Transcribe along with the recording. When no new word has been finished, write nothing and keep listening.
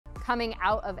coming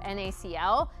out of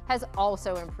NACL has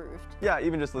also improved. Yeah,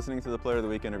 even just listening to the Player of the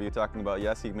Week interview talking about,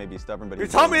 yes, he may be stubborn, but you're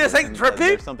telling me this ain't trippy?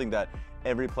 There's something that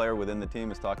every player within the team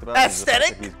has talked about.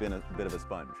 Aesthetic? He's been a bit of a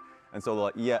sponge. And so,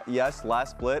 like, yes,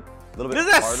 last split, a little bit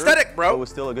this is harder, aesthetic, bro. but was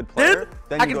still a good player.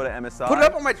 Then you go to MSI, put it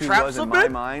up on my who traps was, a in my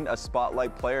bit. mind, a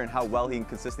spotlight player and how well he and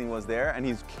consistent was there, and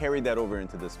he's carried that over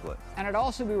into this split. And I'd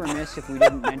also be remiss if we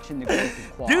didn't mention the growth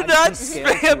of Quad. Do not He scaled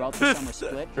spam throughout the summer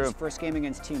split. His first game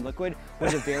against Team Liquid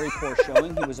was a very poor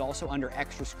showing. He was also under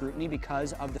extra scrutiny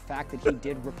because of the fact that he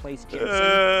did replace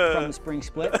Jensen from the spring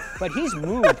split. But he's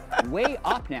moved way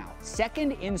up now.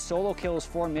 Second in solo kills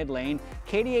for mid lane.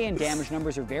 KDA and damage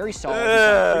numbers are very solid. He's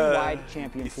got a pretty wide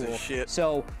champion pool.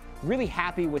 So really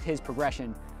happy with his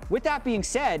progression. With that being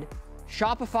said,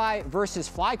 Shopify versus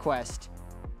Flyquest.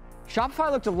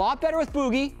 Shopify looked a lot better with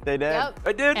Boogie. They did. Yep.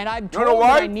 I did. And I'm told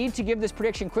that I need to give this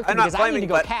prediction quickly because I need to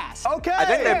go cast. Okay. I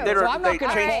think So I'm not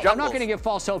jungles. going to give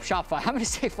false hope Shopify. I'm going to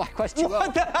say Flyquest 2-0.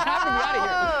 What the hell? I'm out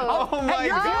of here. Oh my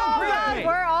you're God. agreeing with me.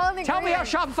 We're all in agreement. Tell me how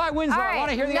Shopify wins, though. I want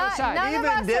to hear the other side. None Even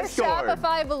of us Discord. are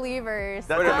Shopify believers.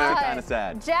 That's actually kind of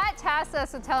sad. Jet tasked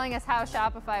us with telling us how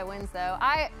Shopify wins, though.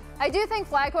 I do think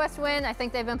Flyquest win. I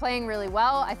think they've been playing really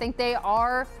well. I think they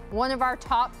are one of our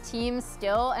top teams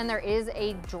still, and there is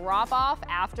a drop-off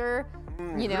after,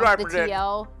 you know, the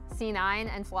TL, C9,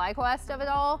 and Flyquest of it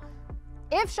all.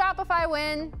 If Shopify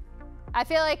win, I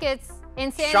feel like it's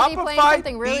Insanity playing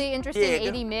something really interesting,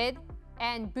 80 mid,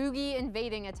 and Boogie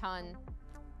invading a ton.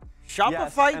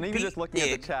 Shopify and even just looking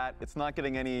at the chat, it's not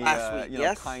getting any you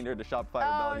know, kinder to Shopify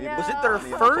Rebellion. No. Was it their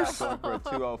first? Going for a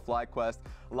 2-0 Flyquest.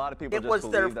 A lot of people It just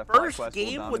was their believe that first Flyquest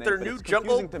game will with dominate, their but new it's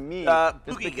jungle confusing to me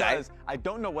just Boogie guy. because I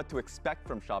don't know what to expect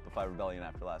from Shopify Rebellion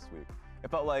after last week. It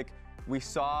felt like we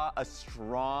saw a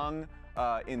strong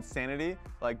Insanity.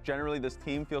 Like, generally, this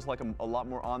team feels like a lot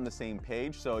more on the same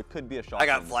page, so it could be a shock. I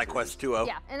got Flyquest 2-0.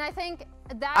 Yeah, and I think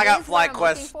that I got is what I'm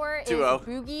looking Flyquest for is 2-0.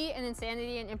 Boogie and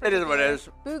Insanity, and in It is particular, what it is.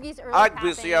 Boogie's early I like pathing.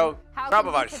 Lucio. How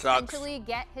Shopify can he sucks. potentially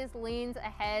get his lanes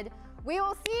ahead? We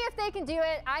will see if they can do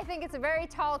it. I think it's a very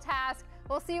tall task.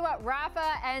 We'll see what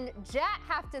Rafa and Jet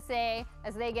have to say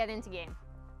as they get into game.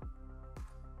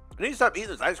 I need to stop eating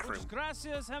this ice cream.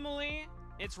 Gracias, Emily.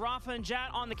 It's Rafa and Jet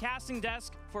on the casting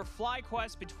desk for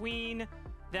Flyquest between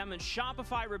them and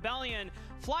Shopify Rebellion.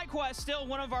 Flyquest still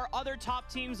one of our other top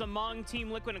teams among Team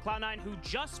Liquid and Cloud9 who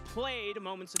just played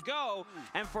moments ago.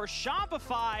 And for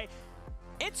Shopify,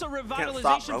 it's a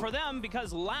revitalization for them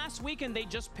because last weekend they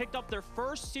just picked up their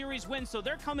first series win, so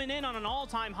they're coming in on an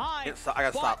all-time high.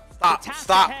 I gotta but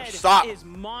stop. is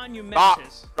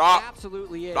monumentous. It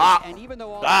absolutely is. And even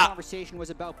though all the conversation was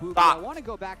about Boogie, I want to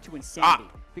go back to Insanity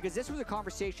because this was a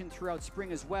conversation throughout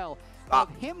spring as well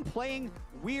of him playing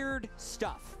weird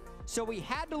stuff. So we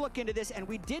had to look into this, and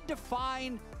we did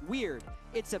define weird.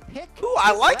 It's a pick. Ooh,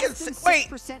 I like it. Wait.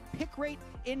 6% pick rate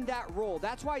in that role.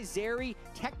 That's why Zeri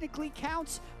technically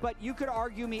counts, but you could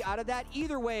argue me out of that.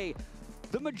 Either way,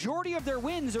 the majority of their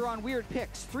wins are on weird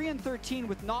picks. 3 and 13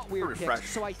 with not weird picks.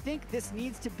 So I think this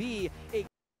needs to be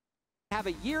have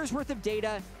a year's worth of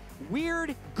data.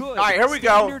 Weird, good. All right, here we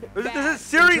go. This is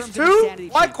Series 2?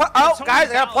 Oh, guys,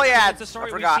 I gotta play ads. It's a story I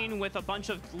we've forgot. seen with a bunch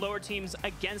of lower teams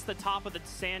against the top of the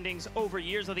standings over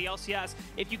years of the LCS.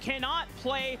 If you cannot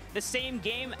play the same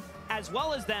game as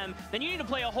well as them, then you need to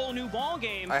play a whole new ball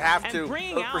game. I have and to.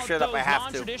 bringing out Appreciate those that, I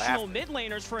have to. non-traditional mid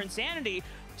laners for Insanity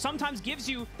sometimes gives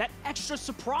you that extra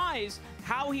surprise.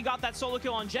 How he got that solo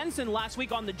kill on Jensen last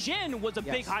week on the Jhin was a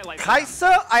big highlight.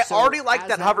 Kaisa, I So, already like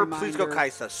that as hover. reminder, Please go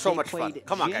Kaisa. So they much fun. played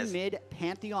Come on, Jhin guys. mid,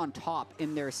 Pantheon top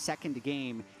in their second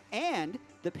game. And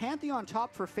the Pantheon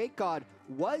top for Fake God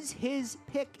was his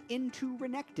pick into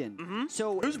Renekton.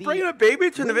 So Who's bringing a baby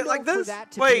to an event like window for this?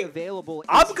 that to be Wait, available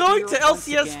I'm is going here to once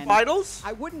LCS again. finals?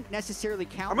 I wouldn't necessarily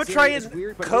count I'm gonna Zeri try as and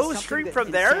weird, but co-stream it is from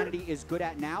something there? that Insanity is good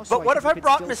at now. So But what if I think we could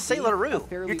brought still Miss see Sailor a Rue?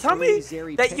 fairly You're telling early me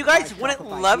Zeri that pick you guys by wouldn't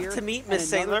Shopify love here. to meet And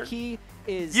Miss another Sailor? key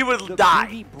is You would the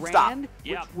die. Boogie Stop. brand,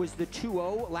 which was the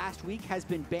 2-0 last week, has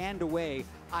been banned away.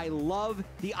 I love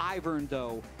the Ivern,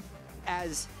 though,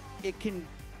 as it can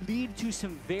lead to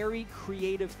some very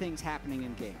creative things happening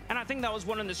in game. And I think that was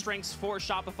one of the strengths for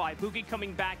Shopify. Boogie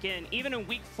coming back in, even in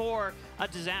week 4, a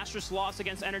disastrous loss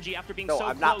against Energy after being so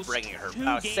I'm close not bringing her. 2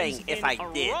 I was games saying if in I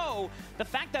a did. row. The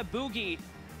fact that Boogie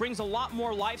brings a lot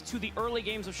more life to the early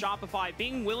games of Shopify,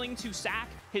 being willing to sack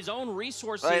his own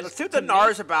resources. All right, let's see what the Gnar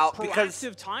is about, because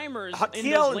proactive timers in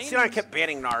TL those and C9 lanes, kept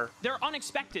banning Gnar. they're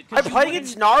unexpected. I played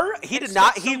against Gnar. He did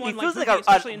not. He feels like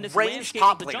especially in a this ranged landscape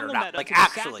top of the laner, jungle not meta, like to be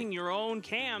actually. sacking your own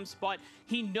camps, but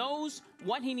he knows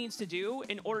what he needs to do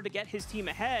in order to get his team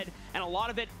ahead, and a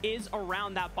lot of it is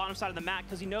around that bottom side of the map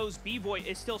because he knows B-Boy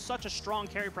is still such a strong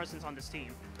carry presence on this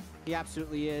team. He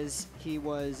absolutely is. He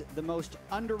was the most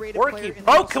underrated Corky, player in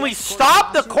bro, the can we LCS.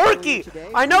 stop the Corky?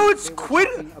 Today, I know it's they were Quinn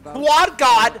talking about Quad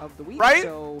God, of the week, right?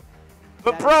 so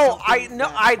But that bro, is I something know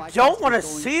that I Flyquest don't want to is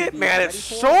going see to it, be man. ready It's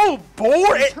for. so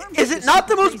boring. In terms Is of it not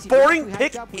the super most crazy boring draft we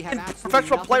pick had up, we in have absolutely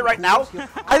professional play nothing right now? cool.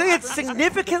 I think it's The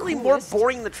significantly more coolest,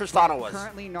 boring than Tristana was.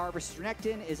 Currently, Gnar versus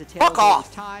Renekton is a tale Fuck of off.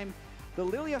 its time. The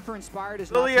Lilia for Inspired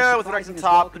is Lilia not too with surprising Renekton as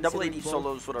top, well, the double AD considering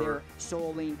solos, both whatever. Their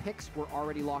solo lane picks were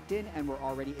already locked in and were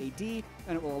already AD,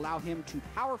 and it will allow him to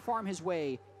power farm his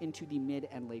way into the mid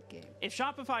and late game. If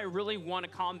Shopify really want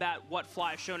to combat what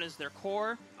Fly has shown as their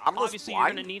core, I'm just obviously you're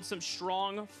blind. going to need some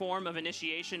strong form of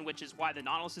initiation, which is why the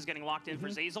Nautilus is getting locked in for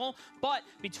Zeyzal. But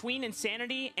between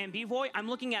Insanity and B-Voy, I'm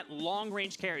looking at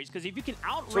long-range carries, because if you can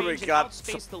outrange and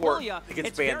outspace the Lilia,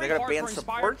 it's very hard for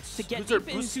Inspired to get deep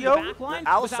into the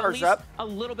backline with at least a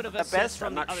little bit of assist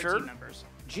from the other team members.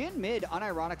 Jhin mid,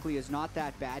 unironically, is not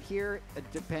that bad here,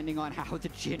 depending on how the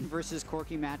Jhin versus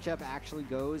Corki matchup actually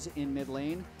goes in mid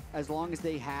lane, as long as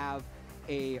they have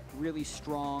a really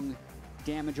strong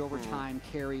damage over time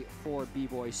carry for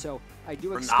B-Boy. So I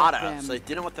do expect them so they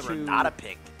didn't want the to, Renata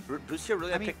pick. Lucio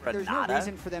really picked Renata. There's no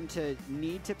reason for them to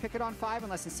need to pick it on 5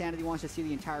 unless Insanity wants to see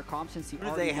the entire comp, since he Who do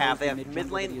already they have? knows They the have mid mid jungle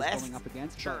that lane he is left? going up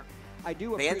against. Sure. But I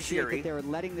do appreciate that they're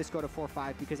letting this go to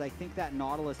 4-5, because I think that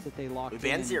Nautilus that they locked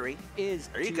in Zeri. is,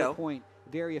 There you to go. your point,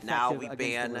 very effective Now we against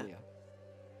ban- Lilia.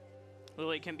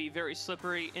 Lily can be very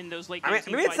slippery in those late I game mean,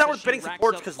 team maybe it's fights not as worth she bidding racks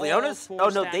supports up because all Leona's. 4 Oh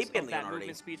no, stats they of banned that Leon already.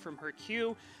 movement speed from her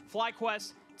Q.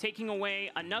 Flyquest taking away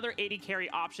another 80 carry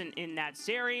option in that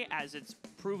Zeri, as it's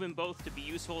proven both to be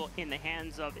useful in the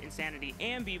hands of Insanity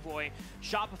and B-Boy.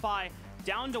 Shopify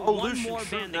down to one Lucian, more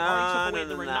true. ban. They already took away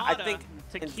the I Renata think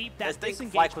to keep that Flyquest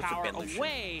disengage would power ban Lucian.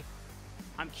 away.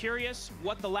 I'm curious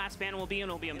what the last ban will be, and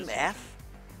it'll be a missile. Math?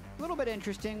 A little bit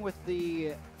interesting with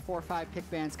the 4-5 pick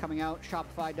bans coming out.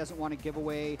 Shopify doesn't want to give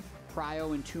away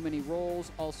Prio in too many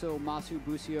roles. Also, Masu,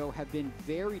 Busio have been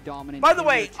very dominant. By the in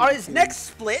way, their on his 2v2. next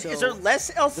split, is there So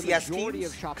less LCS the majority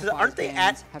teams? of Because Shopify's aren't they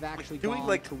bans at have actually doing gone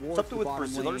like towards something the with bottom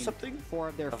Brazil or lane. something? 4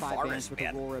 of their The 5 Varus bans, with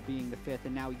ban. Aurora being the 5th,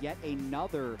 and now yet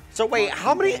another. So wait, bottom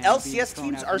how many ban being LCS thrown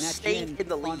teams out. are And that staying Jhin in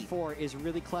the on league? 4 is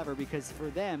really clever, because for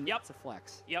them, Yep. it's a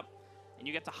flex. Yep. And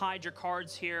you get to hide your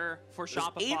cards here for There's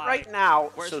Shopify. 8 right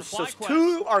now, Whereas so for Flyquest,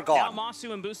 2 are gone. Now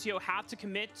Masu and Busio have to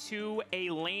commit to a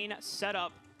lane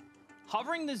setup.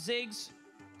 Hovering the Ziggs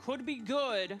could be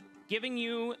good, giving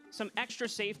you some extra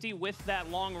safety with that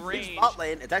long range. Bot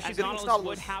lane, it's actually as good Nautilus against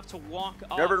would Nautilus. have to walk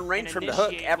up Never been range and from the hook,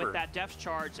 initiate ever. with that depth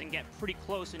charge and get pretty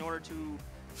close in order to -2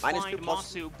 find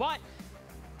plus. Masu. But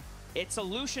it's a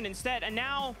Lucian instead, and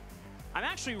now I'm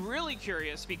actually really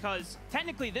curious, because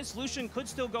technically this Lucian could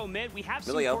still go mid. We have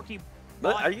seen Milio. Corki Are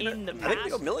bought you gonna- in the I think they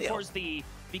go past Milio. towards the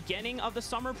beginning of the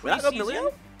summer Would I go preseason,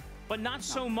 Milio? but not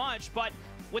so much. But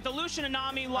with the Lucian and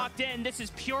Nami locked in, this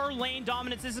is pure lane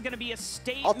dominance. This is going to be a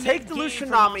statement. I'll take the game Lucian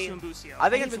for Nami. Masu and Busio. I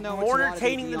think And it's even though more a lot of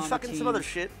entertaining AD than on the fucking some team, other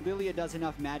shit. Lilia does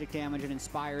enough magic damage and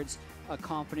Inspired's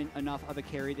confident enough of a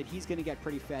carry that he's going to get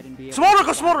pretty fed and be able Smolder, to go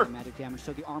provide Smolder! that magic damage.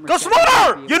 So the armor Go set will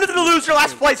Smolder! be You able need to lose your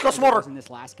last as place, go it was Smolder! in this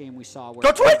last game we saw where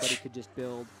Go Twitch! everybody could just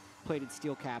build plated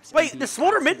steel caps. Wait, and the be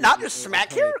Smolder mid not absolutely just able smack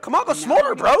to here? play. Come on, go And now Smolder,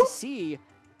 we're bro! going to see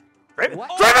Draven what-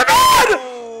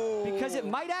 mid! because it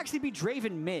might actually be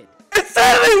Draven mid.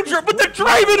 Insanity with the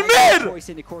Draven mid! Choice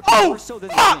into Corki Oh, more so than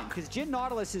the fuck! Jhin, because Jhin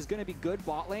Nautilus is going to be good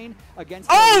bot lane against.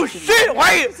 Oh the Lucian. shit,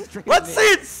 wait! This is Draven Let's mid.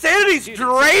 see Insanity's Dude,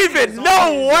 Draven! Insanity's No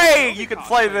on his way early you can cost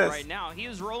play right this! Right now, he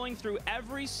is rolling through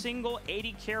every single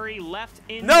 80 carry left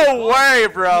in No the book. way,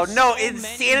 bro. There's No, so many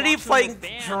Insanity Masu playing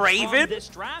bans Draven? from this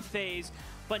draft phase,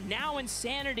 but now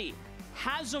Insanity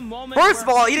has a moment. First of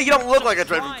where all, he you don't look can like a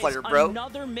Draven surprise player, bro.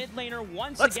 Another mid laner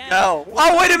once Let's again. go. which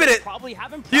Oh, wait a we minute. Probably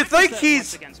haven't Do you think practiced that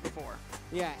he's- much against before?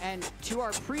 Yeah, and to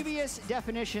our previous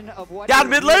definition of what Down a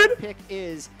mid real lane? pick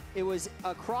is, it was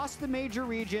across the major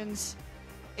regions,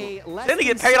 a less Didn't he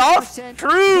than get paid off? 6%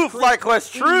 True, difference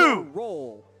Flyquest, in your true.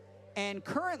 role. And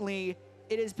currently,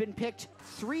 it has been picked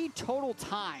 3 total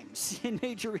times in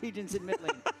major regions in mid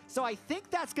lane. So I think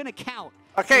that's going to count.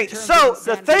 Okay, in terms so of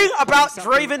the Insanity thing doing about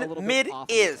something a Draven little mid bit off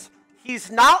of is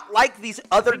he's not like these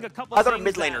other think a couple things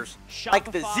mid that laners, like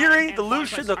the Shopify Zeri, and the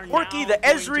Lucian, Flyquest the are Corki, now the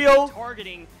going to be Ezreal,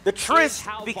 targeting the is Triss,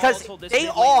 how because volatile this they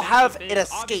mid all lane have matchup an is.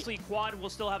 escape. Obviously, Quad will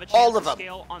still have a chance All of to them.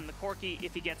 scale on the Corki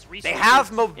if he gets They resources have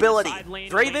in the mobility. side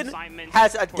lane, Draven lane assignments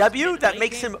has a towards W mid that lane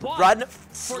makes game, him but run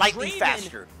for slightly Draven,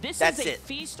 faster. This That's is a it.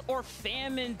 feast or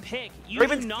famine pick. You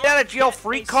Draven's do not get out of jail get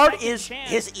free a card second is chance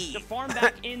his E. to farm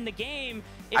back in the game.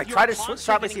 If I you're tried to constantly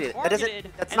sharply getting see it. That doesn't-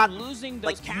 targeted that's and not, losing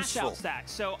like, those cash useful. out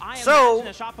stacks. So I So, imagine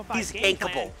a Shopify he's game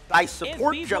gankable. plan. I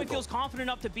support If B-Boy jungle. feels confident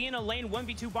enough to be in a lane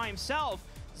 1v2 by himself,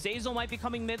 Zeyzal might be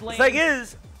coming mid lane. The thing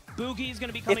is, Boogie's going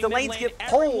to be coming If the mid lanes lane. get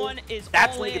pulled, Everyone is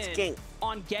that's all when it gets in ganked.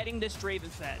 on getting this Draven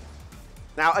fed.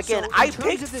 Now, again, So, in I terms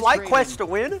picked of this Flyquest Draven, to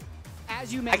win.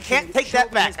 As you I mentioned, can't take that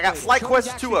Shogun back. has I got played it. Flyquest Shogun's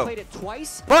actually 2-0. played it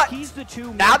twice. But He's the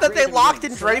two now that they Draven locked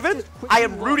win. in So let's Draven, just I quickly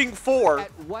am look rooting for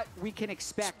at what we can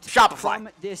expect Shopify. from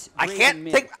this I Draven can't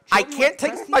mid. take Shogun take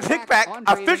pressed the my attack pick back. on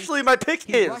Draven. Officially, my pick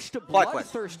He is rushed a Flyquest.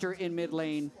 Bloodthirster in mid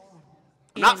lane.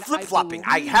 I'm not And flip-flopping.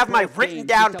 I believe have my both written games,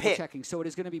 down just pick. double-checking. So it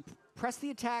is going to be press the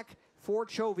attack for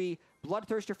Chovy,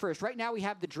 Bloodthirster first. Right now we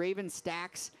have the Draven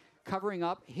stacks covering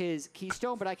up his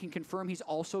Keystone, but I can confirm he's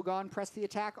also gone press the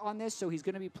attack on this, so he's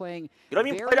going to be playing. You know what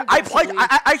I mean? very I actually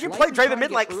aggressively, played likely Draven trying mid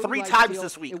to like get 3 early times life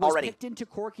this steal. week It was already. picked into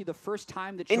Corki the first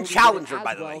time that In Chovy did it Challenger, as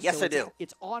by the way. well, Yes, so I do.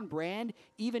 It's on brand,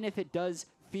 even if it does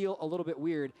feel a little bit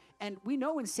weird. And we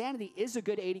know Insanity is a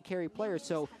good 80 carry player,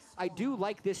 so I do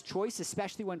like this choice,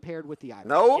 especially when paired with the Ivory.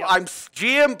 No, Yep. I'm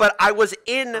GM, but I was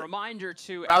in. A reminder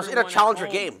to I was in a everyone at Challenger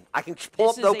home, game. I can pull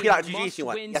up this the is a OP.GG if you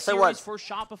want. must-win Yes, I series was. for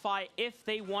Shopify if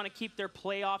they want to keep their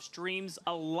playoff streams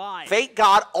alive. Fate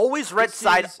God, always red This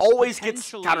side, is always gets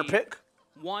potentially counter pick.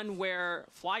 One where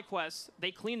Flyquest,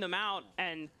 they clean them out,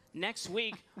 and next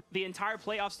week, the entire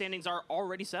playoff standings are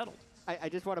already settled. I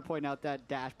just want to point out that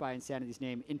dash by Insanity's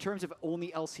name. In terms of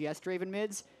only LCS Draven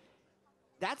mids,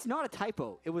 that's not a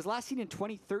typo. It was last seen in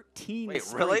 2013. Wait,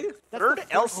 spring. really? That's Third the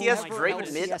first LCS ever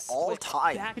Draven mid LCS all split.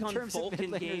 time. Back In on terms of Vulcan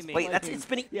mid laners Gaming. Wait, playing. it's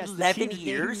been Yes, the 11 team's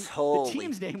years? Name, Holy. The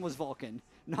team's name was Vulcan,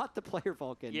 not the player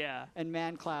Vulcan. Yeah. And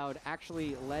ManCloud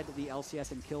actually led the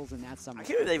LCS in kills in that summer. I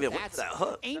can't believe they even went That's to that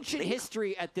hook. ancient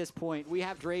history at this point. We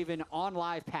have Draven on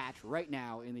live patch right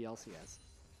now in the LCS.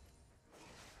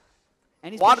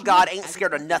 And he's Quad pushing God in ain't as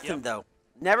scared of expected. nothing, though.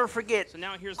 Never forget, So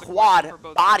now here's the Quad question for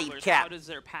both body gamblers. cap. How does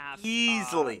their path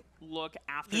Easily. look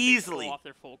after Easily. they pull off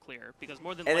their full clear? Because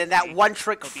more than And then likely, that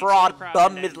one-trick they'll be fraud Supercrowd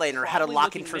bum and mid then laner had a probably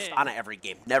lock in looking Tristana mid. every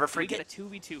game. Never We get forget. a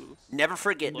 2v2. Never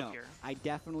forget. Look No, here. I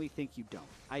definitely think you don't.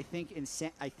 I think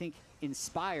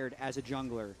Inspired as a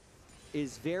jungler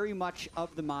is very much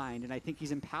of the mind, and I think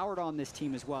he's empowered on this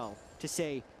team as well to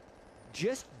say,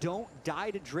 just don't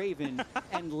die to Draven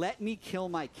and let me kill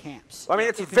my camps. I mean,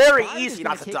 it's If very Inspired is easy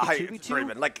gonna not to take a die 2v2, to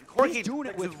Draven. Like, he's Corki, doing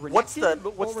it with what's the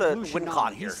Renekton what's over the Lucian win on.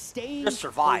 con here? He's staying Just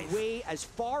survive. away, as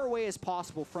far away as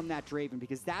possible from that Draven,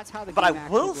 because that's how the But game I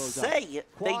actually will goes say, up. they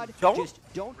Quad, don't just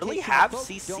don't really take have too much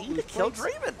CC don't to lose kill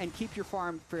plates, Draven. and keep your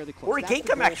farm fairly close. Or That's the gank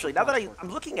him, goal actually. for Now that Quad.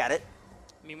 I'm looking at it.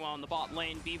 Meanwhile, in the bot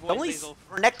lane, B-Boy Only Zazel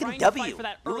Renekton trying to fight W. for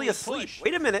that Really early asleep. push.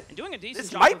 Wait a minute. And doing a decent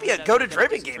This job might of be a it as go to he does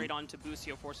Draven game. Straight on to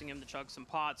Busio, forcing him to chug some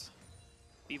pots.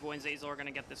 B-Boy and Zazel are going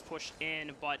to get this push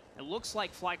in, but it looks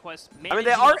like Flyquest I mean,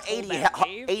 they are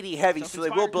 80 heavy, so they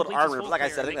will build armor. But like I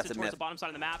said, I think that's a towards myth. the bottom side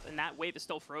of the map, and that wave is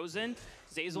still frozen.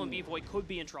 Zazel and B-Boy could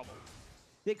be in trouble.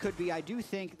 It could be. I do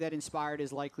think that Inspired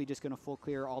is likely just going to full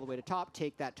clear all the way to top,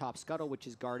 take that top scuttle, which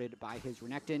is guarded by his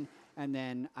Renekton, and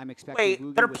then I'm expecting Wait,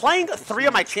 Boogie they're with playing the extra 3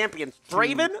 of my smash champions. to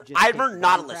Draven, just take Ivern, the grab,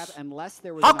 Nautilus. unless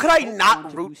there was How enough could I hook not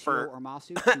onto root Busio for or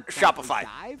Masu to frankly Shopify?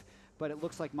 dive, but it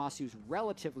looks like Masu's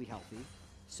relatively healthy.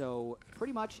 So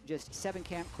pretty much just 7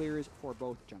 camp clears for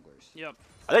both junglers. Yep,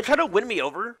 Are they trying to win me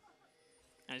over?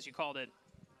 as you called it.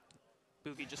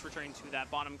 Boogie just returning to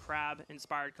that bottom crab.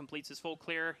 Inspired completes his full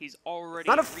clear. He's already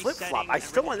Not a resetting flip-flop. I and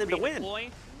still ready want them to win. redeploy. They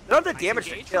don't have the Nice damage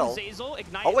to engage kill. from Zazel,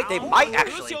 ignite Oh, wait, they out. might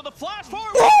actually. Busio, the flash forward.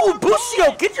 Oh, Boom!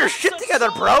 Busio, get your shit That's a together,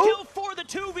 solo bro. Kill for the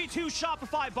 2v2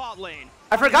 Shopify bot lane.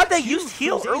 I forgot they huge used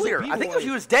heal from Zazel earlier. I think B-Boy. he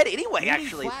was dead anyway, Leading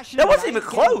actually. Flash That and wasn't even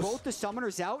Ignite, getting close. Both the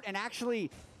summoners out, and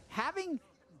actually having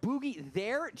Boogie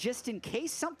there just in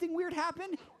case something weird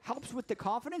happened helps with the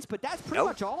confidence, but that's pretty Nope.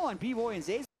 much all on B-Boy and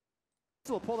Zazel.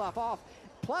 Pull that off.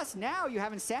 Plus, now you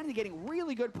have Insanity getting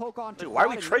really good poke on to Wait, why are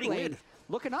we Quad and trading mid lane. mid?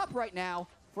 Looking up right now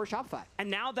for Shopify.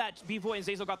 And now that B-Boy and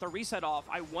Zazel got the reset off,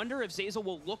 I wonder if Zazel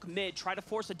will look mid, try to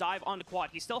force a dive onto Quad.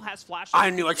 He still has flash.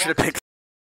 I knew I should have picked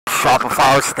Shopify.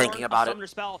 I was thinking about it. Summoner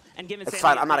spell and give It's Insanity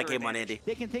fine. a I'm not a further game one, advantage. Andy.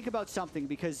 They can think about something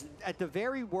because at the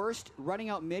very worst, running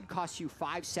out mid costs you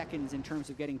 5 seconds in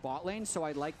terms of getting bot lane. So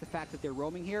I like the fact that they're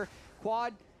roaming here.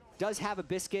 Quad does have a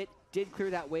biscuit, did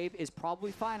clear that wave, is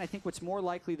probably fine. I think what's more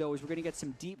likely though is we're gonna get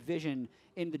some deep vision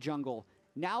in the jungle.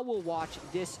 Now we'll watch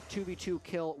this 2v2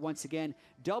 kill once again.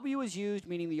 W is used,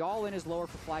 meaning the all-in is lower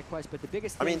for Flyquest, but the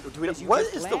biggest I thing mean, is you what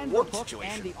just is the land warp hook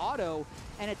situation? and the auto,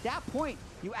 and at that point,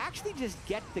 you actually just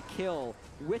get the kill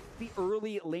with the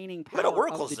early laning power Little of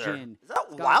oracles the there. Jhin. Is that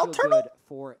Gotta Wild feel Turtle? good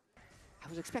for. I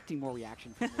was expecting more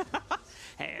reaction from you.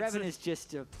 Hey, it's Revan is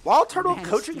just a Wild Turtle man of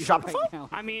coaching steel Shopify? right now.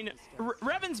 I mean,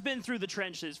 Revan's been through the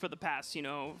trenches for the past,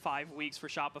 5 weeks for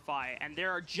Shopify, and they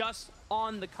are just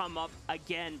on the come up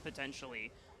again,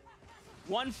 potentially.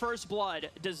 One first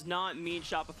blood does not mean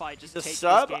Shopify just The takes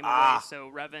sub? this game Ah. away, so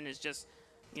Revan is just,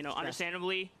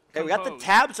 understandably Okay, we got the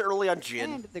tabs early on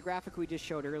Jin. And the graphic we just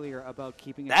showed earlier about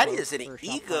keeping it That close is an for Shopify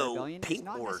ego Rebellion is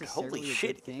not paintboard. necessarily Holy a good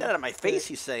shit. thing. Get that out of my face,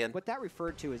 he's saying. What that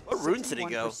referred to is What runes did he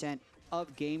go? 61%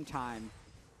 of game time.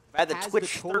 If I had the as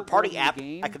Twitch total third-party goal in the app,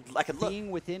 game I could look. being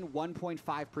within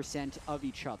 1.5% of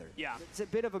each other. Yeah. It's a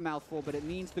bit of a mouthful, but it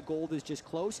means the gold is just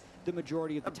close the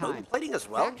majority of the time. Plating as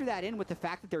well. Factor that in with the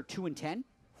fact that they're 2-10,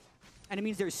 and it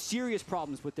means there's serious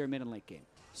problems with their mid and late game.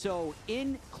 So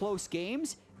in close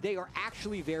games, they are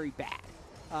actually very bad.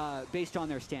 Based on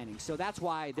their standings. So that's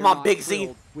why they're not Big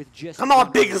Z. with just Come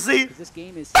on, Big Z. This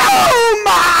game is Boom!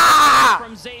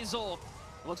 From Zeyzal.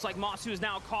 Looks like Masu is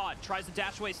now caught. Tries to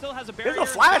dash away. Still has a There's barrier no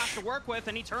flash. to work with,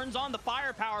 and he turns on the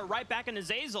firepower right back into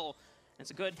Zeyzal.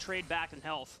 It's a good trade back in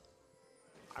health.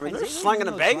 I mean, they're slinging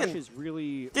and banging.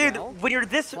 Really Dude, well. when you're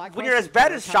Flyquest as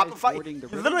bad as prioritized Shopify, boarding you the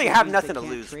river, literally which have means nothing they to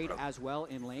can't lose, trade bro. as well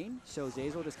in lane. So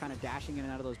Zeyzal just kind of dashing in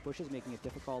and out of those bushes, making it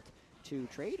difficult to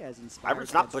trade as Inspired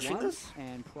Ivor's not gets pushing one this?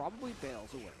 and probably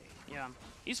bails away. Yeah.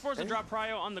 He's forced to drop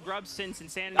prio on the grub since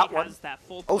Insanity Got one. has that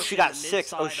full Oh, push she in got the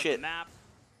 6. Oh, mid-side of shit. the map.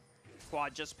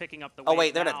 Squad just picking up the Oh, wave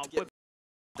wait, they're now. not. Whip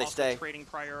They also stay. trading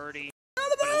priority. But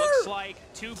it looks like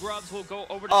 2 grubs will go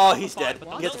over to Oh, he's Shopify, dead.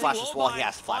 but He has to flash this wall. He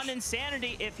has to flash. On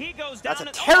Insanity, if he goes down, That's a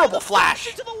and- terrible the flash.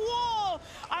 into the wall.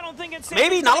 I don't think it's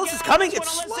Maybe gonna Nautilus get is out coming. of this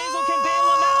It's one unless slow. Zeyzal can bail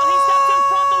him out. He steps in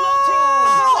front. The low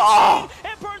team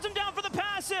and burns him down for the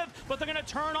passive. But they're gonna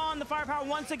turn on the firepower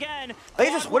once again. He's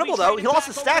just Quad will winnable, be though. He trading lost back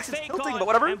his over stacks. to It's Fake tilting, God, but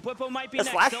whatever. And Bwippo might be That's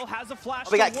next. flash. Still has a flash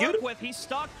Oh, we got to work queued? with. He's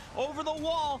stuck over the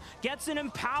wall. Gets an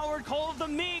empowered Call of the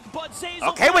Meek, but Zeyzal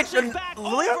Okay, wait, flashes back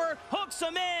Lilia? over, hooks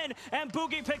him in, and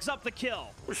Boogie picks up the kill.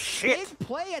 Shit. Big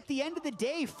play at the end of the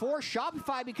day for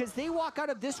Shopify because they walk out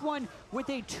of this one with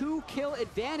a 2-kill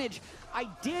advantage. I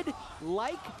did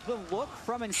like the look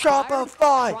from Inspired,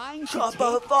 Shopify! trying to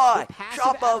Shopify! take the passive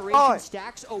Shopify! aberration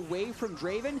stacks away from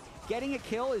Draven. Getting a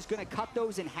kill is going to cut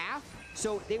those in half,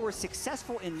 so they were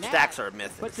successful in that. Stacks are a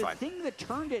myth, But it's the fine. thing that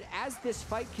turned it as this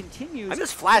fight continues I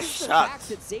just flash is the sucks. fact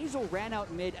that Zeyzal ran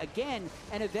out mid again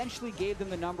and eventually gave them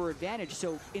the number advantage.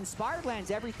 So Inspired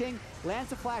lands everything, lands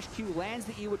the flash Q, lands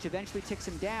the E, which eventually ticks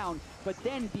him down. But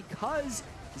then because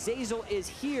Zeyzal is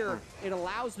here, it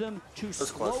allows them to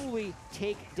was close. slowly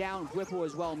take down Whipple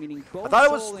as well, meaning both I thought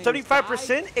it was soul lanes 75%,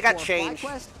 died it got for changed.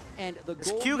 Flyquest, and the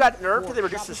His gold Q got nerfed for and they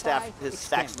reduced his stacks Shopify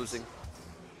extends. losing.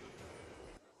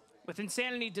 With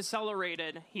Insanity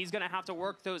decelerated, he's going to have to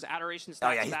work those adoration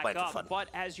stacks Oh, yeah, he's back playing for up. fun. But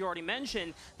as you already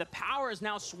mentioned, the power is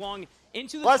now swung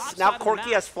into the Plus, top now side of the Corky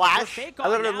map, has where flash. Fake I God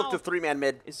literally now looked at 3-man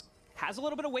mid. has a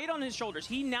little bit of weight on his shoulders.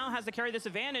 He now has to carry this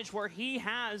advantage where he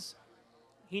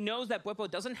knows that Bwippo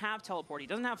doesn't have teleport, he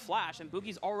doesn't have flash, and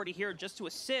Boogie's already here just to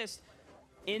assist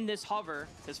in this hover,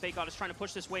 because Fake God is trying to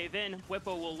push this wave in.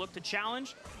 Bwippo will look to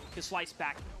challenge, to slice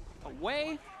back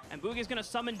away, and Boogie's gonna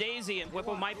summon Daisy, and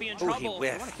Bwippo might be in Ooh, he trouble.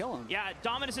 whiffed. I want to kill him. Yeah,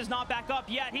 Dominus is not back up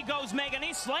yet. He goes Mega, and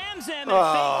he slams him, and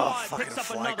Oh, Fake God picks up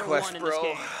fucking another Flyquest, one in this bro.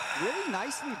 game. Really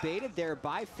nicely baited there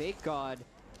by Fake God.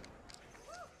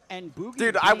 And Boogie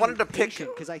Dude, I being wanted to pick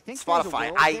patient, 'cause I think there's a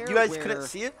Spotify. world You guys there couldn't where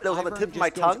see it, but it was on the Ivern tip of my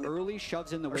just goes tongue. early,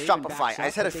 shoves in the Or wave and Shopify. backs I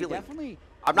just had up, a but they feeling. definitely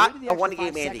I'm not waited the a one extra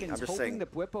game 5 Andy, I'm seconds, just hoping saying.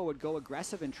 that Bwippo would go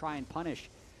aggressive and try and punish.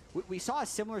 We saw a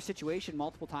similar situation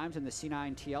multiple times in the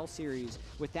C9 TL series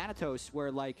with Thanatos,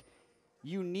 where like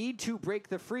you need to break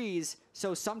the freeze,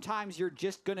 so sometimes you're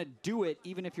just gonna do it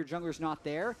even if your jungler's not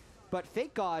there. But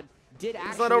Fake God did Game's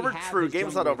actually not over. have True. his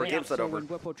Game's not jungler over. there. Game's not So over. when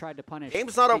Bwippo tried to punish,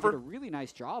 Game's not they over. did a really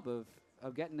nice job of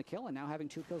getting the kill and now having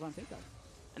 2 kills on Fake God.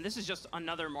 And this is just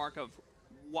another mark of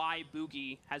why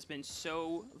Boogie has been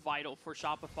so vital for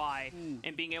Shopify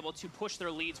and being able to push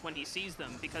their leads when he sees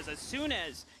them. Because as soon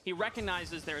as he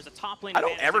recognizes there is a top lane I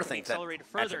don't advantage ever that can be think that accelerated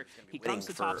further, matchup's gonna be he comes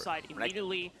to winning top for side Renekton.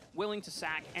 immediately, willing to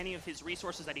sack any of his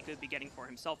resources that he could be getting for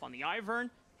himself on the Ivern,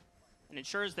 and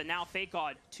ensures that now Fake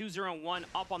God 2-0-1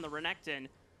 up on the Renekton.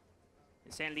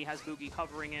 Insanity has Boogie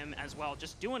covering him as well,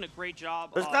 just doing a great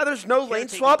job. There's no lane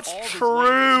caretaking swaps? all these True. lanes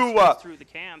that he spins through the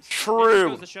camps. True.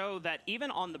 And this goes to show that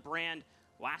even on the brand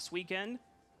last weekend,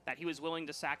 that he was willing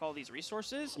to sack all these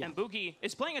resources, and Boogie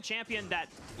is playing a champion that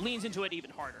leans into it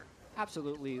even harder.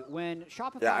 Absolutely. When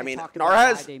Shopify Yeah, I mean, talked Nar about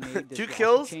has why they made this 2 roster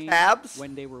kills, change, tabs,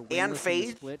 when they were and winless in the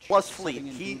Fade, split, plus subbing Fleet.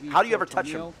 in Boogie How do you for ever touch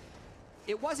him? Antonio,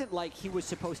 it wasn't like he was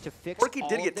supposed to fix Corky all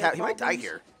did of get their tapped. He might die problems,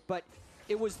 here. But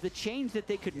it was the change that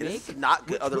they could Yeah, make. this is not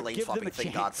good which other would lane give them swapping, a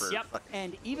thank God chance. for. Yep.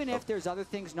 And even if there's other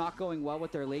things not going well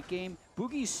with their late game,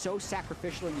 Boogie's so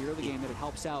sacrificial in the early game that it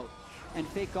helps out. And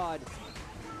Fake God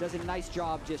does a nice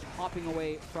job just hopping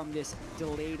away from this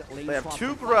delayed lane They have swap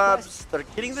 2 from grubs. Flyquest. They're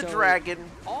getting the So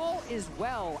dragon. all is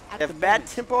well at They the have bad moment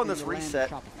tempo on in this the land of reset.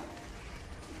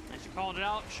 Shopify. As you called it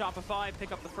out, Shopify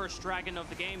pick up the first dragon of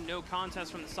the game. No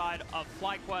contest from the side of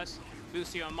Flyquest.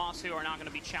 Busio and Masu are not going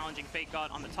to be challenging Fake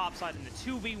God on the top side in the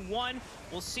 2v1.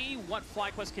 We'll see what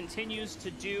Flyquest continues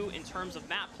to do in terms of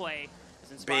map play.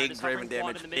 Big Draven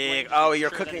damage. Big. Oh, you're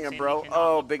cooking him, bro.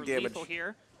 Oh, big damage.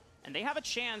 Here. And they have a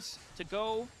chance to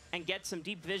go and get some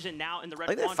deep vision now in the red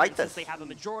quadrant since they have a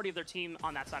majority of their team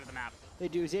on that side of the map. They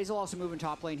do. Zeyzal also moving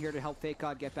top lane here to help Fake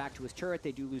God get back to his turret.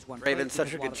 They do lose one. Draven's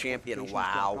such a good champion.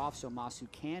 Wow. Off, so Masu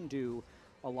can do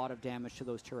a lot of damage to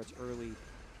those turrets early.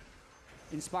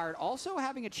 Inspired also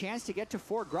having a chance to get to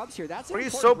 4 grubs here. That's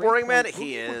he's so boring, man.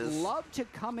 He is. Would love to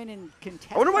come in and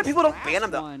contest. I wonder why people don't ban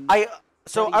him though. I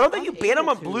don't think you ban him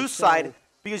on blue side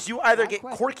because you either get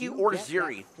Corki or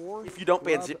Zeri if you don't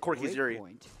ban Corki Zeri.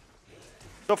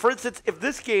 So for instance, if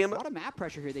this game, a lot of map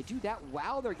pressure here. They do that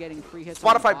while they're getting free hits.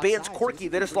 Spotify bans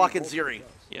Corki, they just lock in Zeri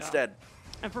instead.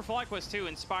 And for Flyquest too,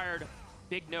 Inspired,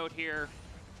 big note here,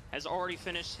 has already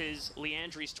finished his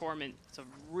Liandry's Torment. It's a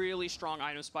really strong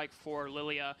item spike for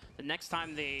Lilia. The next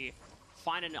time they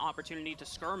find an opportunity to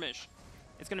skirmish,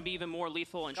 it's going to be even more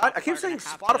lethal. And I keep saying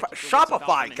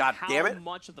Shopify, god damn it. How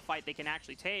much of the fight they can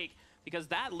actually take, because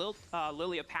that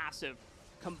Lilia passive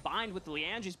combined with the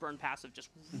Liandry's burn passive just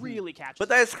really catches. But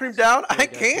that scream down? I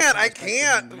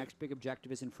can't. The next big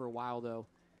objective isn't for a while though.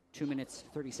 2 minutes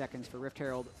 30 seconds for Rift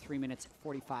Herald, 3 minutes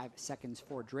 45 seconds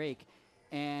for Drake.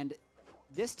 And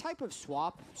this type of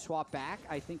swap back,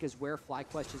 I think, is where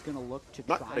Flyquest is going to look to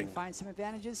try and find some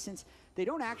advantages, since they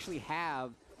don't actually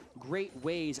have great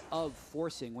ways of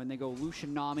forcing. When they go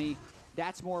Lucian Nami,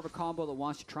 that's more of a combo that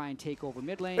wants to try and take over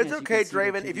mid lane. It's okay,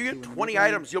 Draven. If you get 20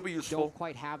 items, you'll be useful. Don't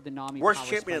quite have the Nami worst power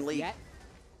champion in league. Yet.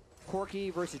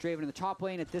 Corki versus Draven in the top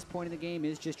lane at this point in the game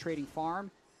is just trading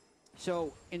farm.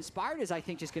 So Inspired is, I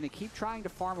think, just going to keep trying to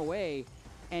farm away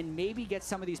and maybe get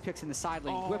some of these picks in the side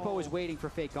lane. Whippo is waiting for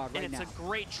Fake God right now. And it's a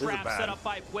great trap set up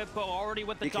by Whippo, already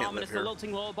with the dominance. The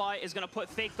Lilting Lullaby is going to put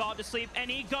Fake God to sleep,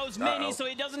 and he goes mini, so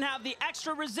he doesn't have the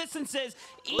extra resistances.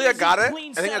 Leah got it.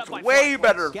 I think that's way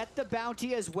better. Get the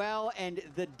bounty as well, and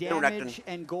the damage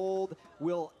and gold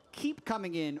will keep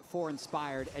coming in for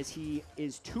Inspired, as he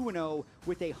is 2-0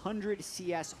 with 100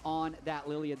 CS on that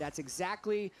Lilia. That's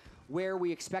exactly where we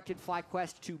expected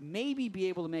Flyquest to maybe be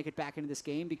able to make it back into this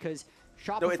game, because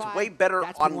Shopify, no, it's way better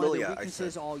that's on one Lilia, of their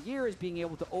weaknesses all year, is being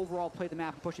able to overall play the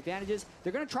map and push advantages.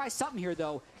 They're going to try something here,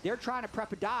 though. They're trying to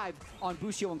prep a dive on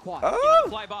Busio and Quad. Oh!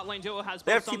 Fly bot lane duo has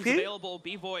both zones available.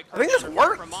 B-Boy, I think this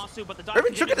worked. From Masu, but the dive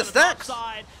Draven took it to stacks.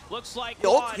 Looks like he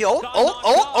ult. He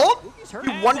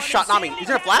one-shot Nami. He's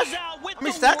going to flash. How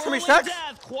many stacks?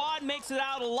 Quad makes it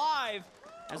out alive.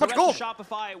 As much the gold? rest of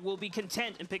Shopify will be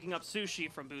content in picking up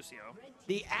Sushi from Busio.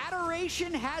 The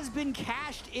Adoration has been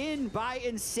cashed in by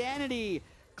Insanity,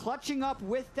 clutching up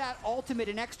with that ultimate,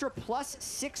 an extra plus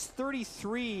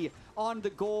 633 on the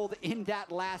gold in that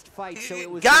last fight. So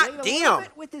it was a little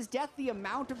bit with his death, the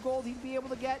amount of gold he'd be able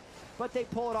to get, but they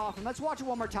pull it off. And let's watch it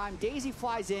one more time. Daisy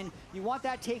flies in. You want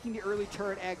that taking the early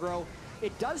turret aggro.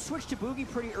 It does switch to Boogie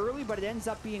pretty early, but it ends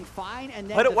up being fine. And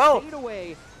then the fade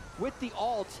away with the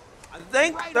ult. I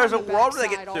think there's a world where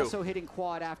they get to. Also hitting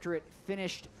Quad after it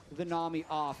finished the Nami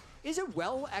off. Is a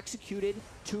well-executed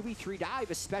 2v3 dive,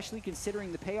 especially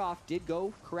considering the payoff did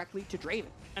go correctly to Draven.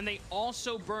 And they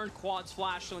also burned Quad's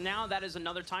flash, so now that is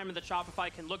another timer that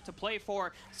Shopify can look to play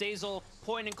for. Zeyzal,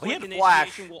 point and click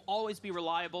initiation will always be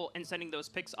reliable in sending those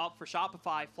picks up for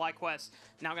Shopify. Flyquest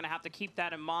now going to have to keep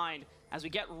that in mind as we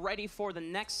get ready for the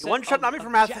next set. One-shot Nami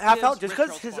from half health just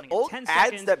because his ult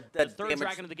adds that damage.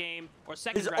 Dragon of the game, or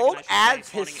second his dragon, ult adds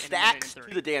his stacks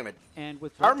to the damage. And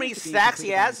with how many stacks he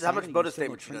has is how much bonus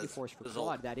damage he does.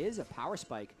 That is a power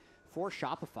spike for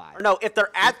Shopify. Or no, if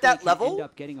they're at that level,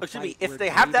 excuse me, if they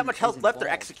have that much health left, they're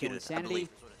executed. Insanity,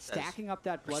 stacking up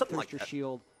that Bloodthirster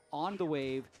shield on the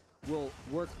wave will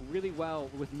work really well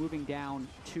with moving down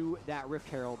to that Rift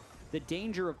Herald. The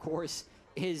danger, of course,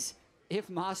 is if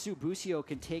Masu Busio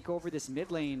can take over this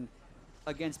mid lane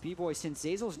against B-Boy, since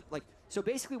Zeyzal's like, so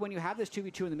basically when you have this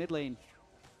 2v2 in the mid lane,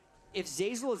 if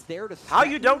Zeyzal is there to how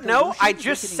you don't know? I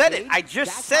just said it. I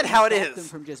just said how it is. Them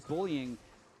from just bullying.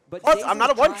 But I'm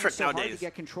not a one-trick so nowadays. Hard to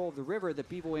get control of the river that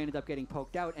B-Boy ended up getting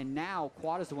poked out, and now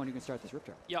Quad is the one who can start this Rift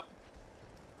Herald. Yep.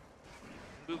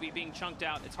 Booby being chunked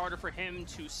out, it's harder for him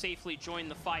to safely join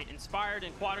the fight. Inspired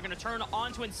and Quad are going to turn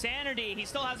onto Insanity. He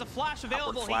still has a flash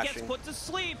available. He gets put to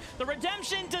sleep. The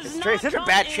redemption does not such come a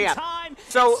bad in champ. time.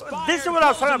 So Inspired this is what I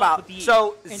was talking about.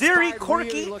 So Zeri,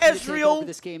 Corki, Corki,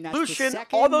 Ezreal, Lucian,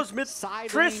 all those mid,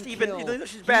 Triss, even though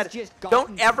she's bad,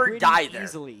 don't ever die there.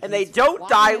 And they don't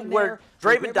die where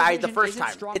Draven died the first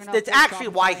time. It's actually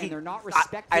why he's not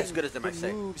as good as them, I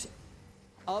say. Moves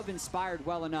of Inspired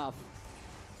well enough.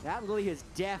 That Lily is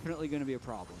definitely going to be a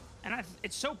problem. And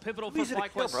it's so pivotal for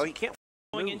Flyquest. Bro, you can't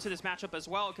going into this matchup as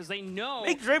well, because they know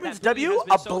make Draven's that W has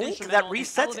been a so blink that instrumental in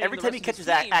resets every elevating the time he rest catches of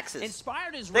that his team. axis.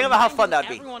 Inspired is Think about how fun reminding that'd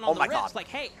be. everyone Oh on my the god. Rifts, like,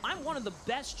 hey, I'm one of the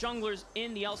best junglers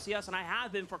in the LCS, and I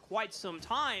have been for quite some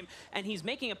time, and he's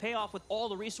making a payoff with all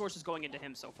the resources going into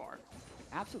him so far.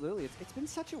 Absolutely. It's been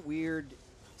such a weird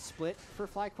split for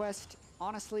Flyquest,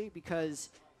 honestly, because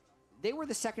they were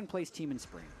the second place team in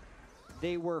spring.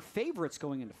 They were favorites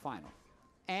going into final.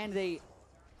 And they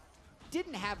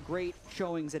didn't have great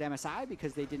showings at MSI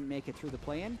because they didn't make it through the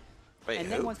play-in. And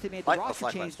then once they made the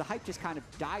roster change, the hype just kind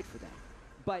of died for them.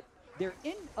 But they're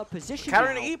in a position now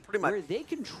where they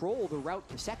control the route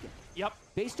to second. Yep.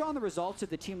 Based on the results of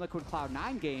the Team Liquid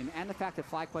Cloud9 game and the fact that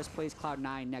Flyquest plays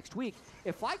Cloud9 next week,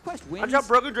 if Flyquest wins,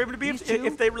 Broken Draven to be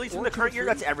if they release him the current year,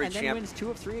 that's every and then champ. wins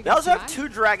 2 of 3 They also have against 2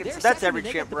 dragons. That's every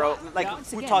champ, bro. Like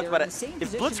we talked about it.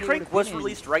 If Blitzcrank was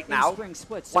released right now,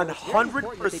 100%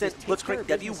 Blitzcrank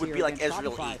W would be like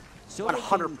Ezreal E.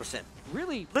 100%.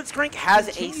 Really, Blitzcrank has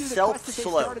a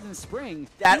self-slow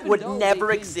that would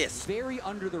never exist. Very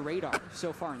under the radar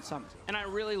so far in summer. And I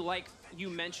really like you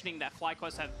mentioning that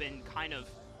Flyquest have been kind of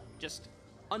just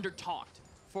under-talked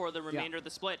for the remainder of the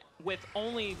split, with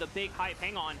only the big hype.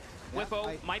 Hang on.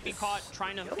 Whippo might be caught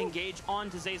trying to engage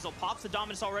onto Zeyzal. Pops the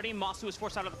Dominus already. Masu is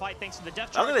forced out of the fight thanks to the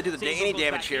death charge. I'm going to do any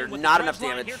damage here. Not enough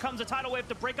damage. Here comes a tidal wave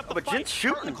to break up the but fight. Jin's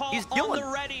shooting. He's dealing.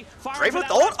 Draven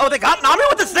with ult. Oh, they got Nami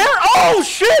with this there. Oh,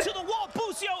 shit. To the wall.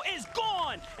 Busio is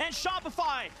gone. And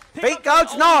Shopify Fake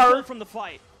God's Gnar from the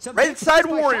fight. Red side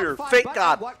warrior. Fake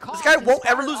God. This guy won't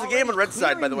ever lose a game on red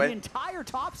side, by the way. The entire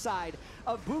top side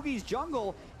of Boogie's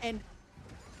jungle, and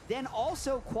then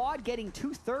also Quad getting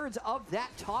 2/3 of that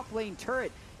top lane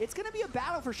turret. It's going to be a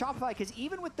battle for Shopify because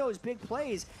even with those big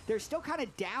plays, they're still kind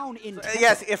of down in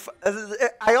yes, if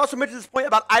I also mentioned this point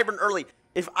about Ivern early.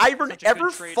 If Ivern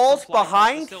ever falls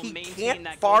behind, he can't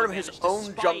farm his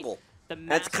own jungle.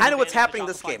 That's kind of what's happening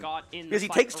this game because he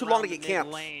takes too long to get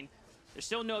camps. There's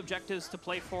still no objectives to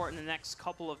play for in the next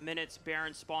couple of minutes.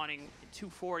 Baron spawning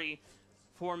 240.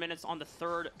 4 minutes on the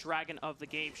 3rd dragon of the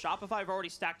game. Shopify have already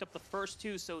stacked up the first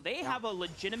 2, so they have a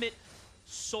legitimate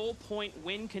soul point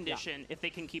win condition if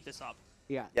they can keep this up.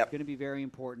 Yeah, it's going to be very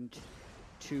important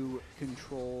to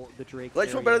control the Drake.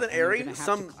 Let's go better than Airy.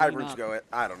 Some Iverns go it.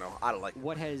 I don't know. I don't like.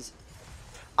 What has?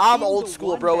 I'm old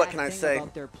school, bro. What can I say?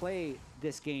 About their play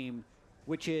this game,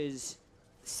 which is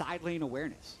side lane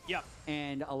awareness. Yep.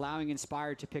 And allowing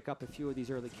Inspired to pick up a few of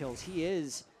these early kills. He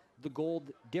is the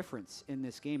gold difference in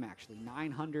this game, actually.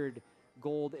 900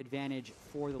 gold advantage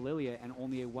for the Lilia and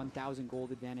only a 1,000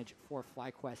 gold advantage for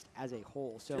Flyquest as a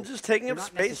whole. So it's just taking up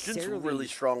space. Jin's really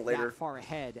strong later. That far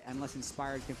ahead, unless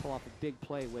Inspired can pull off a big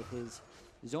play with his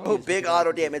Zonias. Oh, big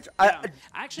auto damage.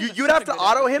 Actually, you'd have to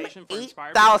auto him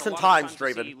 8,000 times,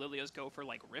 Draven. Lilias go for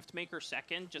like Riftmaker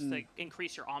second, just to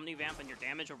increase your Omni Vamp and your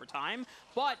damage over time.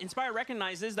 But Inspire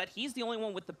recognizes that he's the only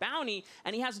one with the bounty,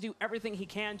 and he has to do everything he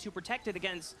can to protect it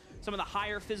against some of the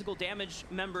higher physical damage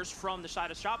members from the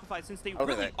side of Shopify, since they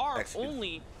really are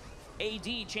only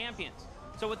AD champions.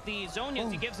 So with the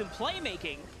Zonians, he gives him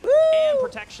playmaking and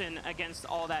protection against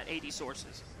all that AD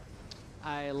sources.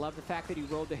 I love the fact that he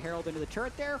rolled the Herald into the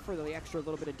turret there for the extra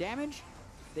little bit of damage.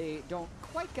 They don't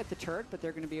quite get the turret, but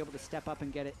they're going to be able to step up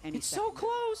and get it any second. So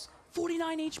close!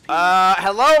 49 HP.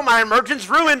 Hello, my emergence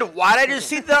ruined. Why did I just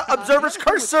see the Observer's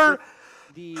cursor?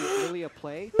 The Lilia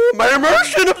play. My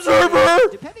immersion observer!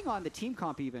 Depending on the team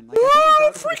comp even. Like,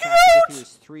 I think if he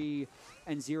was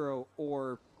 3-0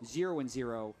 or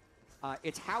 0-0,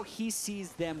 it's how he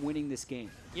sees them winning this game.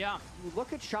 Yeah. You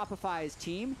look at Shopify's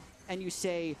team, and you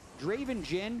say Draven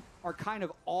Jhin are kind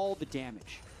of all the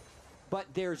damage. But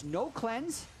there's no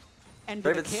cleanse, and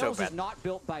the Mikhails is not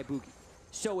built by Boogie.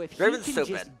 So if he can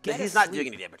just get he's not doing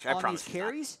any damage, I promise. These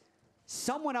carries,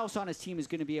 someone else on his team is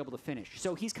going to be able to finish.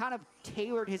 So he's kind of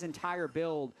tailored his entire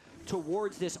build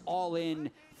towards this all-in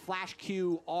flash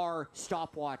Q R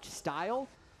stopwatch style.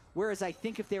 Whereas I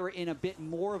think if they were in a bit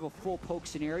more of a full poke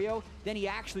scenario, then he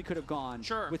actually could have gone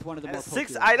with one of the more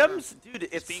 6 items? Dude,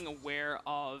 it's being aware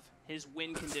of his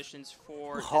win conditions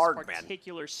for this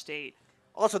particular state.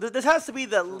 Also, this has to be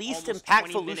the least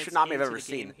impactful Lucian Nami I've ever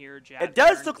seen. It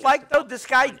does look like, though, this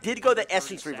guy did go the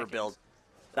Essence Reaver build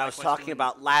that I was talking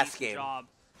about last game.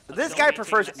 But this guy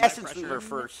prefers Essence Reaver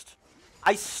first.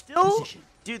 I still...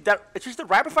 Dude, it's just the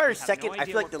Rapid Fire second. I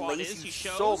feel like delays you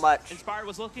so much. Inspired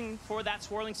was looking for that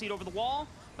swirling seed over the wall,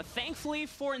 but thankfully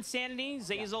for Insanity,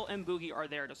 Zeyzal and Boogie are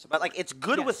there to support. But like, it's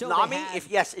good with Nami if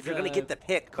you're gonna get the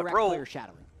pick. But bro,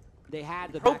 they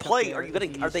had the pro play. Are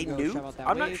they new?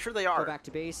 I'm not sure they are. Go back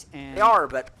to base and they are,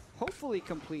 but hopefully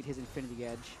complete his Infinity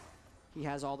Edge. He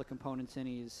has all the components in.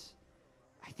 He's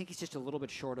I think he's just a little bit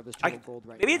short of his total gold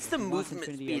right now. Maybe it's the movement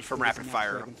speed from Rapid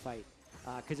Fire.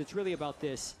 Because it's really about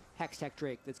this Hex Tech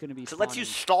Drake that's going to be. So it lets you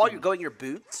stall. You're going your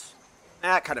boots.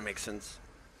 That kind of makes sense.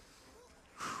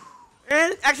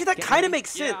 And actually, that kind of makes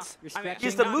sense.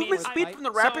 Because the movement speed from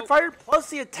the Rapid Fire plus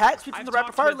the attack speed from the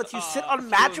Rapid Fire lets you sit on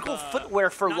magical footwear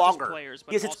for longer.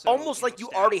 Because it's almost like you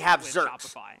already have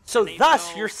Zerks. So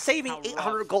thus, you're saving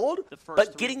 800 gold,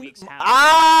 but getting...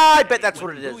 I bet that's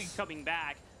what it is.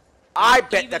 I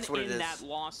bet that's what it is. Even in that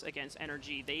loss against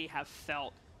Energy, they have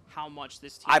felt how much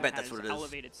this team has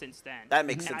elevated since then. That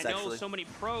makes sense, actually. I know actually. so many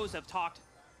pros have talked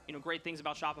great things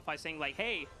about Shopify, saying like,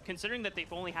 hey, considering that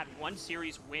they've only had one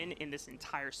series win in this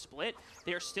entire split,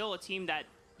 they're still a team that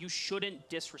you shouldn't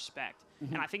disrespect.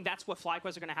 And I think that's what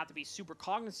Flyquest are going to have to be super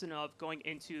cognizant of going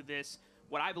into this,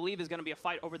 what I believe is going to be a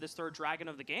fight over this third dragon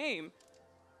of the game.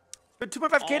 But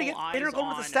 2.5k to get inner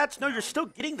gold with the stats? No, you're still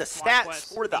getting the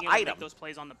stats for the item. Make those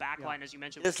plays on the back line, as you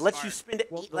mentioned. This lets you spend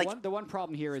the one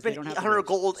problem here is they don't have 800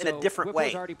 gold in a different way.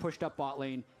 Whippo's already pushed up bot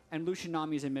lane, and Lucian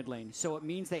Nami's in mid lane, so it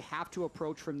means they have to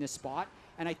approach from this spot.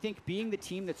 And I think being the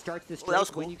team that starts this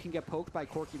Drake when you can get poked by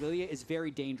Corky Lilia is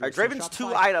very dangerous. Draven's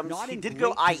 2 items. He did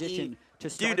go IE.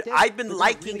 Dude, I've been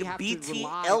liking BT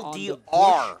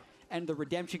LDR. And the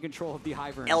redemption control of the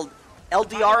Ivern.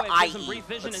 LDR IE.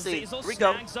 Let's see. Here we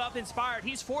go. Up Inspired.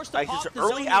 He's forced to pop the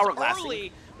early zone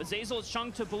hourglassing. But Zeyzal is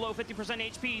chunked to below 50%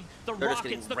 HP. The They're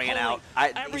rockets, the ran culling,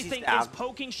 out. everything is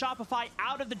poking Shopify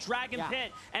out of the Dragon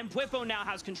Pit, and Whippo now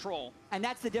has control. And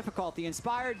that's the difficulty.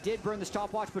 Inspired did burn the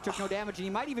stopwatch, but took no damage, and he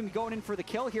might even be going in for the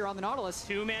kill here on the Nautilus.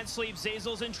 Two-man sleep.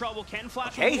 Zeyzal's in trouble. Can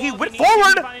flash. Hey, he went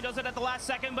forward. He finally does it at the last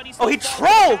second, but he's he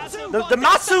trolled. The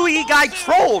Masui guy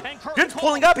trolled. Good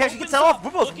pulling up. He actually gets that off.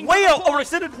 Whippo's way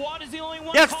overextended.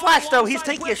 Yeah, it's flash though. He's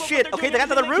taking a shit. Okay, they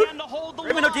got another root.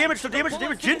 No damage. No damage. No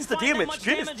damage. Jin's the damage.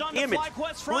 Jin is damage.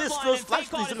 Bliss throws flash.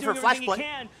 He's looking for a flash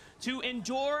play. To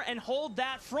endure and hold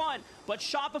that front, but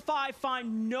Shopify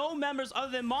find no members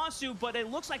other than Masu, but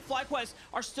it looks like Flyquest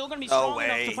are still going to be strong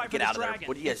enough to fight for this dragon.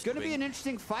 What are you guys It's going to be an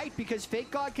interesting fight because Fake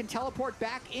God can teleport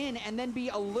back in and then be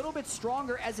a little bit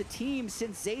stronger as a team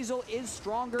since Zeyzal is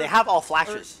stronger. They have all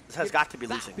flashes. This has got to be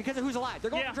losing. Because of who's alive. They're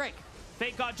going for Drake.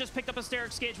 Fake God just picked up a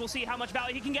Sterix Gauge. We'll see how much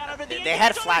value he can get out of it. They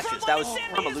had flashes. That was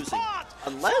from a losing.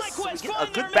 Unless we get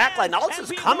a good backline. Nautilus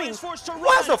is coming. Who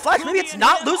has no flash? Maybe it's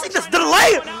not losing this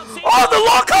delay. Oh, the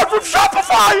lockout from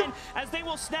Shopify! As they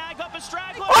will snag up a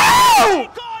straggler. Wow!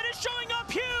 Fake God is showing up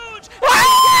huge.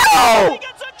 Wow! He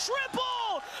gets a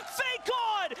triple. Fake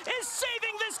God is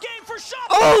saving this game for Shopify.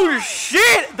 Oh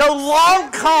shit! The long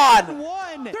con.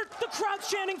 The crowd's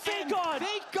chanting Fake God.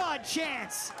 Fake God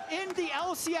chants in the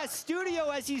LCS studio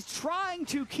as he's trying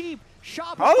to keep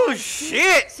Shopify. Oh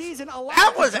shit! Season alive.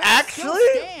 That was actually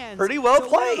pretty well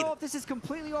played. I don't know if this is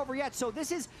completely over yet. So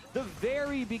this is the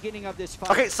very beginning of this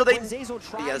fight. Okay, so they. Zeyzal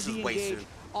tries to engage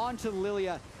onto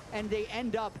Lilia, and they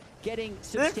end up getting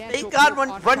substantial. Thank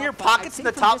God, run your pockets in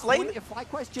the top lane.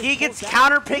 He gets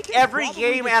counterpick every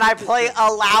game, and I play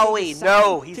Alawi.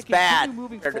 No, he's bad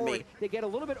compared to me. They get a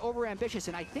little bit overambitious,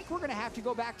 and I think we're going to have to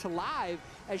go back to live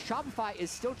as Shopify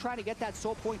is still trying to get that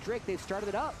soul point Drake. They've started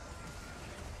it up.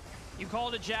 You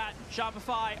called it, Jat.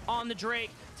 Shopify on the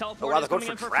Drake. Teleport is coming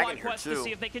in for Flyquest to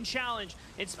see if they can challenge.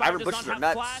 Inspired does not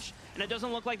have flash, and it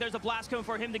doesn't look like there's a blast cone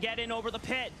for him to get in over the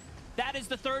pit. That is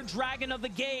the third dragon of the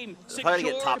game, secured by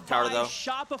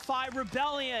Shopify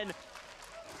Rebellion.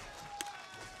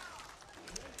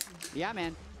 Yeah,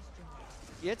 man.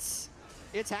 It's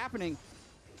happening.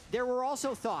 There were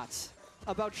also thoughts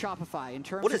about Shopify in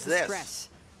terms of the stress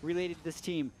related to this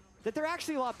team, that they're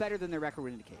actually a lot better than their record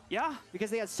would indicate. Yeah. Because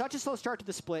they had such a slow start to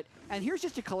the split. And here's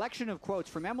just a collection of quotes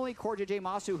from Emily, Core, JJ,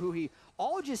 Masu, Huhi,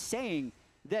 all just saying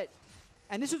that.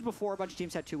 And this was before a bunch of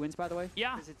teams had 2 wins, by the way.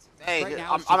 Yeah. Hey, right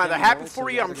now, I'm either happy for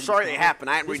you, I'm sorry they happened.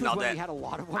 I ain't reading all that. We had a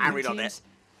lot of winning teams.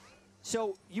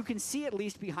 So you can see at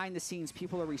least behind the scenes,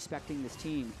 people are respecting this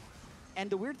team. And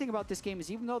the weird thing about this game is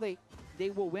even though they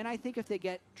will win, I think, if they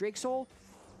get Drake Soul,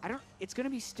 it's going to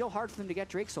be still hard for them to get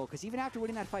Drake Soul, because even after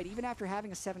winning that fight, even after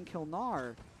having a 7-kill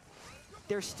Gnar,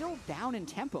 they're still down in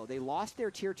tempo. They lost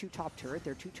their tier 2 top turret.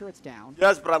 They're 2 turrets down.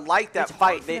 Yes, but I like that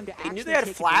fight. They knew they had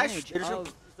flash.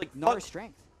 Like Gnar's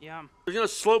strength. Yeah. They're going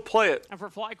to slow play it. And for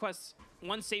Flyquest,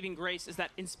 one saving grace is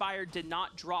that Inspired did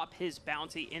not drop his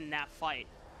bounty in that fight.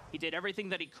 He did everything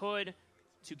that he could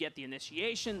to get the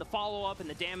initiation, the follow-up, and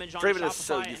the damage on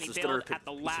Shopify, and he bailed at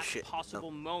the last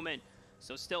possible moment.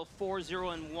 So still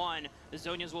 4-0-1. The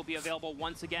Zonias will be available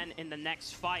once again in the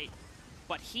next fight.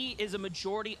 But he is a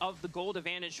majority of the gold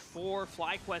advantage for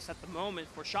Flyquest at the moment.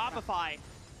 For Shopify,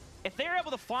 if they're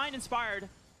able to find Inspired,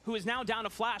 who is now down to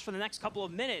flash for the next couple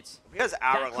of minutes, because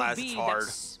Hourglass is hard.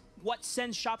 what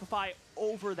sends Shopify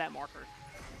over that marker.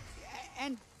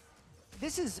 And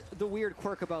this is the weird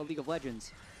quirk about League of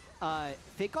Legends.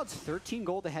 FakeGod's 13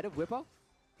 gold ahead of Whippo.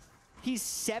 He's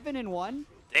 7-1.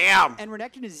 Damn. And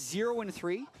Renekton is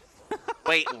 0-3.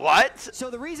 Wait, what? So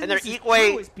the reason and this is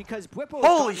true is because Whippo.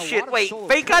 Holy shit! Wait,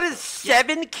 FakeGod is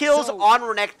 7 kills on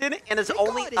Renekton and is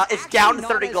only is down to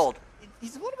 30 gold.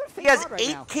 He's a little bit fake. He has right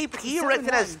 8 now. KP.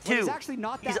 Renekton has 2. He's actually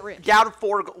not that rich. Down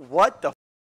 4. What the? It's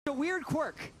a weird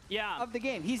quirk of the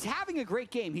game. He's having a great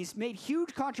game. He's made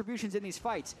huge contributions in these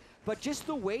fights, but just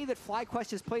the way that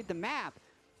Flyquest has played the map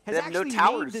has actually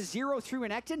made the 0-3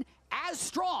 Renekton as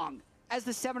strong as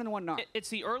the 7-1 Gnar. It's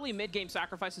the early mid-game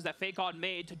sacrifices that FakeGod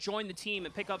made to join the team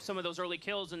and pick up some of those early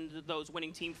kills and those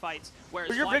winning team fights.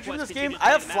 Whereas your prediction in this game? I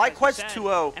have Flyquest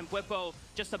 2-0. And Whippo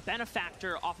just a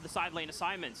benefactor off of the side lane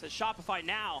assignments. As Shopify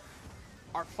now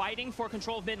are fighting for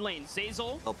control of mid lane.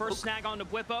 Zazel, first snag onto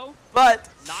Whippo. But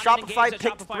Shopify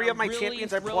picked 3 of my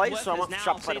champions I play, so I want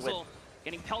Shopify to win.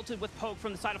 Getting pelted with poke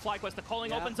from the side of Flyquest. The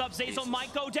calling opens up. Zazel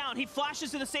might go down. He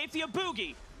flashes to the safety of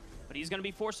Boogie, but he's going to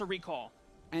be forced to recall.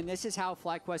 And this is how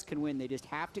Flyquest can win. They just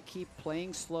have to keep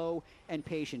playing slow and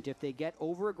patient. If they get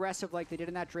over-aggressive like they did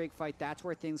in that Drake fight, that's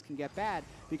where things can get bad,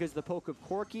 because the poke of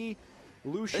Corki,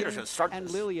 Lucian,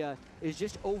 and Lilia is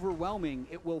just overwhelming.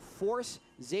 It will force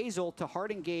Zazel to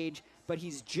hard engage, but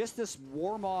he's just this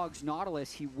Warmog's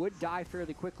Nautilus. He would die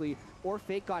fairly quickly, or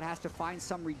FakeGod has to find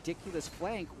some ridiculous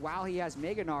flank while he has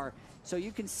Mega Gnar. So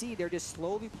you can see they're just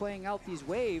slowly playing out these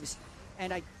waves.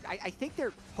 And I think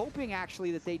they're hoping,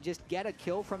 actually, that they just get a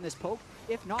kill from this poke.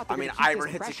 If not, I mean, Ivern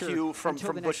hits a Q from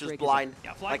Bush's blind,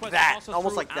 like that,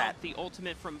 almost like that. The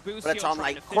ultimate from Busio, but it's on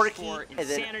like Corki and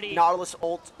then Nautilus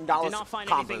ult, Nautilus did not find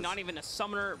combos. anything, not even a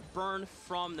summoner burn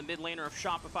from the mid laner of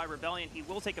Shopify Rebellion. He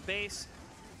will take a base,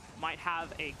 might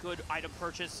have a good item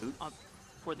purchase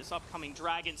for this upcoming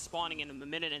dragon spawning in a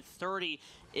minute and 30.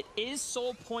 It is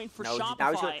soul point for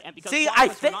Shopify, and because I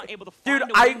think, not able to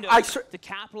find to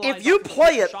capitalize if you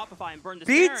play it, Shopify and burn this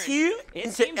BT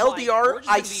into LDR,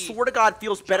 I swear to God,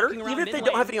 feels better. Even if they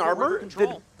don't have any armor,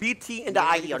 than BT into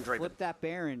IE on Draven. Flip that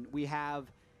Baron. We have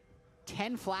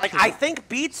 10 flashes. Like, I think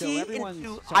BT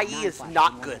into IE is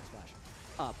not good.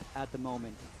 Up at the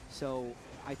moment, so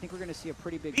I think we're going to see a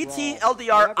pretty big BT, brawl.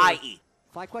 LDR, However, IE.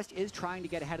 Flyquest is trying to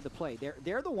get ahead of the play.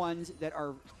 They're the ones that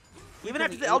are even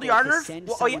after the LDR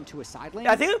nerf. To a side lane,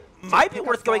 I think it might be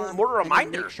worth going more to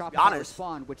Reminder. To be honest,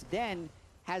 respond, which then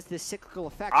has this cyclical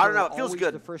effect. I don't know. It feels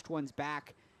good. The first one's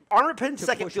back. Armor pin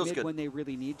second feels good when they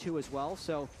really need to as well.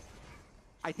 So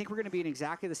I think we're going to be in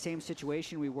exactly the same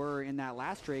situation we were in that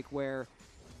last Drake, where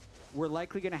we're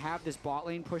likely going to have this bot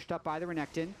lane pushed up by the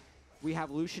Renekton. We have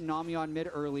Lucian Nami on mid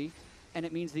early, and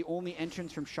it means the only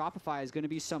entrance from Shopify is going to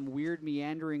be some weird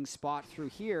meandering spot through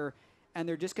here, and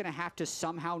they're just going to have to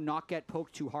somehow not get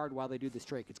poked too hard while they do this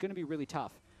Drake. It's going to be really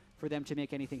tough for them to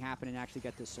make anything happen and actually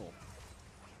get this soul.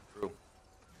 True.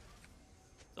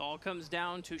 It all comes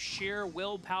down to sheer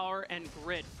willpower and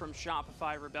grit from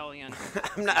Shopify Rebellion.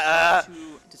 I'm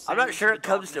not sure it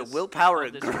comes to willpower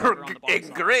and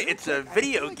grit. It's a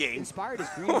video game. Inspired is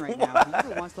green right now. He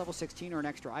either wants level 16 or an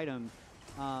extra item.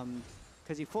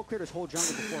 Because he full cleared his whole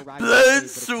jungle before riding. Blood,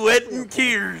 sweat, and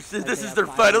tears. This is their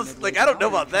finals. Like, I don't know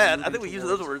about that. I think we use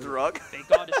those words wrong.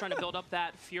 FakeGod is trying to build up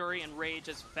that fury and rage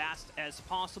as fast as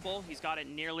possible. He's got it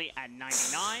nearly at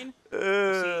 99. We'll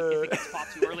see if it gets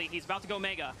popped too early. He's about to go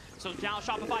mega. So now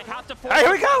Shopify have to force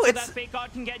here we go. So that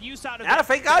FakeGod can get use out of it.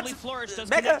 FakeGod's Flourish does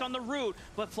connect on the root,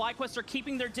 but Flyquest are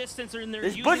keeping their distance and they're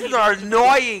using bushes are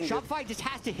annoying. Shopify just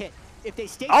has to hit. If they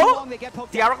stay too long, they get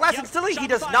poked. The hourglass instantly. He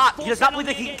does not believe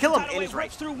that he can kill him. And he's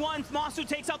right. Through one, Masu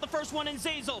takes out the first one, and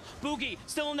Zazel, Boogie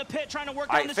still in the pit trying to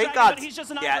work down this dragon, but he's just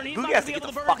an Ivern. He's Boogie not going to be able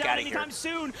to burn down anytime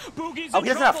soon. Boogie's in he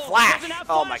doesn't have flash.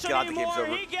 Oh my God, the game's over.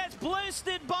 He gets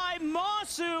blisted by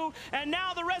Masu, and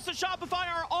now the rest of Shopify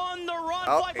are on the run.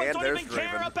 Flyquest don't even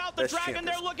care about the dragon.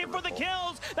 They're looking for the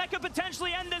kills that could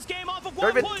potentially end this game off of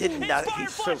one push. Inspire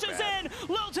flashes in,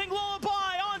 lilting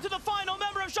lullaby onto the final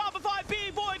member of Shopify.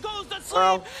 B-Boy goes to sleep.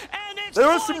 And it's there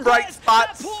were some bright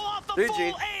spots. Pull off the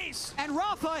full ace. And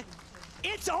Rafa,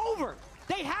 it's over.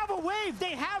 They have a wave.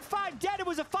 They have 5 dead. It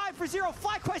was a 5-0.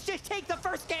 Flyquest just take the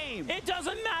first game. It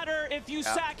doesn't matter if you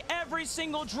sack every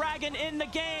single dragon in the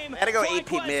game. Gotta go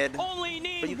AP mid. Only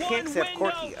need but you one can't save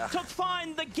window Corki. to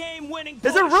find the game-winning push.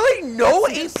 Is there really no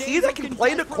AP that can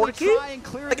play into Corki?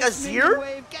 Like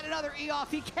Azir? Get another E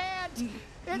off. He can't.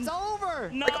 It's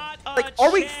over. Like,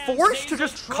 are we forced to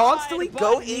just constantly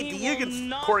go AD against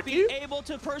Corki?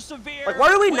 Like,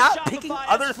 why are we not picking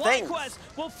other things?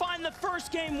 Will find the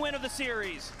first game win of the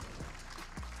series.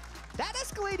 That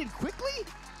escalated quickly.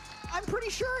 I'm pretty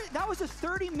sure that was a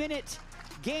 30-minute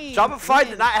game. Shopify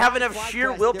did not have enough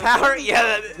sheer willpower.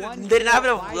 Yeah, they didn't have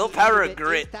enough willpower or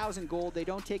grit. 8,000 gold. They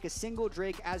don't take a single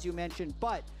Drake, as you mentioned,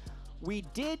 but we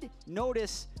did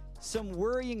notice some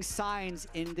worrying signs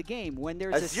in the game. When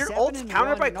there's Azir ult's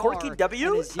countered by Corky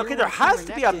W? Okay, there has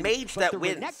to be a mage that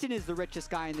wins. Renekton is the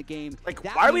richest guy in the game. Like,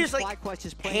 why are we just like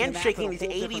handshaking these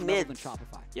 80 mids?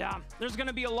 Yeah, there's going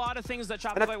to be a lot of things that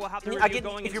Shopify will have to review again,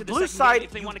 going if into you're the blue second side, game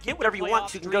if they you want to get keep whatever their you want.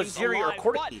 So you can go playoff Ziri or dreams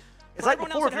Corky. alive. It's like Everyone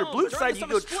before, else if you're at blue home, side, during you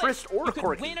the go summer Trist split, or you could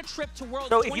Corky. win a trip to Worlds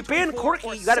So if you ban 2024 Corky,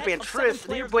 or you gotta set ban of Trist, 7 and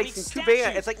then you're player wasting of 2 the ban.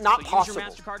 week It's like statues. not So possible.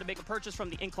 use your MasterCard to make a purchase from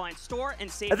the Incline store and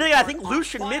save I think your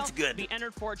Lucian file, mid's good. Be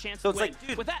entered for a chance So to it's win. like,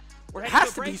 dude, With that, we're there heading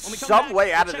has to a to be break. When we come some back,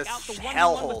 way out we'll of check out this the 1v1 with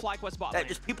hellhole Flyquest bot that lane.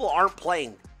 just people aren't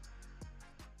playing.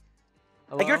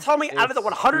 Hello, Like, you're telling me out of the it's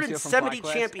 170 Lucio from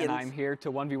Flyquest, champions, and I'm here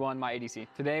to 1v1 my ADC.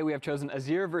 Today we have chosen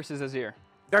Azir versus Azir.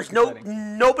 there's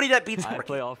Exciting. nobody that beats I Corky.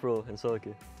 play off-roll in solo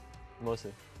queue,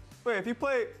 mostly. Wait, if you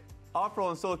play off-roll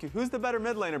and solo queue, who's the better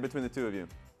mid laner between the two of you?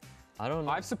 I don't know.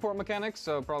 I have support mechanics,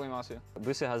 so probably Masu.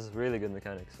 Busia has really good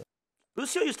mechanics. So.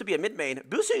 Lucio used to be a mid main.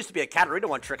 Bucio used to be a Katarina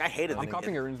one trick. I hated I'm the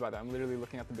copying your runes by that. I'm literally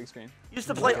looking at the big screen. Used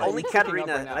to play only Looking up Katarina,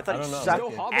 right and now. I thought I he don't know. sucked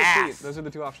Go Hobbit ass. Fleet. Those are the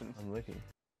two options. I'm looking.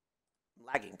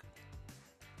 Lagging.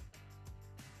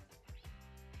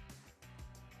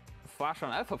 Flash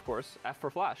on F, of course. F for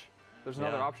flash. There's no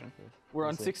Yeah. other option. We're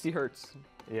on That's it. 60 hertz.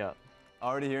 Yeah.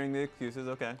 Already hearing the excuses,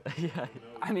 okay. Yeah.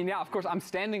 I mean, yeah, of course, I'm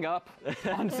standing up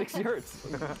on 60 hertz.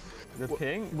 The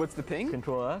ping? What's the ping?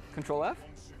 Control F? Control F?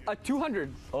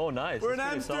 200. Oh, nice. We're in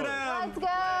That's pretty solid. Amsterdam! Let's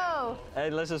go. Hey,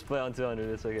 let's just play on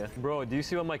 200. It's okay. Bro, do you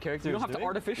see what my character You is don't have doing? to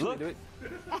artificially Look. do it.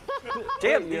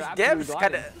 Damn, You're these absolutely devs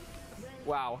kind of gliding.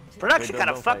 Wow. production Wait, kind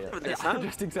of don't fucked fight with yet. this, huh?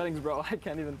 Adjusting settings, bro. I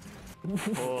can't even.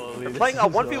 Holy, They're this playing a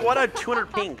is 1v1 on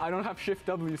 200 ping. I don't have Shift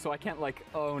W, so I can't like.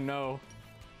 Oh no.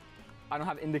 I don't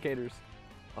have indicators.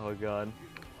 Oh, God.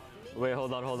 Wait,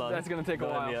 hold on, hold on. That's gonna take a Don't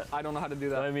end while. me yet. I don't know how to do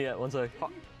Don't that. end me yet. 1 sec.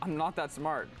 I'm not that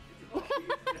smart.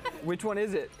 Which one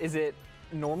is it? Is it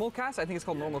normal cast? I think it's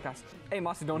called normal cast. Hey,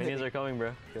 Masu, don't hit Minions me. are coming,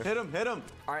 bro. Here. Hit him, hit him.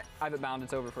 All right, I have it bound.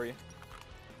 It's over for you.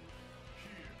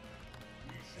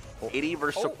 80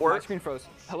 versus Oh, my support. screen froze.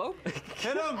 Hello?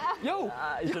 Hit him. Yo!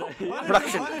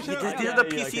 Production. Punish These him. are the Yeah, I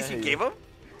PCs can't you hear gave you. him?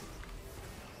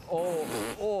 Oh,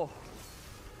 oh.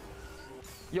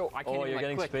 Yo, I can't Oh, even you're like,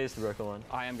 getting click. spaced, bro. Come on.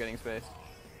 I am getting spaced.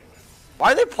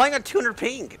 Why are they playing on 200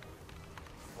 ping?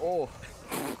 Oh.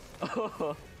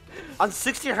 On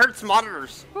 60 hertz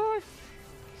monitors.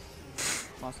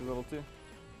 Masu's level 2.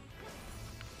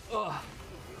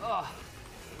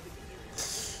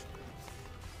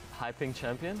 High ping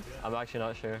champion? I'm actually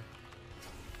not sure.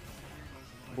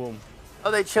 Boom.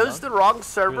 Oh, they chose the wrong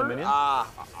server? minion? Ah.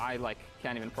 I like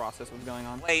can't even process what's going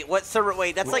on. Wait, what server?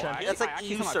 Wait, that's Which like one? that's I like actually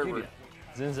Q cannot server. queue yet.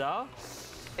 Xin Zhao?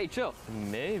 Hey, chill.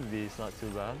 Maybe it's not too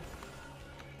bad.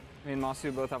 Me and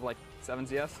Masu both have like 7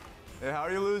 CS. Hey, how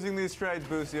are you losing these trades,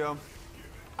 Bucio?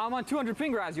 I'm on 200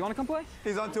 ping, Raz. You want to come play?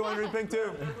 He's on 200 ping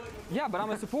too. Yeah, but I'm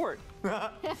a support.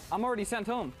 I'm already sent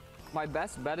home. My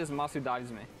best bet is Masu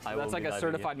dives me. I That's will like be a diving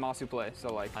certified Masu play.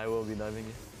 So like, I will be diving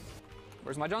you.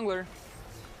 where's my jungler?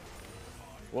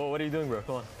 Whoa, what are you doing, bro?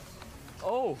 Come on.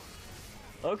 Oh.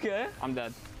 Okay. I'm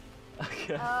dead.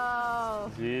 Okay. Oh.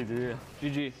 GG.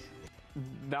 GG.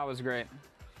 That was great.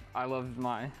 I loved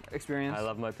my experience. I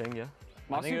love my ping, yeah.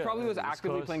 I think Masu probably was it's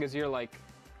actively close. playing Azir like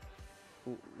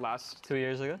last. 2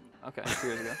 years ago. Okay, 2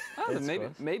 years ago. Oh, then It's maybe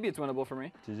close. maybe it's winnable for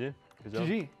me. GG. Good job.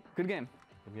 GG. Good game.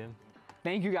 Good game.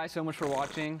 Thank you guys so much for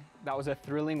watching. That was a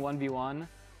thrilling 1v1,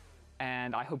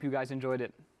 and I hope you guys enjoyed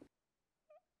it.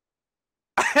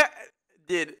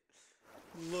 Did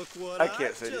Look what I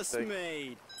can't say just anything.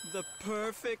 made. The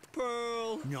perfect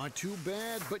pearl. Not too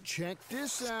bad, but check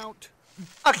this out.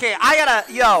 okay, I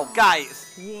gotta yo,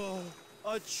 guys. Whoa,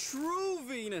 a true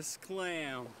Venus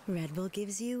clam. Red Bull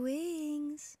gives you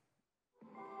wings.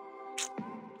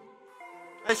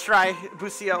 Nice try,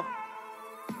 Bucio.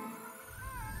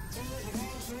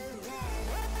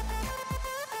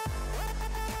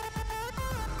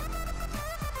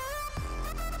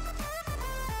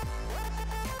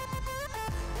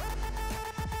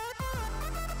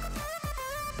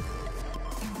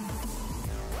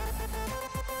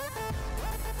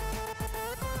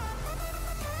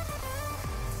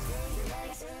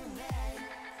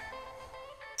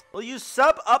 Will you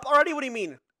sub up already? What do you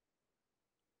mean?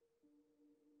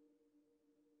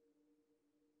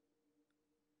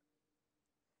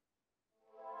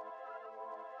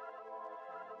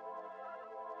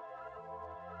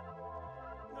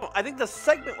 No, I think the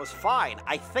segment was fine.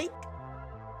 I think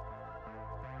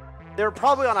they were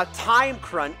probably on a time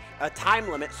crunch, a time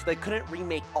limit, so they couldn't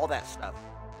remake all that stuff.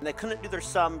 And they couldn't do their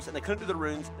sums, and they couldn't do the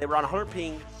runes. They were on 100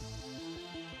 ping.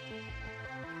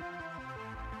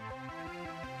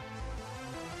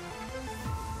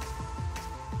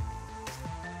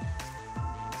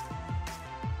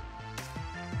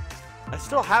 I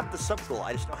still have the sub goal.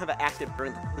 I just don't have it active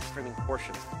during the streaming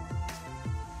portion.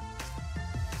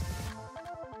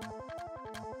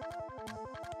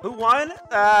 Who won?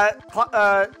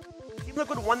 Team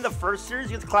Liquid won the first series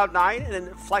against Cloud9, and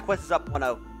then Flyquest is up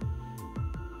 1-0.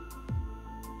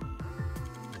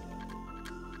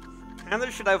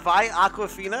 Chandler, should I buy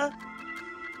Aquafina?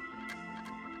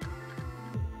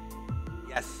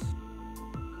 Yes.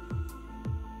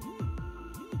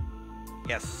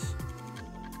 Yes.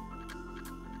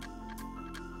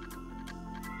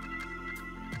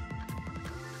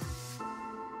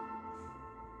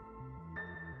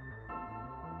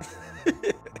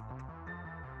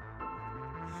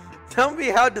 Tell me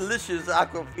how delicious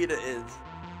Aquafina is.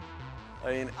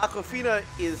 I mean, Aquafina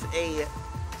is a,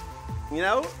 you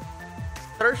know,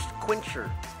 thirst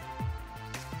quencher.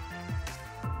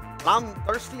 When I'm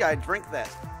thirsty, I drink that.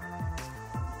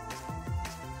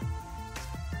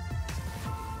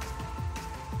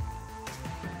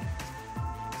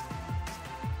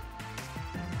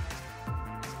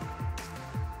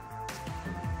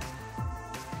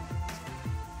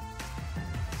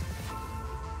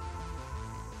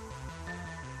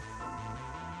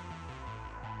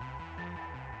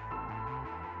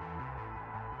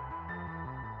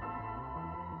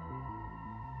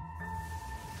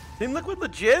 Team Liquid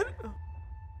legit?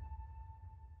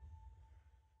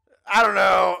 I don't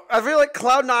know. I feel like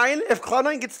Cloud9, if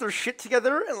Cloud9 gets their shit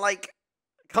together and like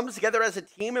comes together as a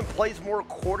team and plays more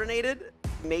coordinated,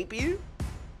 maybe.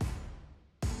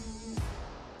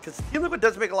 Because Team Liquid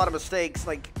does make a lot of mistakes.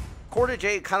 Like, Corda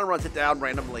J kind of runs it down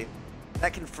randomly.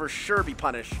 That can for sure be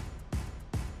punished.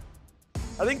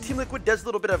 I think Team Liquid does a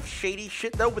little bit of shady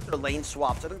shit though with their lane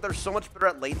swaps. I think they're so much better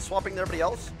at lane swapping than everybody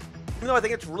else. Even though I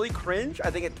think it's really cringe, I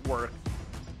think it works.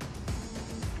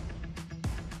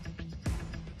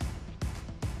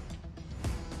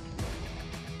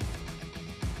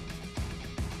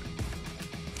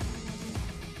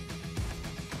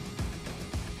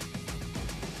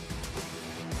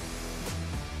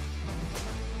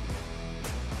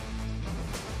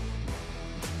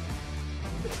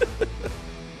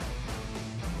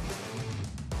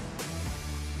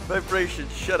 Vibration,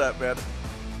 shut up, man.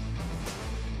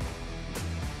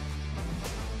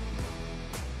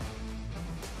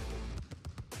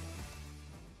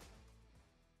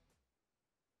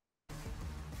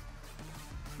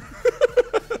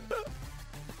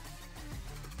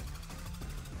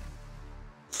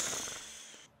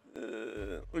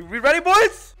 We ready,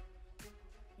 boys?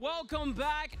 Welcome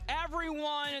back,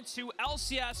 everyone, to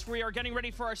LCS. We are getting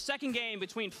ready for our second game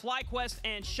between Flyquest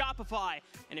and Shopify.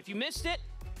 And if you missed it,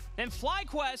 then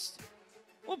Flyquest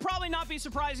will probably not be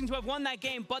surprising to have won that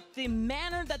game, but the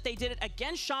manner that they did it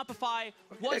against Shopify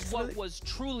was what was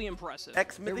truly impressive.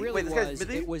 It really Wait, this guy's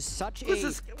Mithy? It was such What's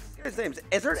this guy's name?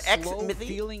 Is there an X Mithy?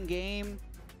 Feeling game,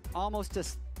 almost a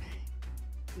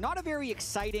not a very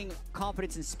exciting,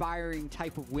 confidence-inspiring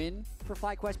type of win for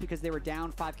Flyquest because they were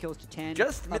down 5 kills to 10.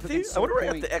 Just Mithy? I wonder where I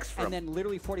got the X from. And then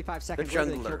literally 45 seconds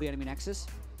later, they killed the enemy Nexus.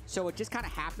 So it just kind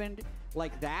of happened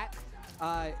like that.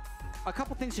 A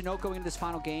couple things to note going into this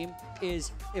final game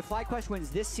is if Flyquest wins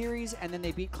this series and then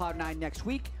they beat Cloud9 next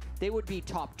week, they would be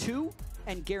top 2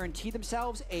 and guarantee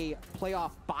themselves a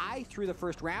playoff bye through the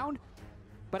first round.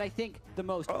 But I think the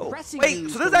most pressing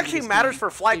news so this actually matters for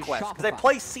Flyquest because they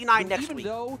play C9 next week. Even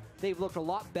though they've looked a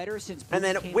lot better since and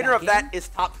then winner of that is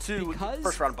top 2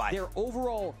 first round bye. Their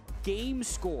overall game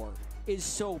score is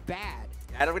so bad.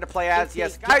 I don't get to play ads.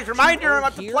 Yes, guys, reminder, I'm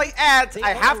about to play ads.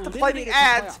 I have to play the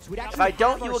ads. If I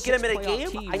don't, you will get them in a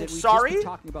game. I'm sorry.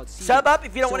 Sub up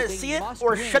if you don't want to see it,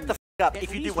 or shut the f up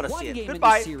if you do want to see it.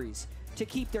 Goodbye. To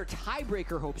keep their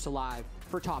tiebreaker hopes alive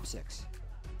for top 6.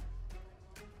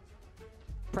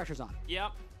 Pressure's on.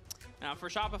 Yep. Now for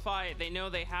Shopify, they know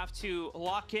they have to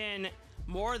lock in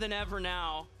more than ever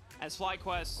now as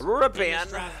Flyquest in this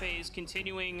draft phase,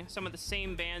 continuing some of the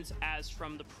same bans as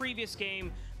from the previous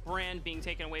game. Brand being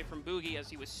taken away from Boogie as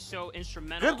he was so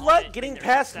instrumental. Good luck getting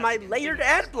past my layered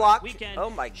ad block. Oh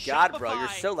my god, bro, you're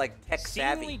so like tech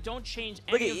savvy. Don't change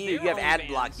Look any at of you, their you have ad bans,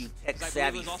 block, you tech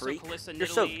savvy freak. You're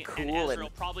so cool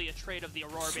and probably a trade of the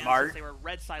Aurora smart. They were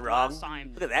red side wrong. last time.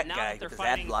 Look at that now guy that they're with his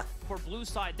ad block. For blue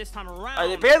side this time around.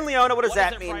 They ban Leona. What does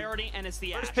that mean? Priority, and it's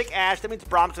the First pick Ashe. That means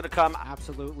Brom's gonna come.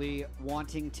 Absolutely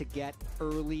wanting to get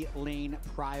early lane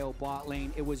prio bot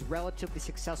lane. It was relatively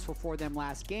successful for them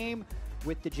last game.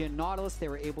 With the Jhin Nautilus, they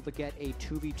were able to get a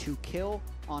 2v2 kill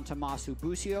on Tommaso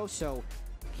Busio, so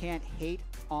can't hate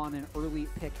on an early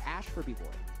pick Ashe for B-Boy.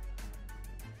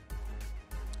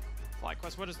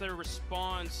 Flyquest, what is their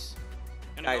response?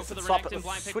 Gonna go for the Renekton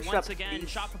blind pick once again.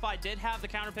 Shopify did have the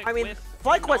counter pick. I mean,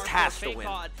 Flyquest has to win,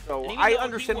 so I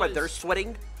understand why they're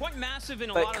sweating. Quite massive in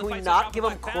a but lot of can the we fights not give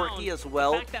them Shopify Quirky found, as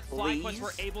well, the fact that please? Flyquest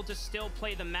were able to still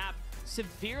play the map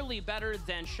severely better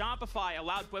than Shopify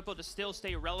allowed Bwipo to still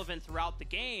stay relevant throughout the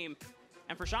game.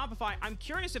 And for Shopify, I'm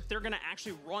curious if they're going to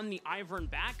actually run the Ivern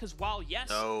back, because while,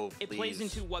 yes, it plays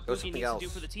into what Boogie needs to do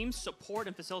for the team, support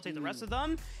and facilitate the rest of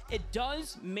them, it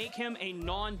does make him a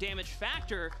non-damage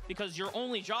factor, because your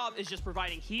only job is just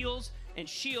providing heals and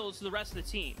shields to the rest of the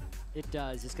team. It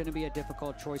does. It's going to be a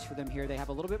difficult choice for them here. They have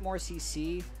a little bit more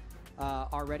CC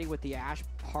already with the Ashe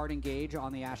hard engage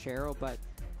on the Ashe arrow, but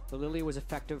the Lily was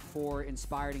effective for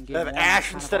Inspired in game 1.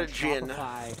 Ashe instead of Jhin.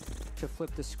 To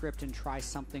flip the script and try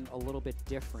something a little bit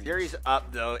different. Series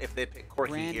up though if they pick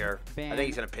Corki here. I think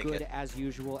he's gonna pick good it. As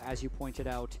usual, as you pointed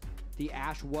out. The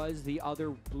Ashe was the other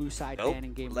blue side ban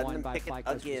in game 1 by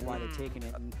Flyquest, which is why they've taken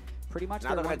it. And pretty much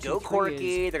now they're gonna go 1-2-3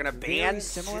 Corki. They're gonna ban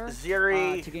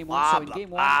Zeri to game 1. So in game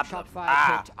 1,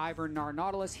 Shopify picked Ivern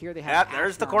Nautilus. Here they have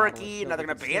there's the Corki. Now they're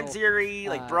gonna ban Zeri.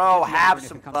 Like, bro, have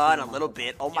some fun a little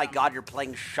bit. Oh my God, you're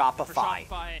playing Shopify.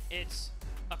 For Shopify, it's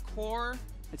a core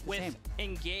with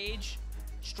engage.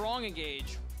 Strong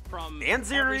engage from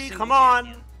Zeri, come on!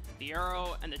 Champion. The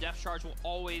arrow and the death charge will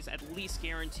always at least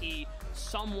guarantee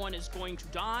someone is going to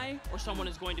die or someone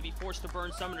is going to be forced to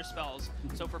burn summoner spells.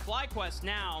 So for Flyquest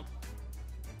now,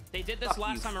 they did this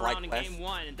last time around in game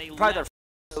 1, and they let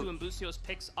and Busio's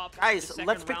picks up. Guys,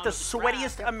 let's pick the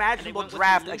sweatiest imaginable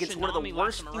draft against one of the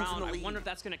worst teams in the league. I wonder if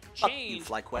that's going to change,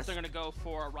 or if they're going to go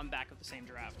for a run back of the same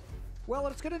draft. Well,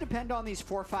 it's going to depend on these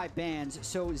 4 or 5 bans.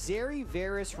 So Zeri,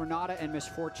 Varus, Renata, and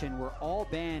Misfortune were all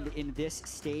banned in this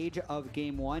stage of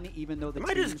game 1, even though the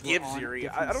teams just give were on Zeri.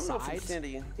 different I don't know sides.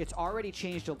 if it's already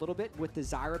changed a little bit with the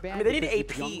Zyra ban. I mean, they need AP.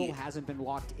 The jungle hasn't been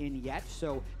locked in yet,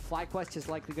 so Flyquest is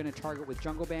likely going to target with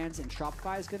jungle bans, and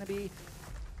Shopify is going to be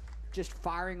just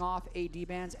firing off AD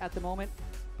bans at the moment.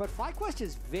 But Flyquest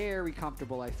is very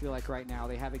comfortable, I feel like, right now.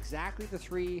 They have exactly the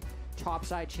 3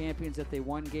 topside champions that they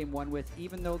won game 1 with,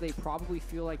 even though they probably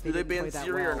feel like they didn't play that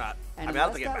well. Or not? And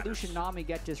unless that Lucian Nami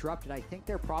get disrupted, I think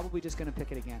they're probably just going to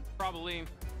pick it again. Probably.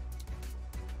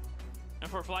 And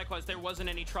for Flyquest, there wasn't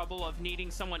any trouble of needing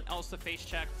someone else to face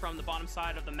check from the bottom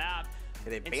side of the map.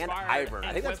 They banned Ivern.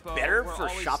 I think that's better for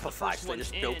Shopify, so they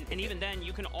just don't. And even then,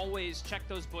 you can always check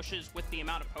those bushes with the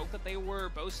amount of poke that they were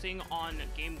boasting on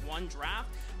game 1 draft.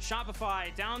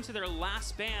 Shopify down to their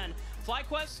last ban.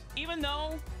 Flyquest, even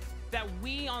though that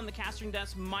we on the casting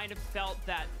desk might have felt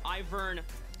that Ivern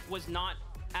was not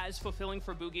as fulfilling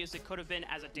for Boogie as it could have been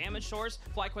as a damage source,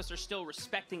 Flyquest are still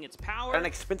respecting its power. An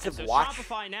expensive so watch.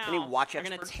 Shopify now are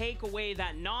going to take away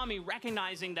that Nami,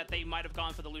 recognizing that they might have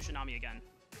gone for the Lucian Nami again.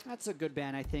 That's a good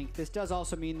ban, I think. This does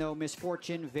also mean, though,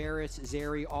 Misfortune, Varus,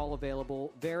 Zeri, all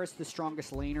available. Varus, the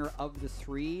strongest laner of the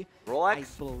 3, Rolex, I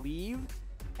believe,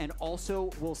 and also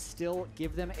will still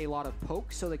give them a lot of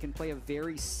poke, so they can play a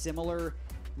very similar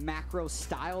macro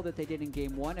style that they did in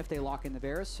game 1 if they lock in the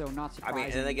Varus, so not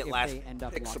surprising and they get last they end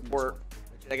up pick locking support.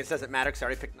 I guess it doesn't matter because I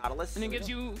already picked Nautilus. And it gives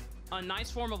you a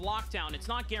nice form of lockdown. It's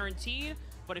not guaranteed,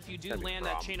 but if you do land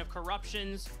that chain of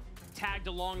corruptions tagged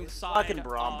along the side fucking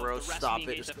Braum, bro, stop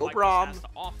it. Just go Braum.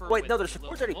 Wait, no, their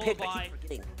support's already picked. I keep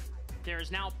forgetting.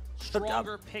 There's now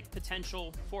stronger pick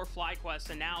potential for Flyquest,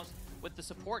 and now with the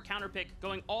support counter pick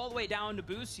going all the way down to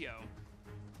Busio,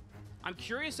 I'm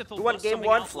curious if they'll won go game something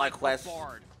 1, else like Flyquest.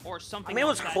 Bard or something it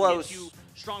was else that close. gives you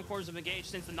strong forms of engage,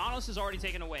 since the Nautilus is already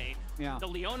taken away. Yeah. The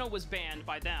Leona was banned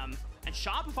by them, and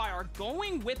Shopify are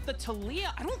going with the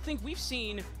Taliyah. I don't think we've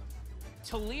seen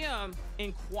Taliyah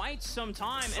in quite some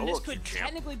time, and this could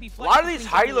technically be a lot of these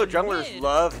high elo junglers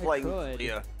love playing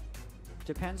Taliyah.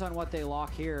 Depends on what they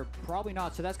lock here. Probably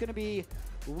not. So that's going to be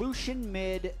Lucian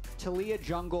mid, Taliyah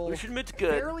jungle. Lucian mid's good.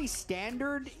 Fairly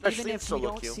standard, especially even if we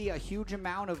don't see a huge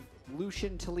amount of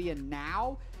Lucian Taliyah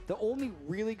now. The only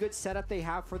really good setup they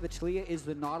have for the Taliyah is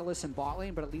the Nautilus and bot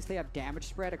lane, but at least they have damage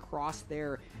spread across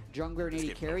their jungler and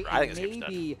AD carry. And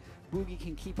maybe Boogie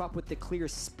can keep up with the clear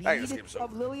speed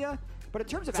of Lilia. But in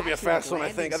terms of actually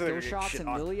landing skill shots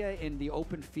and Lilia in the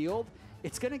open field,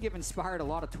 it's going to give Inspired a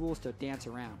lot of tools to dance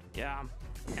around. Yeah,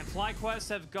 and Flyquest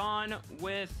have gone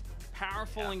with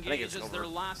powerful engage as their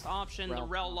last option. The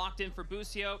Rel locked in for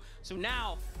Busio. So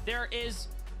now there is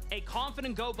a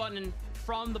confident go button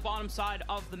from the bottom side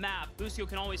of the map. Busio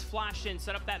can always flash in,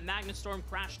 set up that Magnetstorm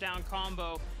crash down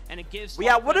combo, and it gives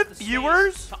what if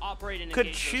viewers to operate and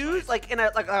could choose like in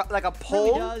a like a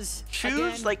poll? Really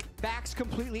choose again, like backs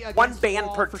completely against one ban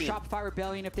per for team. Shopify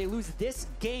Rebellion. If they lose this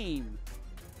game,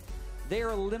 they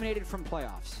are eliminated from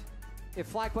playoffs.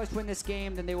 If Flyquest win this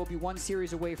game, then they will be 1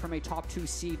 series away from a top 2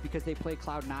 seed because they play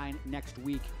Cloud9 next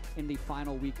week in the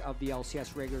final week of the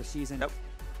LCS regular season. Yep.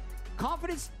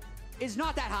 Confidence is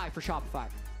not that high for Shopify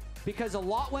because a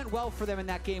lot went well for them in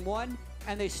that game 1,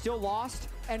 and they still lost,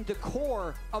 and the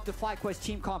core of the Flyquest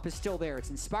team comp is still there. It's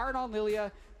inspired on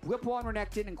Lilia, Whippo on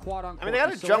Renekton, and Quad on Corki. I mean, they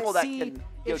had a jungle that can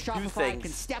if do Shopify things.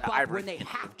 can step up when they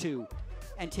have to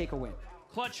and take a win.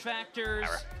 Clutch factors.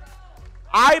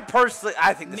 I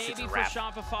think this is maybe a for wrap.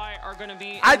 Shopify are going to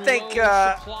be I think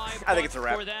it's a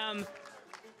wrap. For them,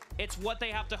 it's what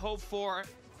they have to hope for.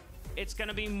 It's going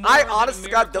to be more I than honestly,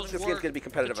 God, don't miracle's think this game's work going to be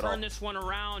competitive to at all. turn this one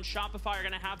around. Shopify are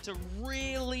going to have to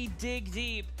really dig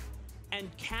deep and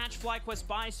catch Flyquest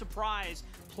by surprise.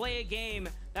 Play a game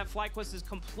that Flyquest is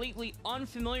completely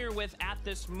unfamiliar with at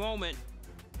this moment.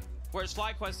 Whereas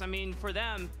Flyquest, I mean, for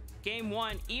them, game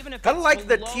 1, even if kind of like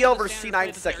the below TL versus standard play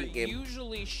C9 that second they're game.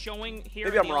 Usually showing here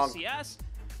Maybe in I'm the wrong. LCS,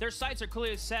 their sights are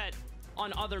clearly set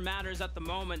on other matters at the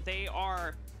moment. They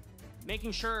are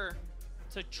making sure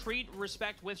to treat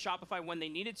respect with Shopify when they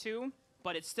needed to,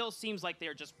 but it still seems like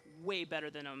they're just way better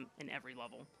than them in every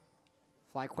level.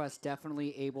 Flyquest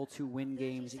definitely able to win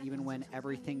games even when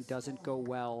everything doesn't go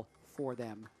well for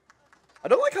them. I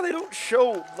don't like how they don't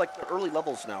show like the early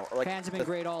levels now. Or, like, Fans have been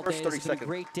great all day. It's been a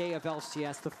great day of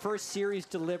LCS. The first series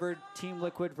delivered, Team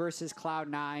Liquid versus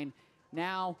Cloud9.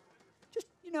 Now, just,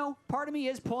 you know, part of me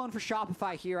is pulling for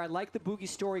Shopify here. I like the Boogie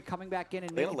story coming back in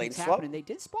and making things happen. And they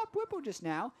did spot Whippo just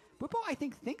now. Whippo, I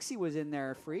think, thinks he was in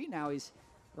there free. Now he's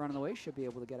running away. Should be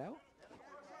able to get out.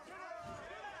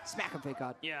 Smack him, fake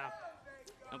God. Yeah.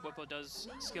 And Whippo does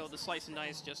skill the slice and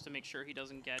dice just to make sure he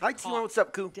doesn't get Hi, Timo. What's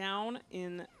up, Koo? down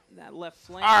in that left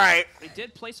flank. All right. They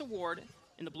did place a ward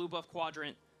in the blue buff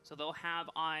quadrant, so they'll have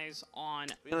eyes on.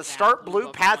 We're going to start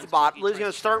blue, pass bot. Blue's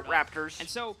going to start Raptors. And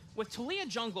so with Taliyah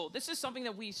jungle, this is something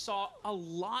that we saw a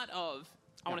lot of,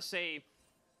 I want to say,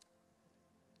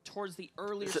 towards the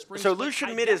earlier spring. So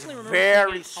Lucian mid is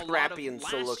very scrappy in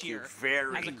solo queue.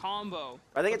 Very. As a combo.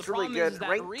 I think it's really good.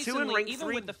 Rank 2 and rank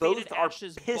 3 both are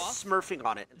piss smurfing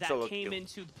on it in solo queue. That came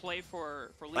into play for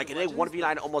League like, of they Legends,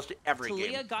 1v9 almost every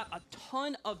game. Taliyah got a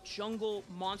ton of jungle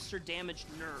monster damage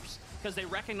nerfs because they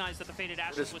recognized that the Faded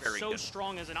Ashes was so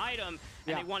strong as an item,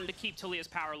 and they wanted to keep Taliyah's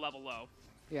power level low.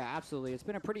 Yeah, absolutely. It's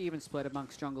been a pretty even split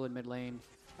amongst jungle and mid lane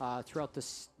throughout the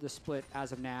split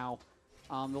as of now.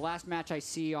 The last match I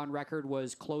see on record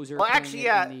was Closer playing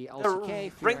in the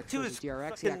LCK. Rank 2 is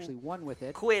DRX. He actually won with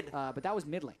it. Quid. But that was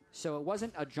mid lane, so it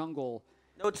wasn't a jungle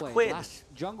play. Quid. Last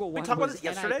jungle one was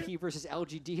NIP versus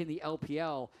LGD in the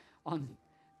LPL on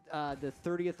the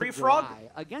 30th of July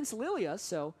against Lilia,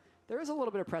 so there is a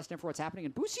little bit of precedent for what's happening.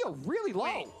 And Busio really low.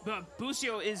 Wait,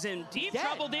 Busio is in deep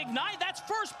trouble. The Ignite, that's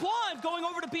first blood going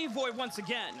over to B-Void once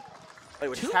again. Wait,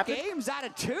 what 2 games out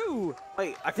of 2.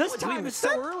 Wait, I this time it's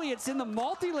so early. It's in the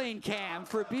multi-lane cam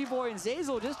for B-Boy and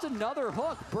Zeyzal. Just another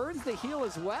hook. Burns the heal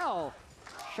as well.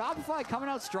 Shopify coming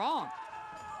out strong.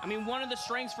 I mean, one of the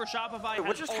strengths for Shopify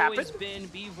has always been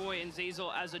B-Voy and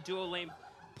Zeyzal as a dual lane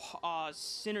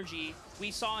synergy. We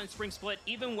saw in Spring Split,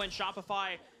 even when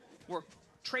Shopify were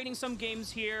trading some games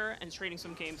here and trading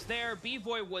some games there,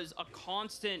 B-Voy was a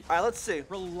constant,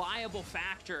 reliable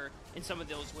factor in some of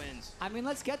those wins. I mean,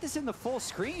 let's get this in the full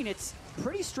screen. It's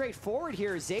pretty straightforward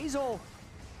here. Zeyzal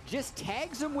just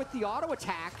tags him with the auto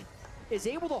attack, is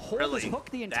able to hold his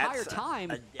hook the entire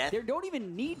time. They don't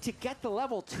even need to get the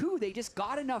level 2. They just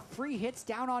got enough free hits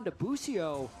down onto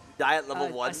Busio. Die at level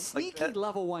 1. A sneaky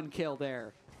level 1 kill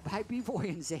there by B-Boy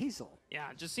and Zeyzal. Yeah,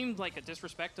 it just seemed like a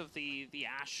disrespect of the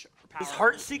Ashe power. His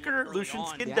Heartseeker Lucian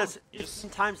skin does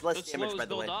sometimes less damage, by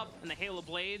the way. Up, and the Halo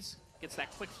Blades gets that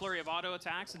quick flurry of auto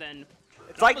attacks, and then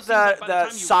it's like the soccer, the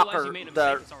soccer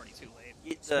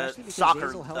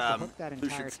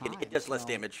Lucian skin. It does less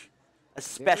damage,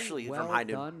 especially from high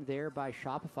noon. Done there by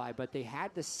Shopify, but they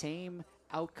had the same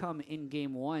outcome in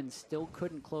game 1, still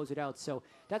couldn't close it out. So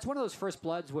that's one of those first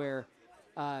bloods where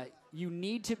you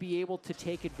need to be able to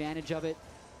take advantage of it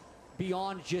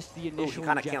beyond just the initial he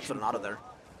kind of canceled an auto there.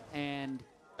 And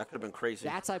that could have been crazy.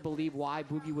 That's, I believe, why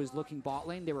Boogie was looking bot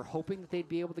lane. They were hoping that they'd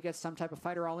be able to get some type of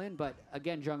fighter all in, but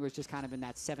again, jungler's just kind of in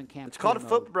that 7-camp. It's called a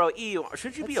flip, bro.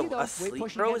 Shouldn't you be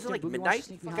asleep, bro? Isn't it like midnight?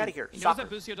 Fuck out of here. He knows that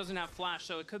Busio doesn't have flash,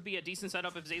 so it could be a decent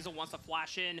setup if Zeyzal wants to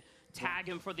flash in, tag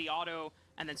him for the auto,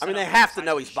 and then. I mean, they have to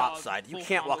know he's bot side. You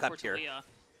can't walk up here.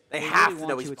 They have to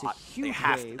know he's bot. They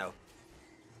have to know.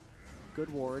 Good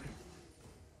ward.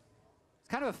 It's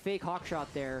kind of a fake hawk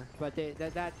shot there, but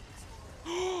that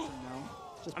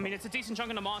I mean, it's a decent chunk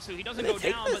into Masu. He doesn't go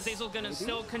down, but Zeyzal's going to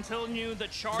still continue the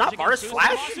charge. Not Varus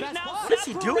flash? Now what is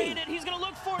he doing? He's going to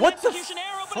look for what an execution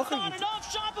arrow. but it's not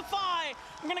enough. Shopify,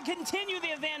 we're going to continue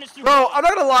the advantage through. Bro, I'm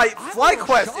not gonna lie.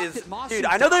 Flyquest is, dude.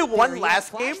 I know they won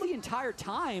last game. The entire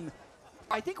time.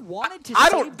 I think wanted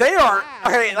to. They are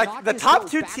okay. Like the top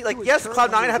two teams. Like yes,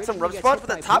 Cloud9 had some rough spots,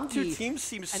 but the top two teams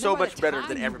seem so much better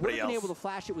than everybody else. Able to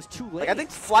flash, it was too late. Like I think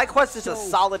Flyquest is a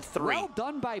solid 3. Well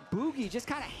done by Boogie, just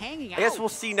kind of hanging out. I guess we'll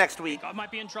see next week. Fakeout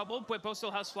might be in trouble. Bwipo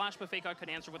still has flash, but Fakeout could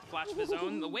answer with a flash of his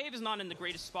own. The wave is not in the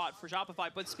greatest spot for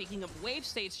Shopify. But speaking of wave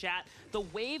states, chat, the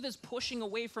wave is pushing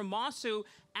away from Masu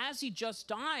as he just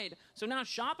died. So now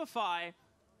Shopify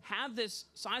have this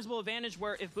sizable advantage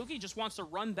where if Boogie just wants to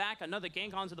run back another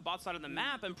gank onto the bot side of the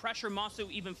map and pressure Masu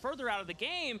even further out of the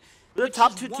game, the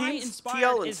top two teams,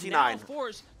 TL and C9, now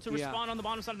forced to respond on the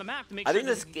bottom side of the map to make sure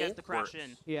that he can get the crash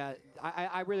in. Yeah,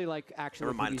 I really like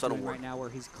actually what he's doing right now, where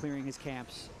he's clearing his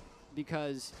camps,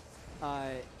 because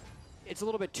it's a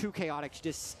little bit too chaotic to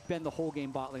just spend the whole game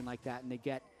bot lane like that, and they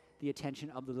get the attention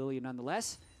of the Lilia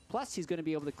nonetheless. Plus, he's going to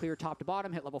be able to clear top to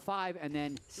bottom, hit level 5, and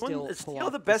then still pull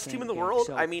off the best team in the world.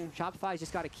 So I mean, Shopify's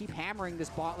just got to keep hammering this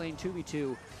bot lane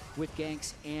 2v2 with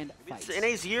ganks and fights. It's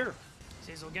NA's year.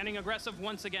 Zeyzal getting aggressive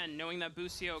once again, knowing that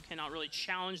Busio cannot really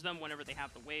challenge them whenever they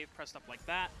have the wave pressed up like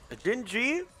that. Jin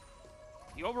G.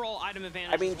 The overall item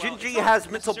advantage. I mean, Jin G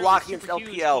has mental block against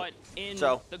LPL. But in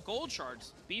the gold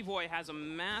charts, B-Boy has a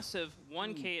massive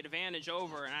 1K advantage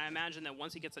over, and I imagine that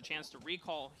once he gets a chance to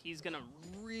recall, he's going to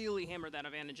really hammer that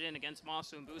advantage in against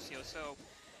Masu and Busio. So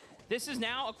this is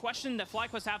now a question that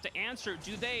Flyquest have to answer.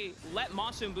 Do they let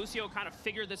Masu and Busio kind of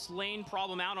figure this lane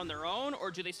problem out on their own,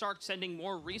 or do they start sending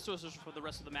more resources for the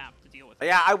rest of the map to deal with it?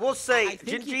 Yeah, I will say,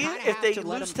 Jin G, if they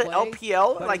lose to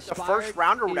LPL, like the first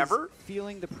round or whatever,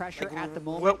 feeling the pressure at the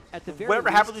moment. At the very whatever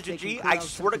least, happens with Jin G, I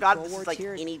swear to God, this is like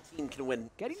any team can win.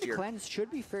 Getting the cleanse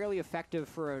should be fairly effective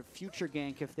for a future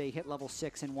gank if they hit level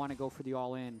 6 and want to go for the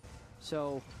all-in.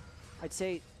 So I'd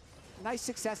say nice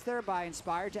success there by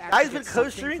Inspired to actually Guy's been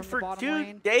co-streaming for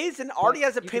 2 days and already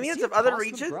has opinions of other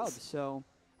regions. So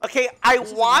okay, I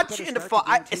watch in the fall.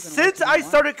 Since I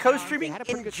started co-streaming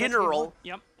in general,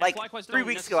 like 3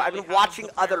 weeks ago, I've been watching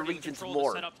other regions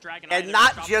more, and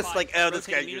not just like, oh, this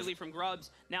guy immediately from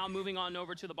Grubs. Now moving on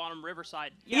over to the bottom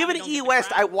Riverside. Even E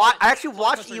West, I actually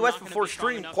watched E West before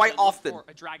stream quite often,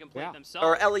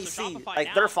 or LEC,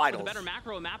 like their finals. A better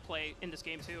macro map play in this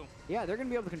game too. Yeah, they're going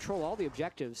to be able to control all the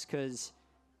objectives because,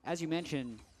 as you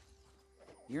mentioned,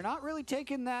 you're not really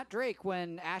taking that Drake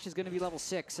when Ashe is going to be level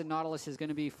 6 and Nautilus is going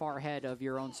to be far ahead of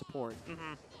your own support.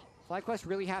 Flyquest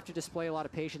really have to display a lot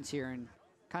of patience here and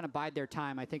kind of bide their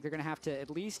time. I think they're going to have to at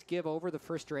least give over the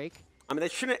first Drake. I mean, they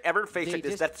shouldn't ever face like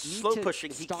this. That's slow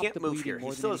pushing. He can't move here.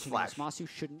 He still has flash. Masu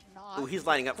should not. Ooh, he's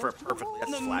lining up for it perfectly.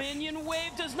 That's the flash. Minion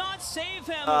wave does not save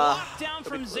him. Locked down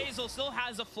from Zeyzal. Still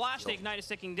has a flash. The Ignite is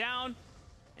ticking down.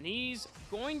 And he's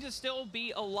going to still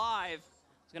be alive.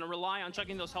 He's going to rely on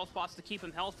chucking those health pots to keep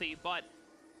him healthy, but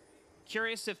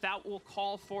curious if that will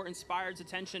call for Inspired's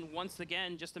attention once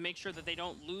again, just to make sure that they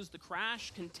don't lose the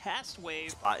crash contest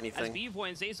wave. As B-Boy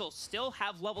and Zeyzal still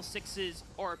have level 6s,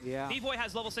 or B-Boy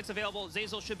has level 6 available.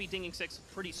 Zeyzal should be dinging 6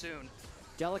 pretty soon.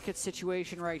 Delicate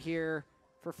situation right here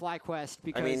for Flyquest,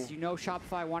 because you know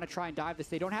Shopify want to try and dive this.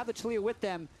 They don't have the TYLER with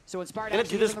them, so Inspired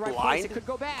actually is in the right place. It could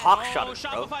go bad.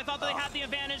 Shopify thought they had the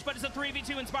advantage, but it's a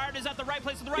 3v2. Inspired is at the right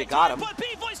place at the right time, but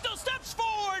B-Boy still steps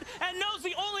forward and knows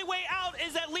the only way out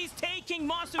is at least taking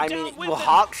Masu down with well,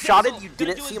 Hawk shotted, you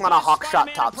didn't see him on a Hawk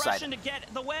shot top side.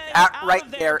 That right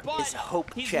there is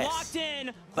Hope Chess.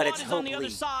 But it's Hope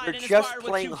League. You're just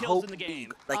playing Hope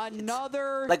League.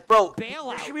 Another like, bro,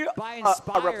 there should be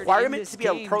a requirement to be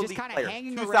a pro league player.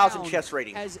 2,000 chess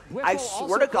rating. I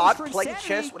swear to God, playing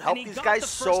chess would help these guys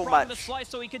so much.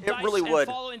 It really would.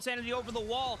 Why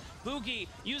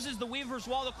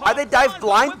they dive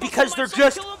blind? Because they're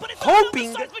just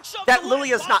hoping that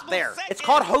Lilia's not there. It's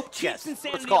called Hope Chess. That's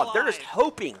what it's called. They're just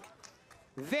hoping.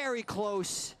 Very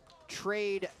close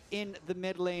trade in the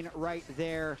mid lane right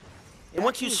there. And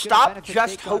once you stop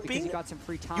just hoping,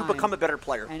 you become a better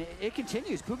player. And it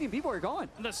continues. Boogie and B-Boy are going.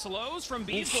 The slows from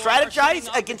B-Boy. You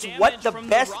strategize against what the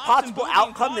best possible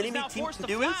outcome that any team can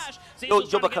do is,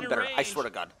 you'll become better. I swear to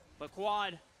God. But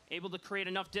Quad able to create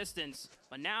enough distance.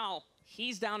 But now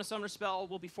he's down a Summoner Spell,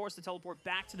 will be forced to teleport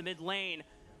back to the mid lane.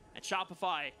 And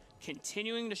Shopify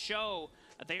continuing to show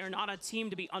that they are not a team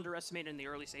to be underestimated in the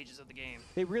early stages of the game.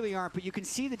 They really aren't, but you can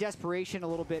see the desperation a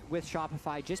little bit with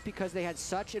Shopify just because they had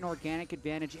such an organic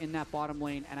advantage in that bottom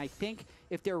lane. And I think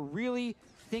if they're really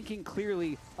thinking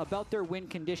clearly about their win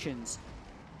conditions,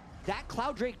 that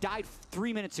Cloud Drake died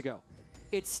 3 minutes ago.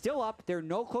 It's still up. They're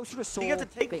no closer to Soul. You have to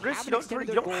take risks. You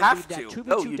don't have to.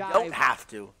 No, you don't have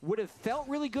to. Would have felt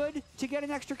really good to get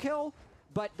an extra kill,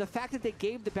 But the fact that they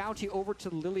gave the bounty over to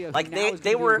Lilia, like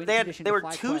they were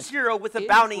 2-0 with a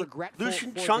bounty.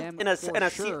 Lucian chunked in a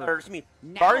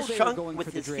Bars chunked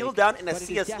with his heel down in a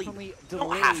CS lead.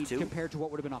 Don't have to. Compared to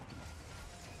what would have been optimal.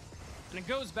 And it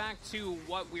goes back to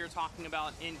what we were talking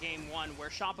about in Game 1, where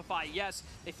Shopify, yes,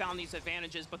 they found these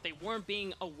advantages, but they weren't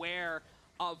being aware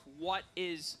of what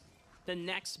is the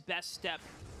next best step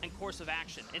and course of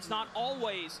action. It's not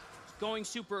always going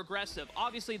super aggressive.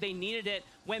 Obviously, they needed it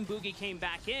when Boogie came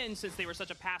back in, since they were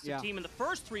such a passive team in the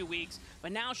first 3 weeks.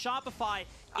 But now Shopify,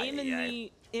 even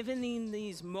in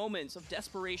these moments of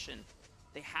desperation,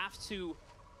 they have to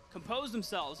compose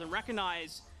themselves and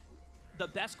recognize the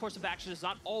best course of action is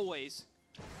not always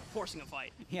forcing a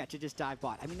fight. Yeah, to just dive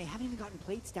bot. I mean, they haven't even gotten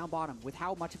plates down bottom with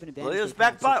how much of an advantage. Lia's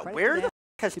back bot. Where the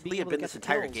has Leah been this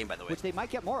entire game, by the way? Which they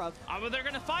might get more of. But they're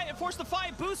going to fight and force the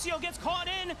fight. Busio gets caught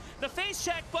in the face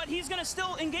check, but he's going to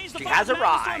still engage the fight. She has a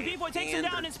ride. B-Boy takes him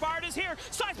down. Inspired is here.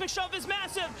 Seismic shove is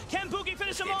massive. Can Boogie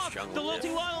finish him off? The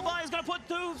lilting lullaby is going to put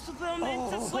them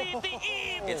into sleep. The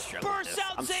Eve bursts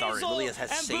out Zazel. And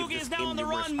Boogie is now on the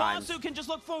run. Masu can just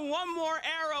look for one more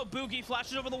arrow. Boogie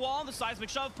flashes over the wall. The seismic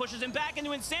shove pushes him back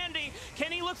into insanity.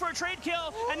 Can he look for a trade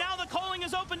kill? And now the calling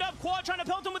is opened up. Quad trying to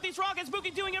pelt him with these rockets.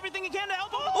 Boogie doing everything he can to help him.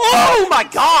 Oh my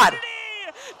God!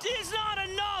 Is not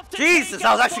enough to Jesus,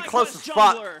 that was actually close as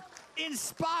fuck.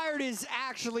 Inspired is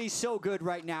actually so good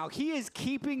right now. He is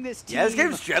keeping this team. Yeah, this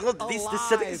game's juggled.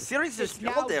 This series is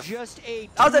juggled. That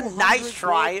was a nice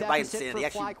try by Insanity.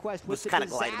 Actually, was kind of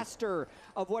gliding.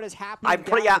 Of what has happened.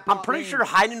 I'm pretty sure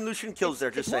Hein and Lucian kills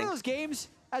there. Just saying. One of those games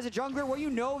as a jungler where you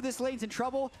know this lane's in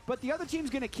trouble, but the other team's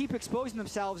going to keep exposing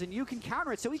themselves, and you can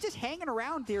counter it. So he's just hanging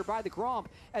around there by the Gromp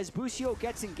as Busio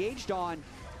gets engaged on.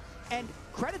 And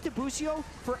credit to Busio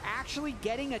for actually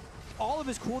getting all of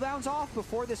his cooldowns off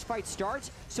before this fight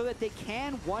starts so that they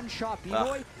can one-shot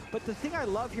B-Boy. But the thing I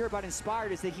love here about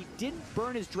Inspired is that he didn't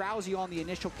burn his Drowsy on the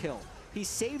initial kill. He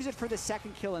saves it for the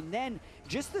second kill, and then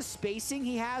just the spacing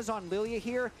he has on Lilia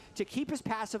here to keep his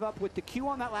passive up with the Q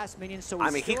on that last minion, so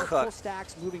he's still at full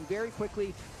stacks, moving very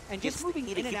quickly, and just moving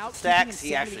in and out, keeping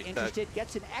Insanity interested,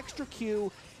 gets an extra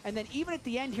Q. And then even at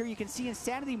the end here, you can see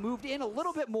Insanity moved in a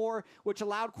little bit more, which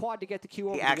allowed Quad to get the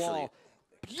Q over the wall.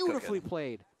 Beautifully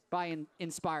played by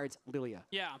Inspired's Lilia.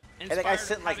 Yeah,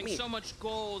 Inspired having so much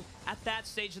gold at that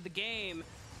stage of the game.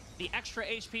 The extra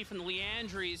HP from the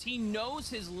Leandries, he knows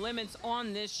his limits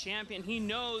on this champion. He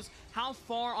knows how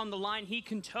far on the line he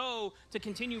can toe to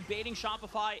continue baiting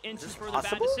Shopify into further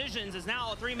bad decisions. As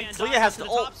now a three-man dive to the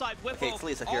top side.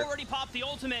 Whippo already popped the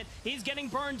ultimate. He's getting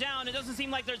burned down. It doesn't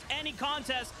seem like there's any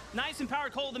contest. Nice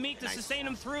empowered Cole of the Meek to sustain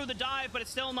him through the dive, but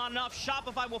it's still not enough.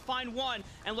 Shopify will find one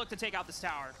and look to take out this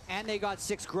tower. And they got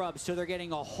 6 grubs, so they're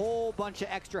getting a whole bunch of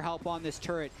extra help on this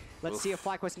turret. Let's see if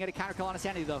Flyquest can get a counter kill on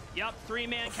Insanity, though. Yep,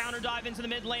 3-man counter dive into the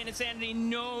mid lane. Insanity,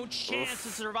 no chance to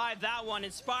survive that one.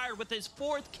 Inspired with his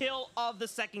 4th kill of the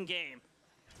second game.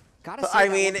 I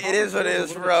mean, it is what it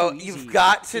is, bro. You've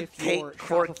got to take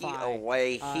Corky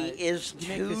away. He is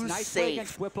too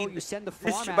safe. By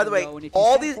the way,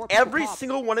 every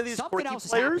single one of these Corky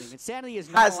players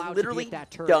has literally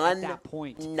done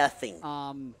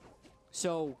nothing.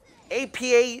 So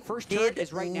APA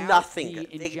did nothing.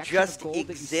 They just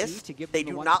exist. They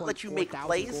do not let you make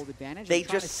plays. They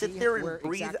just sit there and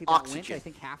breathe oxygen. I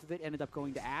think half of it ended up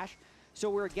going to Ash. So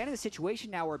we're again in a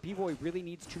situation now where B-Boy really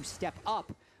needs to step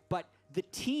up, but the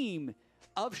team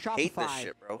of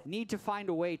Shopify need to find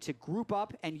a way to group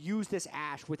up and use this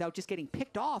Ash without just getting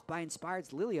picked off by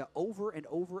Inspired's Lilia over and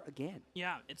over again.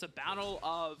 Yeah, it's a battle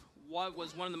of what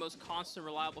was one of the most constant,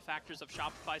 reliable factors of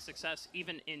Shopify's success,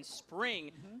 even in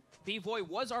spring. B-Boy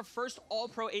was our first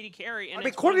All-Pro AD carry. And I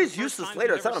mean, Corky's useless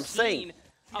later. That's what I'm saying.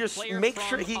 Just make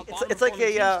sure it's like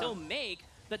a still make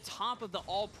the top of the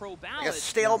All-Pro ballot. Like a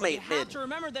stalemate mid. You have to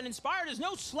remember that Inspired is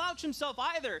no slouch himself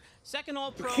either. Second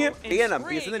All-Pro. You can't ban him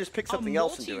because then they just pick something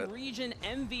else and do it. Multi-region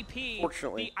MVP.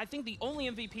 Fortunately, I think the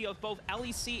only MVP of both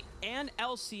LEC and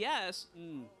LCS.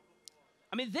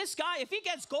 I mean, this guy, if he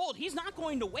gets gold, he's not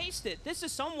going to waste it. This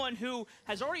is someone who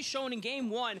has already shown in Game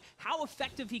 1 how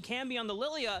effective he can be on the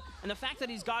Lilia, and the fact that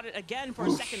he's got it again for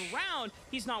a second round,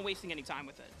 he's not wasting any time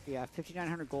with it. Yeah,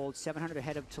 5,900 gold, 700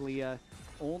 ahead of Talia,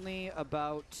 only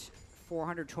about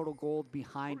 400 total gold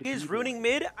behind. He's ruining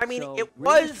mid. I mean, so it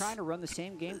really was trying to run the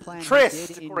same game plan Trist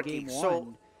he did in Corky, Game 1.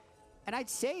 so and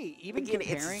I'd say, even again,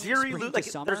 comparing spring to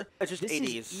summer, it's just this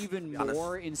 80s, is even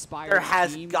more inspired there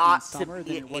has team got in summer to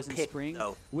than be it was in spring.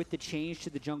 With the change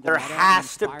to the jungle there meta,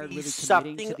 has to be really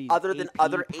something other than AP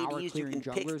other power ADs you can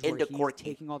pick junglers into where Corky.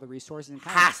 taking all the resources and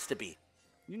has to be.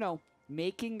 You know,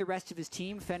 making the rest of his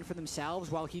team fend for themselves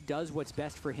while he does what's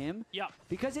best for him. Yep.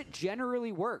 Because it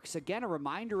generally works. Again, a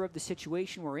reminder of the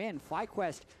situation we're in.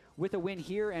 Flyquest, with a win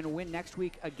here and a win next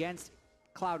week against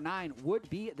Cloud9, would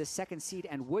be the 2nd seed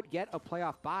and would get a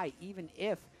playoff bye, even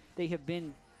if they have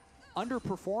been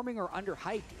underperforming or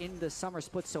underhyped in the summer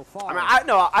split so far. I mean,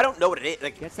 I don't know what it is.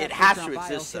 Like, it has to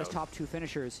exist, though. Top 2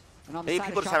 finishers. And on the Maybe side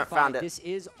people of just haven't found it. This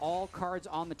is all cards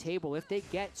on the table. If they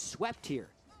get swept here,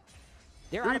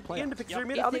 they're out of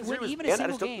playoffs. Even a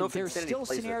single game, there's still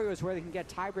scenarios where they can get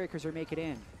tiebreakers or make it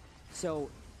in. So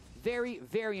very,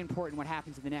 very important what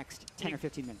happens in the next 10 or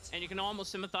 15 minutes. And you can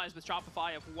almost sympathize with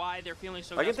Shopify of why they're feeling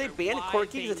so like if they ban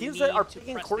Corki, the teams that are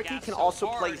picking Corki can also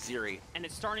play Zeri. And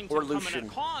it's starting to come at a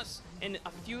cost in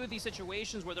a few of these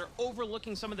situations where they're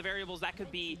overlooking some of the variables that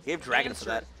could be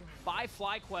answered by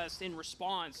Flyquest in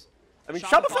response. I mean,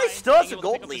 Shopify still has a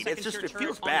gold lead. It's just, it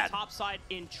feels bad. On the top side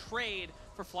in trade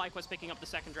for Flyquest picking up the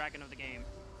 2nd dragon of the game.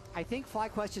 I think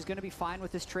Flyquest is going to be fine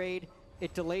with this trade.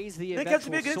 It delays the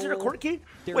eventual soul.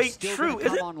 Wait, true.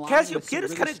 Isn't Cassiopeia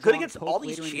is kind of good against all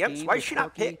these champs? Why is she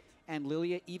not picked? And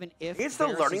Lilia, even if it's the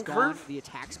learning curve, the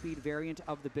attack speed variant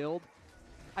of the build,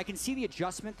 I can see the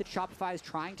adjustment that Shopify is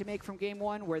trying to make from game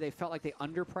 1, where they felt like they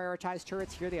under-prioritized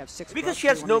turrets. Here they have 6 because she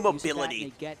has no mobility.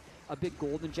 They get a big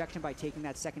gold injection by taking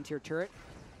that 2nd-tier turret.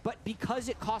 But because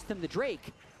it cost them the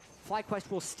Drake, Flyquest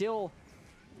will still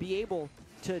be able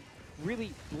to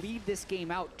really bleed this game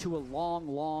out to a long,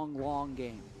 long, long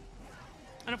game.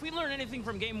 And if we learn anything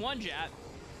from game 1, Jat,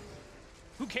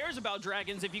 who cares about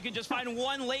dragons if you can just find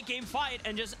one late game fight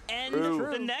and just end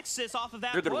the Nexus off of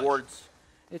that push? Good wards.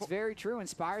 It's very true.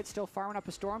 Inspired still farming up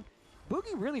a storm.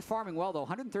 Boogie really farming well, though.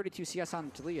 132 CS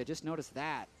on Talia. Just noticed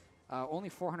that. Only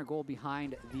 400 gold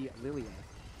behind the Lilia.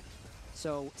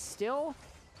 So still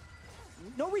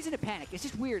no reason to panic. It's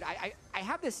just weird. I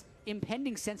have this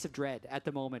impending sense of dread at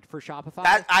the moment for Shopify.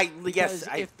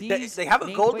 They have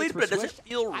a gold lead, but it doesn't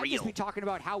feel real. I'd just be talking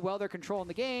about how well they're controlling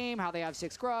the game, how they have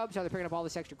 6 scrubs, how they're picking up all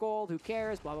this extra gold, who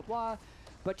cares, blah, blah, blah.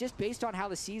 But just based on how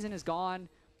the season has gone,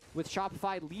 with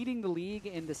Shopify leading the league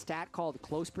in the stat called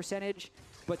close percentage,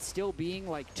 but still being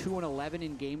like 2-11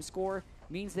 in game score,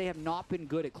 means they have not been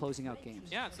good at closing out games.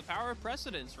 Yeah, it's the power of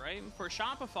precedence, right? For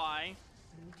Shopify,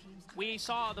 we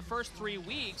saw the first 3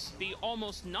 weeks be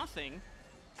almost nothing.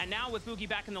 And now with Boogie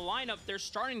back in the lineup, they're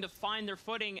starting to find their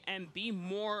footing and be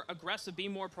more aggressive, be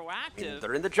more proactive.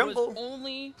 They're in the jungle. Was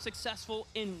only successful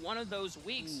in one of those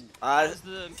weeks. As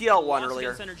the TL1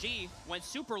 earlier. Energy went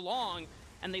super long,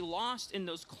 and they lost in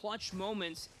those clutch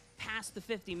moments past the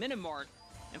 50-minute mark.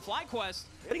 And Flyquest,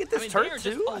 gotta get this turret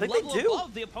too. I think they do.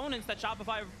 Above the opponents that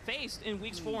Shopify faced in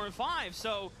weeks 4 and 5.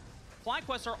 So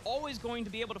Flyquest are always going to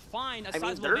be able to find a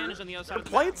sizable advantage on the other side of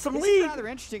the map. Some this league. Is rather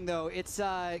interesting, though. It's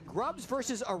Grubs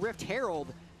versus a Rift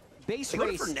Herald base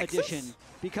race edition,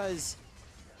 because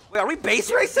wait, are we base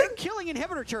racing? They're killing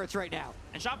inhibitor turrets right now.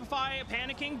 And Shopify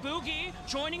panicking. Boogie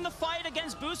joining the fight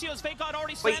against Busio's Fake God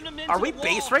already slammed him into are we the wall.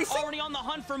 base racing? Already on the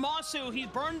hunt for Masu. He's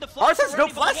burned the flash. Ours has no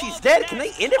flash. He's dead. Can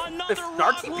they end it if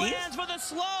Another lands for the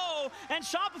slow. And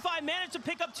Shopify managed to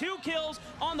pick up 2 kills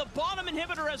on the bottom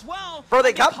inhibitor as well. Bro,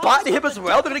 they got bot inhib as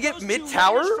well. They're gonna get mid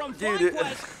tower. Dude,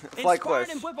 Flyquest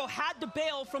and Bwipo had to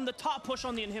bail from the top push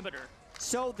on the inhibitor.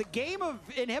 So the game of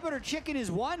Inhibitor Chicken is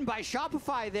won by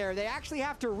Shopify there. They actually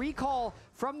have to recall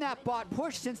from that bot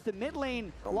push since the mid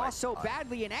lane lost so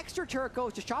badly. An extra turret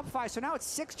goes to Shopify, so now it's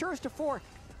 6 turrets to 4,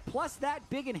 plus that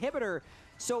big inhibitor.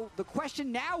 So the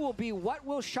question now will be, what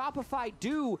will Shopify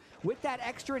do with that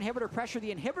extra inhibitor pressure?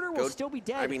 The inhibitor will still be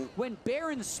dead when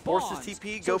Baron spawns. Forces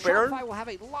TP, so go Baron. Shopify will have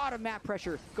a lot of map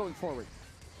pressure going forward.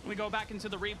 We go back into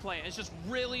the replay. It's just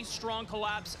really strong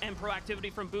collapse and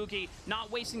proactivity from Boogie,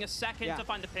 not wasting a second to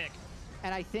find the pick.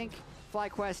 And I think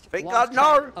Flyquest lost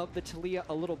track of the Talia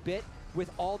a little bit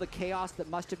with all the chaos that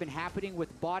must have been happening,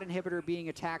 with bot inhibitor being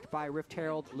attacked by Rift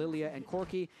Herald, Lilia, and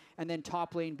Corki, and then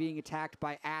top lane being attacked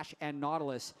by Ashe and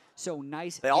Nautilus. So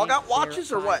nice. They all got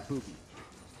watches or what? Boogie.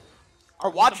 Are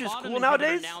watches cool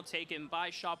nowadays? Now taken by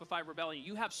Shopify Rebellion.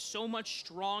 You have so much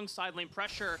strong side lane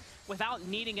pressure without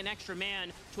needing an extra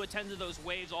man to attend to those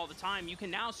waves all the time. You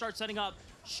can now start setting up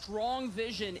strong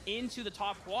vision into the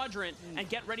top quadrant and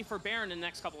get ready for Baron in the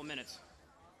next couple of minutes.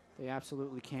 They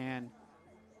absolutely can.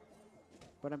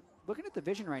 But I'm looking at the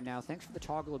vision right now. Thanks for the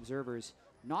toggle observers.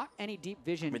 Not any deep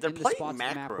vision in the spots of the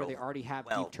map where they already have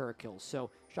deep turret kills.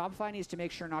 So Shopify needs to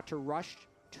make sure not to rush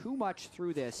too much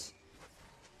through this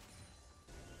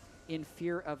in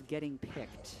fear of getting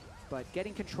picked. But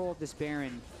getting control of this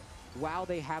Baron while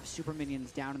they have super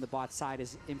minions down in the bot side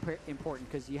is important,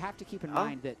 because you have to keep in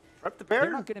mind that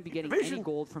they're not going to be getting any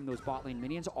gold from those bot lane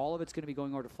minions. All of it's going to be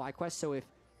going over to Flyquest. So if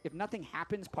if nothing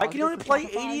happens I can only for play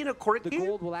Shopify, 80 in a court the game?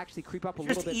 gold will actually creep up a It's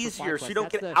little just bit. easier, for so you don't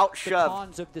Flyquest. get That's the outshoved,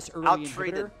 cons of this early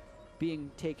out-traded. inhibitor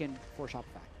being taken for Shopify.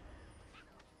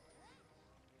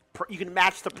 You can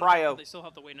match the prio. They still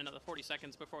have to wait another 40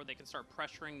 seconds before they can start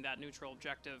pressuring that neutral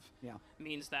objective. Yeah.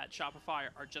 Means that Shopify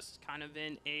are just kind of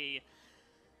in a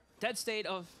dead state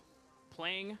of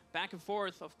playing back and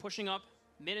forth, of pushing up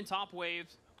mid and top wave,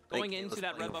 going into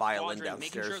that red buff quadrant,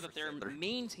 making sure that they're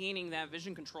maintaining that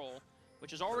vision control,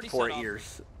 which is already set up.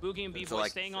 Ears. Boogie and B-Boy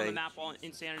staying on the map while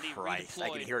Insanity redeployed. I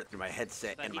can hear it through my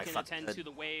headset that and he my can fucking attend head. to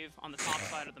the wave on the top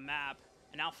side of the map.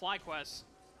 And now Flyquest,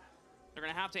 they're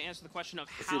going to have to answer the question of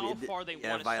how far they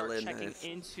want to start checking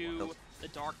into the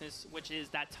darkness, which is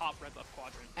that top red buff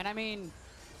quadrant. And I mean,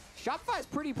 Shopify's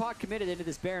pretty pot committed into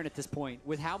this Baron at this point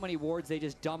with how many wards they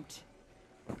just dumped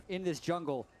in this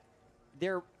jungle.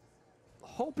 They're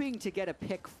hoping to get a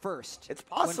pick first. It's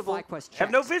possible. When Flyquest checks.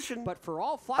 Have no vision. But for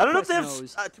all Flyquest I don't know if they have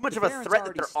knows, too much the of a Baron's threat that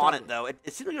already they're started. on it, though. It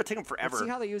seems like it'll take them forever. Let's see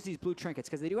how they use these blue trinkets,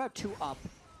 because they do have 2 up.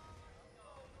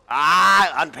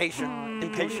 Ah, impatient. They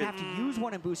don't even have to use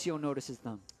one, and Busio notices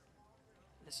them.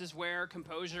 This is where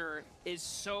composure is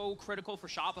so critical for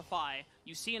Shopify.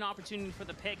 You see an opportunity for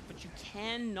the pick, but you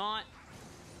cannot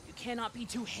be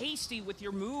too hasty with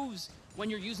your moves when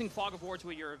you're using Fog of War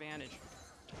to your advantage.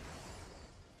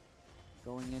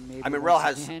 Going in maybe. I mean, Rel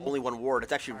has only 1 ward.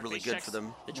 It's actually really good for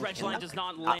them. The dredge line does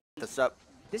not land. This up.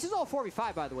 This is all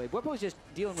 4v5, by the way. Whippo's just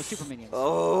dealing with super minions.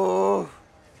 Oh.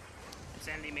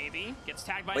 Insanity maybe gets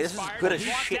tagged by Wait, this is Inspired. good as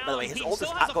Locked shit, down. by the way. His He ult is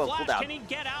still not has a going flash. cooldown. Can he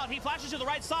get out? He flashes to the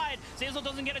right side. Zazel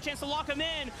doesn't get a chance to lock him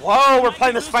in. Whoa, we're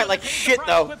playing this fight like shit,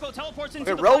 though. Whippo teleports into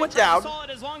Okay, the Rel fight, went tries to down. stall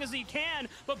it as long as he can,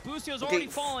 but Busio's already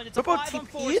fallen. It's a Whippo 5-on-4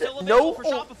 TP'd. still available No for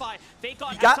ult. Shopify. Fake God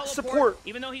He has got teleport. support.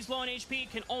 Even though he's low on HP,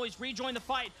 can always rejoin the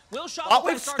fight. Will Shopify Bot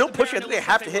wave's start still the pushing. I Baron? think they It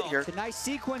have looks to like hit they here. will. It's a nice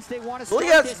sequence. They want to Lily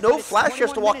start has this, no but it's flash. She has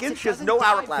to 21 walk in. minutes. She has It no doesn't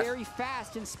die hourglass. very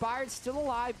fast. Inspired still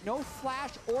alive. No flash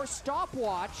or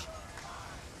stopwatch.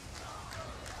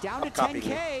 Down to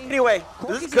 10K. Anyway,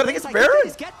 this is good against Baron.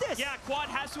 Get this. Yeah, Quad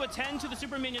has to attend to the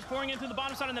super minions pouring in through the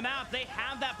bottom side of the map. They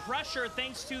have that pressure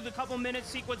thanks to the couple minutes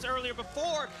sequence earlier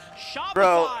before. Shopify.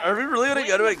 Bro, are we really gonna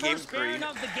go to a win the game first 3? Baron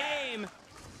of the game.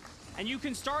 And you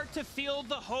can start to feel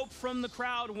the hope from the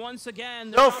crowd once again.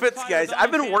 No offense, guys.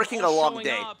 I've been working a long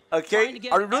day. Okay?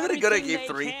 Are we really gonna go to game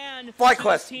 3?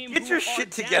 Flyquest, get your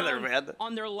shit together, man.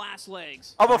 On their last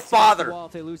legs. I'm a father. Well,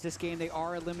 if they lose this game, they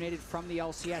are eliminated from the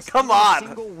LCS. Come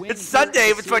on. It's Sunday.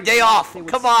 It's my day off.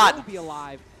 Come on. Be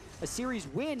alive. A series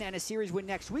win and a series win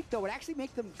next week, though, would actually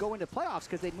make them go into playoffs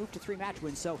because they'd move to 3 match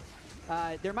wins. So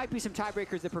there might be some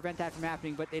tiebreakers that prevent that from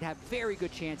happening, but they'd have very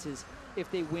good chances if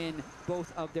they win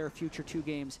both of their future 2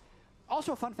 games.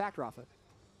 Also, a fun fact, Rafa.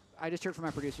 I just heard from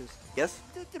my producers. Yes?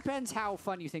 It depends how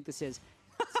fun you think this is.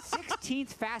 16th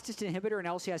fastest inhibitor in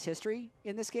LCS history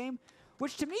in this game,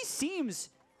 which to me seems...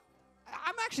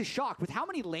 I'm actually shocked with how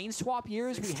many lane swap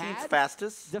years we had.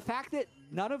 Fastest? The fact that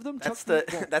none of them That's took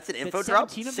the that's an info drop.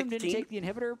 17 of them 16? didn't take the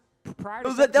inhibitor prior to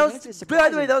Oh, that was, is by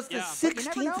the way, that was the Yeah.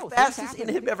 16th fastest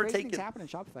inhib ever Things taken. happen in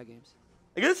Shopify games.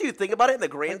 I guess if you think about it in the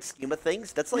grand scheme of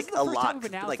things, that's like This is the a first lot. time we've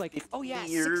announced, Like 50 oh yeah,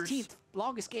 years. 16th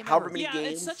longest game However ever. many Yeah,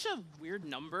 games. it's such a weird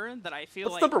number that I feel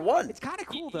What's like... number 1? It's kind of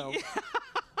cool, though.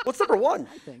 What's number 1?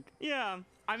 I think. Yeah,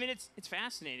 I mean, it's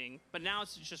fascinating, but now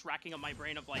it's just racking up my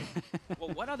brain of like, well,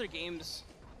 what other games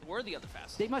were the other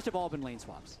fastest? They must have all been lane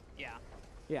swaps. Yeah.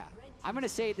 Yeah. I'm going to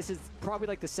say this is probably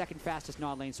like the 2nd fastest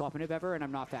non-lane swap inhib ever, and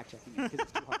I'm not fact-checking it because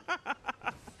it's too hard.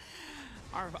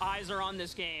 Our eyes are on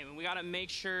this game, and we got to make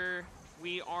sure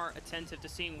we are attentive to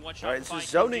seeing what Shopify All right, so can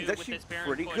zoning's do with actually this Baron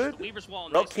pretty push. good. The Weaver's Wall,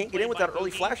 Rel nicely can't get in played without by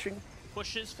early Boogie. flashing.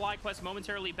 Pushes Flyquest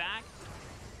momentarily back.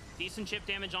 Decent chip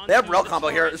damage on. They have Rel combo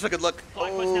here. This is a good look.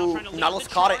 Oh, Nautilus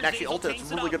caught it and actually ulted.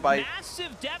 It's really good by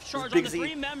massive depth charge Big on the Z.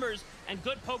 3 members, and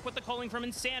good poke with the culling from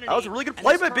Insanity. That was a really good And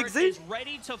play this by Big turret Z. is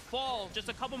ready to fall. Just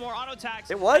a couple more auto attacks.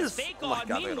 It was. As Fake Oh my God,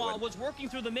 God, we gotta meanwhile, win. was working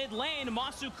through the mid lane.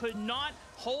 Masu could not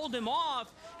hold him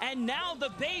off, and now the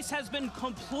base has been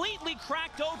completely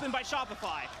cracked open by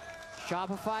Shopify.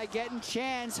 Shopify getting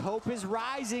chance. Hope is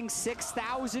rising.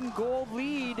 6,000 gold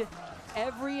lead.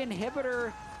 Every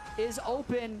inhibitor is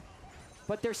open,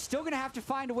 but they're still going to have to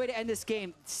find a way to end this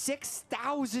game.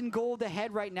 6,000 gold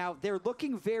ahead right now. They're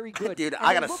looking very good. Dude, And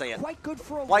I they gotta look say it. quite good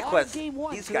for a Flyquest, lot of game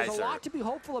 1. these So there's guys a are- lot to be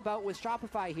hopeful about with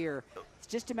Shopify here. It's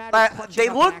just a matter of clutching they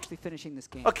up looked- and actually finishing this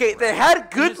game. Okay, they had And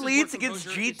good this is leads where against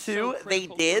composure is so G2. They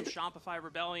critical did, for Shopify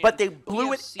Rebellion. but they We blew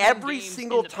have it seen every games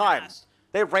single in the time. past.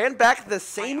 They ran back the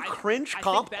same cringe I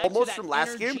comp think back to almost that from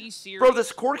last game. Energy series Bro, this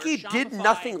where Corky did Shopify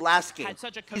nothing last game. had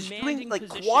such a He's commanding doing, like,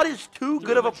 position Quad is too through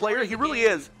good of a the player. majority He of the really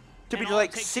game. is. To be, And all like,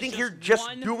 it takes is sitting just here just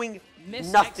one doing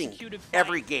misexecuted nothing fight,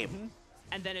 every game.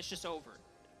 and then it's just over.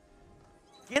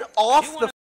 Get off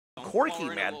the corky,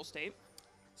 man.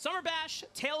 Summer Bash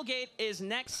Tailgate is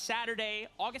next Saturday,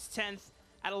 August 10th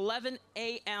at 11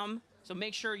 a.m. So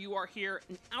make sure you are here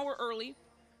an hour early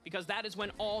because that is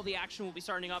when all the action will be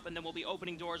starting up, and then we'll be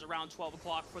opening doors around 12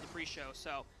 o'clock for the pre-show.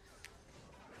 So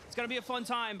it's going to be a fun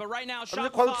time. But right now,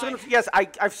 Shopify, yes,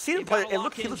 I've seen him play. He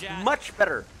looks much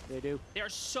better. They do. They are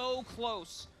so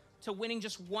close to winning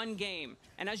just one game.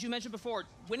 And as you mentioned before,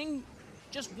 winning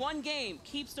just one game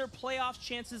keeps their playoff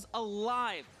chances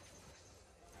alive.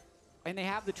 And they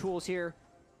have the tools here.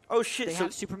 Oh shit! So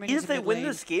even if they win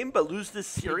this game but lose this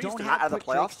series, they're not out of the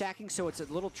playoffs. Stacking, so it's a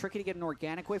little tricky to get an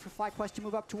organic way for Flyquest to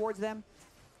move up towards them.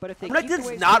 But if they keep the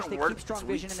waves not they keep strong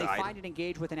vision and they find it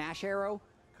engaged with an Ash Arrow,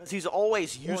 because he's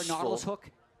always useful, or a Nautilus hook,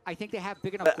 I think they have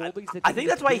big enough gold leads that I think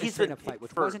that's why he's been fight,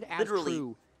 which for wasn't as literally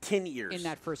true 10 years in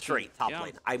that first straight top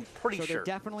lane. I'm pretty sure. So they're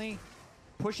definitely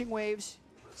pushing waves,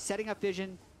 setting up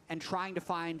vision, and trying to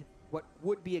find what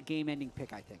would be a game-ending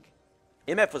pick. I think.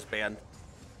 MF was banned.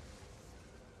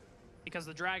 Because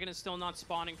the Dragon is still not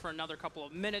spawning for another couple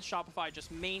of minutes. Shopify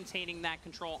just maintaining that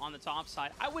control on the top side.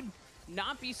 I would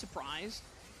not be surprised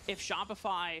if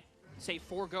Shopify, say,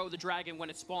 forego the Dragon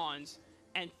when it spawns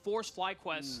and force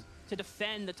Flyquest to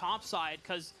defend the top side,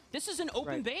 because this is an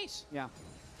open base. Yeah.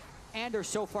 And they're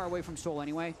so far away from Soul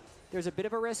anyway. There's a bit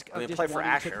of a risk of just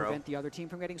wanting to prevent the other team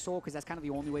from getting Soul, because that's kind of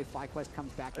the only way Flyquest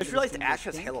comes back. I just realized Ash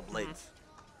has Halo Blades.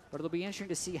 But it'll be interesting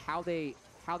to see how they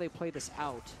play this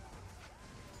out.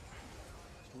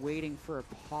 Waiting for a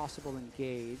possible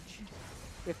engage.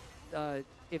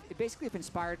 If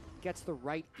Inspired gets the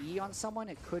right E on someone,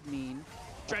 it could mean.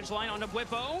 Dredge line on the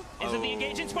Whippo. Isn't the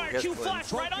engage Inspired? Q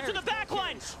flash right onto the back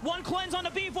line. One cleanse on the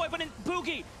B-Boy, but in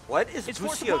Boogie. What is it's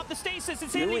forced to pop the stasis.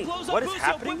 Insanity blows up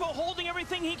Busio. Whippo holding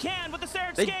everything he can with the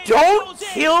Sarah They don't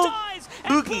kill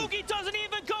Boogie. Boogie doesn't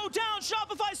even go down.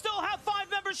 Shopify still have 5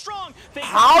 members strong.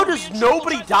 How does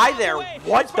nobody die there?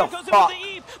 What the fuck?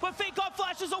 But Fake God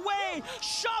flashes away.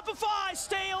 Shopify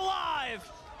stay alive.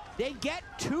 They get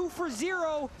 2 for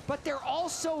 0, but they're all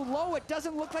so low, it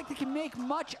doesn't look like they can make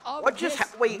much of this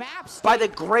map state. By the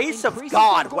grace of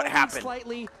God, what happened?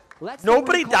 Slightly.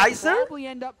 Nobody dies there? Probably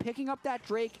end up picking up that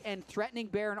Drake and threatening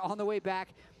Baron on the way back.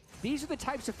 These are the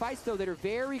types of fights, though, that are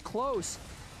very close,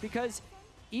 because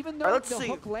even though the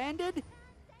hook landed,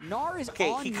 Gnar is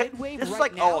on mid-wave this is right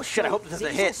like, now, oh shit, I hope this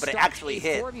doesn't hit, but it actually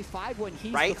hit. 4v5 when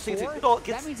he's right? Before,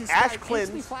 gets that means Ash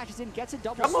cleanse. Flashes in, gets a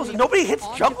double nobody hits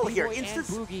jungle here.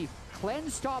 Boogie.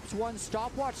 Cleanse stops one,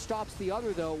 Stopwatch stops the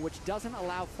other, though, which doesn't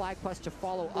allow Flyquest to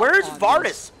follow up. Where's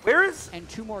Vardis? Where is? And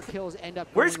 2 more kills end up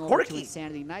Where's going over to Corky?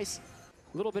 Insanity. Nice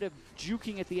little bit of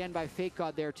juking at the end by Fake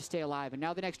God there to stay alive. And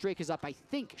now the next Drake is up. I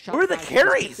think Shopify where are the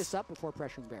carries? Pick this up before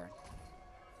pressuring Baron.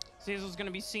 Cecil's going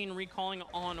to be seen recalling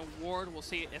on a ward. We'll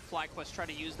see if Flyquest try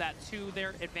to use that to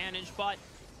their advantage, but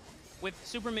with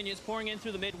super minions pouring in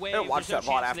through the mid wave, there's no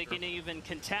chance they can even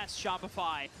contest.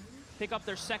 Shopify pick up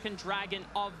their second Dragon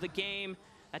of the game.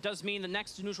 That does mean the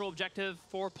next neutral objective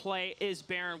for play is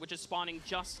Baron, which is spawning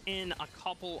just in a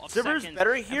couple of seconds. Silver's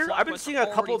better here. I've been seeing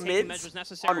a couple mids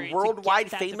on worldwide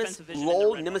famous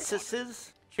LOL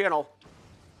Nemesis's channel.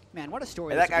 Man, what a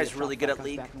story. That guy's really good at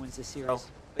League. Back and wins this series.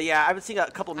 But yeah, I've been seeing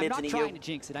a couple mids in EU. I'm not trying to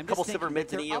jinx it. I'm couple just silver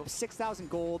mids in they're EU. up 6,000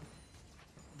 gold.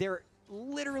 They're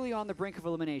literally on the brink of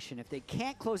elimination. If they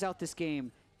can't close out this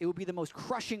game, it would be the most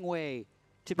crushing way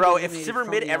to be eliminated. If silver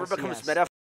mid ever becomes meta,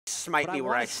 smite me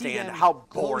where I stand. How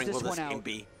boring will this game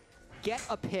be? Get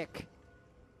a pick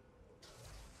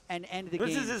and end the game.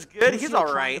 This is good. He's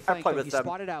all right. I played with him.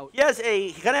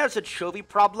 He kind of has a Chovy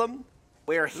problem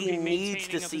where he needs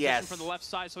to CS. For the left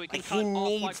side so he can he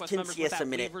needs 10 CS a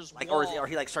minute, or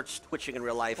he starts twitching in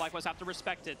real life. Flyquest have to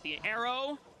respect it. The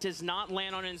arrow does not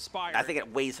land on Inspired. I think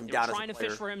it weighs him down as a player. Trying to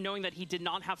fish for him, knowing that he did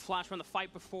not have flash from the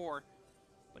fight before,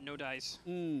 but no dice.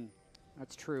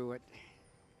 That's true.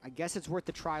 I guess it's worth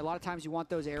the try. A lot of times you want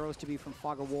those arrows to be from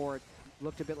Fog of War. It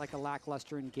looked a bit like a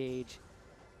lackluster engage,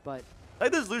 but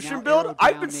like this Lucian build,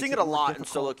 I've been seeing it a lot in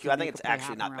solo queue. I think it's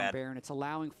actually not bad. Baron. It's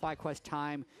allowing Flyquest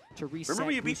time to reset.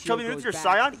 Remember you beat Chubby with your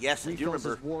Scion? Yes, I do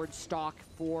remember. Ward stock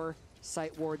 4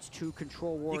 sight wards, 2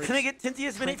 control wards. You couldn't get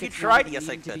Tintius minute if you tried. Yes,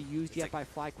 I could. To be used yet by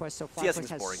Flyquest, so Flyquest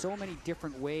has so many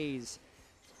different ways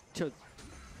to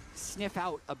sniff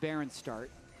out a Baron start.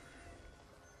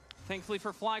 Thankfully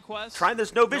for Flyquest, trying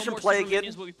this no vision play again.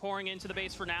 Will be pouring into the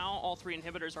base for now. All 3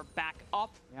 inhibitors are back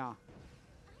up. Yeah.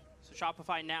 So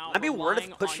Shopify now I'd be worth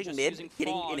pushing mid,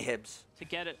 getting inhibs to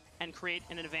get it and create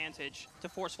an advantage to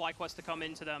force Flyquest to come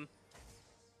into them.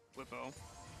 Whippo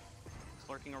is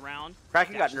lurking around.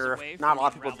 Kraken got nerfed. Not a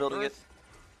lot of people building it.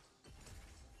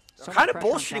 Kind of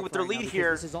bullshitting with their lead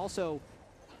here. This has also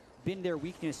been their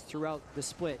weakness throughout the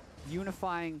split.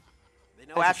 unifying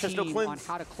No as a Ashes, no team cleanse. on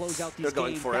how to close out these They're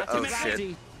going games. for it. That's Oh,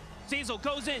 strategy. shit. Ziesel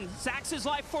goes in, sacks his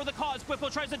life for the cause.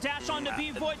 Whippo tries to dash onto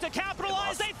B-Void to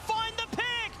capitalize. They find the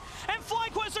pick, and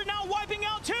Flyquest are now wiping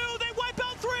out 2. They wipe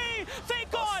out 3.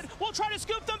 Thank God. We'll try to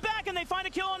scoop them back, and they find a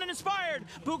kill on an Inspired.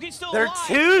 Boogie's still They're alive.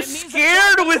 too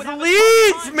scared with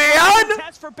leads, man.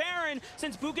 Test for Baron,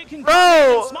 since Boogie can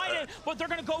Bro, smite it, but they're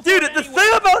gonna go for dude, it the anyway.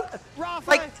 thing about,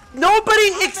 like,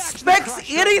 nobody expects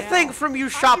anything from you,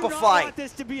 Shopify.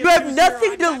 You have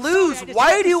nothing to lose.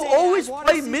 Why do you always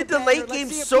play mid to late game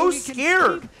so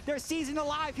scared? Their season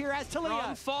alive here as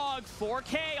Wrong Fog,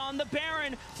 4K on the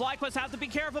Baron. Flyquest have to be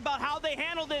careful about how they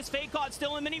handle this. Fake God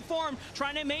still in mini form,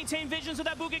 trying to maintain vision so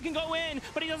that Boogie can go in,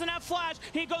 but he doesn't have flash.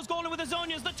 He goes golden with his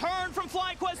Zonias. The turn from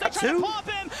Flyquest. They try to pop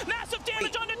him. Massive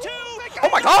damage onto 2. Oh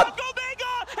my God! Go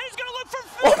Vega! And he's gonna look for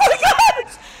Oh my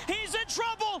God! He's in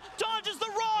trouble. Dodges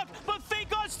the rock, but Fake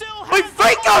God still has Wait,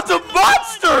 Fake God's a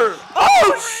monster!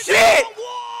 Oh shit!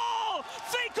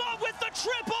 Fake God with the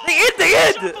triple.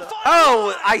 The end!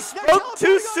 Oh, I spoke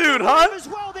too soon, huh? As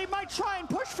well, they might try and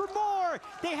push for more.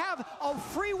 They have a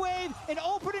free wave, an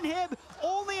open inhib,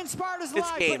 only Inspired is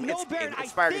live, but no Baron.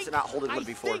 Inspired is not holding one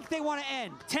before. I think they want to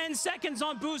end. 10 seconds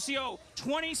on Busio,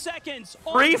 20 seconds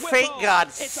on Free Whippo. Fake God,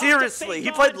 It's up to seriously. Fake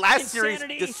He played God, last series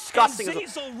Insanity, disgusting. and To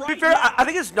Ziesel be right fair, now. I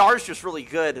think his Nar's just really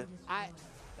good.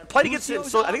 Played against him,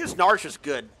 so I think his Nar's just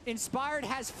good. Inspired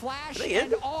has Flash Are they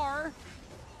and in? R.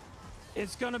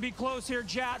 It's going to be close here,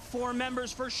 Jat. 4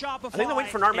 members for Shopify. I think they're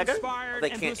waiting for Nar Mega. Inspired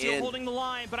They and can't Busio end. holding the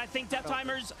line, but I think death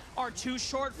timers are too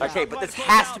short for Okay, Shopify but this to close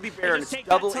has out. to be They Baron. just It's take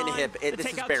that double time inhib. to This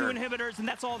take is out Baron. 2 inhibitors, and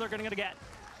that's all they're going to get.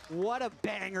 What a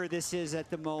banger this is at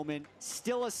the moment.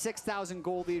 Still a 6,000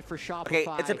 gold lead for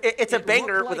Shopify. Okay, it's a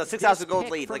banger with a 6,000 gold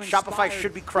this lead. pick Like, from Shopify Inspired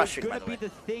should be crushing, was by gonna the way. be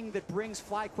the thing that brings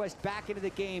Flyquest back into the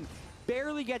game.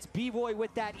 Barely gets B-Boy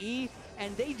with that E,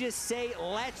 and they just say,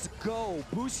 let's go.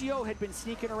 Busio had been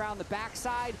sneaking around the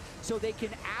backside, so they can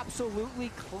absolutely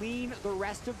clean the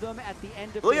rest of them at the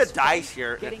end of Lilia this dies fight,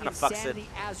 here, and it getting kinda fucks it. Insanity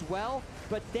as well.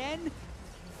 But then,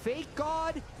 Fake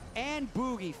God and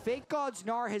Boogie. Fake God's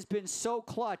Gnar has been so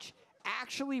clutch.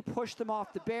 Actually pushed them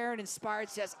off the Baron. Inspired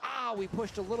says, we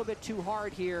pushed a little bit too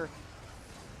hard here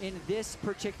in this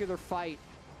particular fight,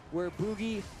 where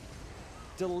Boogie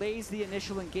delays the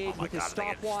initial engage with his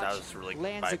stopwatch,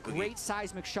 lands a great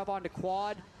seismic shove onto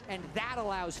quad, and that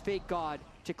allows Fake God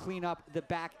to clean up the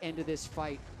back end of this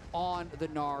fight on the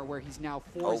Gnar, where he's now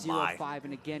 4-0-5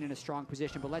 and again in a strong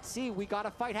position. But let's see, we got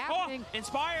a fight happening.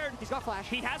 Inspired. He's got Flash.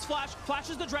 He has Flash.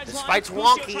 Flashes the dredge This line. fight's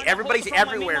wonky. Everybody's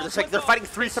everywhere. It's like they're fighting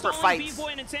 3 separate fights.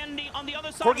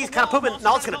 Corgi's kind of pooping.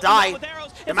 Nal's going to die.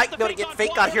 They might be able to get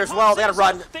Fake God here as well. They got to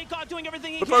run.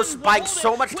 Whippo's buying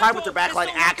so much time with their backline.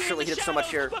 Actually, he did so much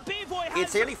here.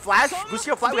 Insanity Flash.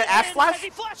 Busio Flash. We got Ash Flash. He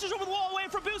flashes over the wall away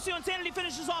from Busio. Insanity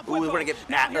finishes off. Ooh, we're going to get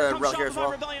Rel here as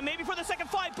well. Maybe for the second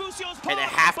fight, Busio's And they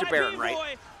have to Baron,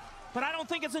 right? But I don't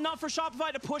think it's enough for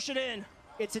Shopify to push it in.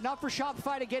 It's enough for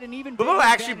Shopify to get an even Boo bigger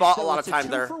actually advantage, bought a so lot of it's time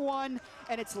there. 2-for-1,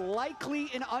 and it's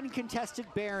likely an uncontested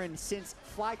Baron, since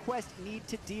Flyquest need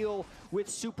to deal with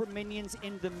super minions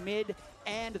in the mid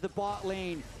and the bot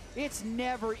lane. It's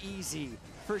never easy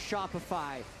for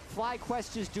Shopify.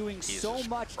 Flyquest is doing so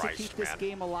much to keep this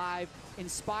game alive.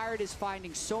 Inspired is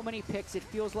finding so many picks. It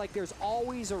feels like there's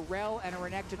always a Rel and a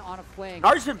Renekton on a flank.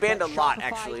 Nar's been banned a but lot, Shopify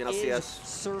actually, in is LCS.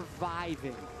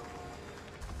 surviving.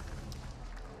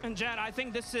 And Jad, I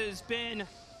think this has been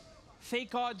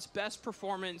Fake God's best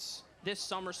performance this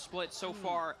summer split so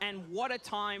far, and what a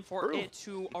time for it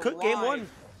to Cook game 1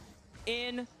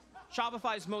 in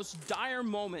Shopify's most dire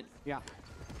moment. Yeah.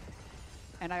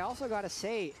 And I also got to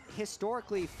say,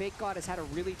 historically, Fake God has had a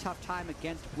really tough time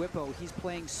against Whippo. He's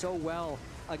playing so well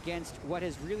against what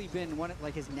has really been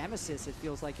like his nemesis, it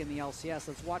feels like, in the LCS.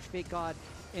 Let's watch Fake God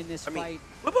in this fight.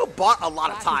 Whippo bought a lot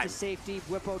of Flashes time. to safety.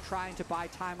 Whippo trying to buy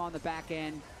time on the back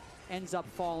end, ends up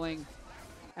falling.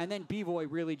 And then B-Boy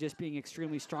really just being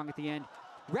extremely strong at the end.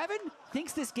 Revan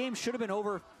thinks this game should have been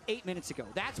over 8 minutes ago.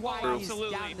 That's why he's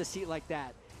down in the seat like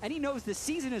that. And he knows the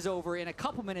season is over in a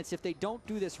couple minutes if they don't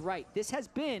do this right. This has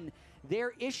been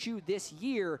their issue this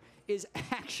year, is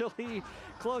actually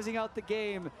closing out the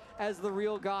game as the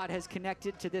real God has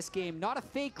connected to this game. Not a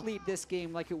fake lead this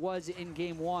game like it was in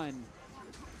game 1.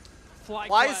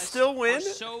 Fly still win?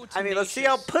 I mean, let's see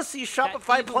how pussy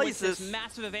Shopify plays this.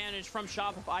 Massive advantage from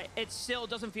Shopify. It still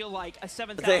doesn't feel like a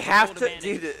 7,000 They have to, advantage.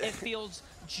 dude. It feels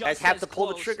just guys have as to pull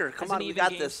the close trigger. Come as on, an we even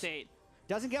got game this. state.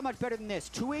 Doesn't get much better than this.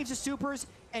 2 waves of supers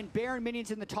and Baron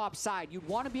minions in the top side. You'd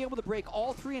want to be able to break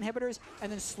all 3 inhibitors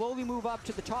and then slowly move up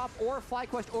to the top, or if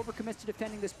Flyquest overcommits to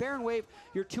defending this Baron wave,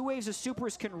 your 2 waves of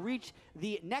supers can reach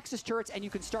the Nexus turrets and you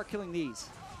can start killing these.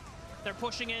 They're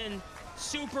pushing in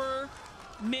super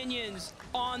minions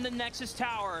on the Nexus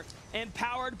Tower,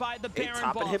 empowered by the Baron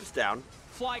top buff. and hips down.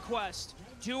 Flyquest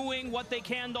doing what they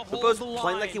can to hold Bo's the line.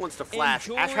 playing like he wants to flash.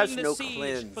 Ash has no siege,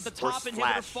 cleanse but the or top inhibitor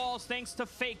flash. falls thanks to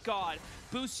Fake God.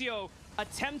 Busio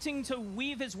attempting to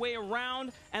weave his way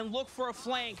around and look for a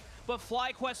flank, but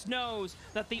Flyquest knows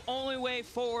that the only way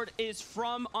forward is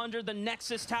from under the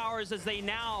Nexus Towers as they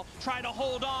now try to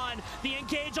hold on. The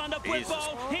engage on the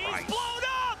Blitbo. He's blown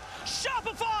up!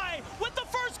 Shopify with the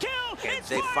first kill! And it's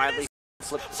they finally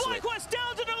flipped the switch. Flyquest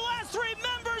down to their last 3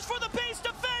 members for the base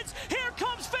defense. Here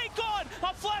comes Fake God.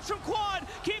 A flash from Quad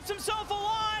keeps himself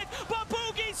alive, but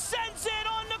Boogie sends it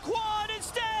on the Quad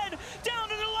instead. Down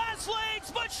to the last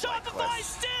legs, but Shopify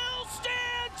still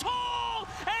stand tall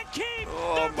and keep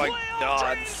their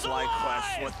playoff dreams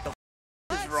alive. What the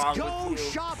Let's wrong go, with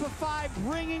you? Shopify,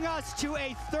 bringing us to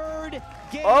a 3rd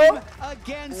game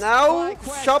against no,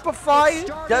 Flyquest.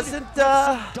 Shopify doesn't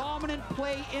dominant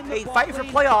play in the fighting for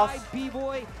lane playoffs. by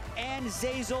B-Boy and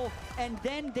Zazel, and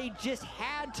then they just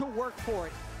had to work for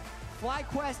it.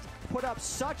 Flyquest put up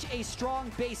such a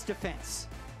strong base defense.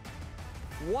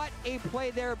 What a play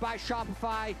there by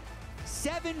Shopify.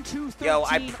 7-2-13. Yo,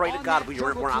 I pray to on God that we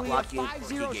jungle were not cleave.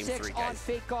 locking in 5-0-6 game 3, on guys.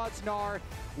 Fake God's Gnar.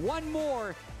 One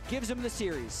more gives him the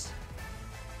series.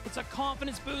 It's a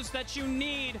confidence boost that you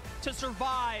need to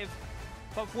survive.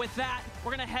 But with that,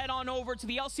 we're going to head on over to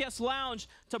the LCS Lounge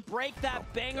to break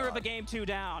that banger of a Game 2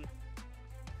 down.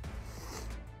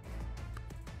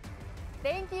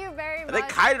 Thank you very much. They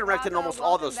kind of directed Rafa. almost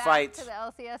all Welcome those back fights. to the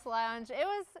LCS Lounge.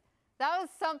 That was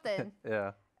something.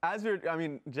 Yeah. As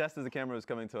just as the camera was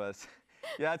coming to us,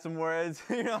 you had some words.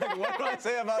 You're like, what do I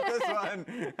say about this one?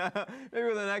 Maybe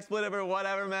with the next split or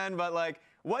whatever, man. But like,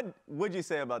 what would you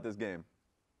say about this game?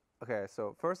 Okay,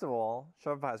 so first of all,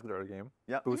 Shopify has a good early game.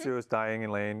 Yep. Busio is dying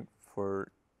in lane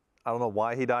for, I don't know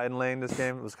why he died in lane this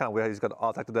game. It was kind of weird. He's got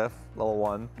attack to death, level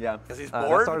 1. Yeah. Because he's That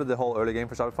bored. started the whole early game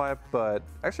for Shopify, but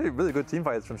actually really good team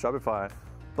fights from Shopify.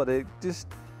 But it just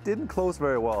didn't close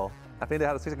very well. I think they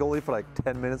had a 6 goal lead for like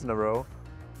 10 minutes in a row.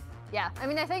 Yeah, I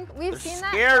mean, I think we've seen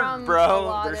that scared, from bro. a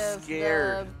lot They're of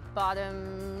scared. the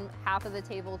bottom half of the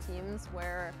table teams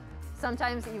where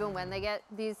sometimes even when they get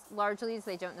these large leads,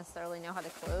 they don't necessarily know how to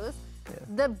close. Yeah.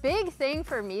 The big thing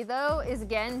for me, though, is,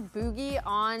 again, Boogie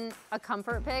on a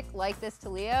comfort pick like this to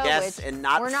Leo, Yes, which and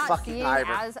not we're not fucking seeing Ivern.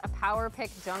 as a power pick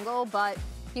jungle, but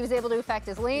he was able to affect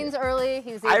his lanes early.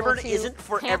 He was able Ivern to isn't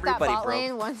for camp that everybody, bot bro.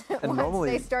 lane once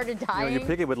Normally, they started dying. you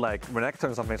pick it with like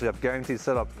Renekton or something, so you have guaranteed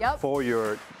setup for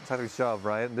your tactical shove,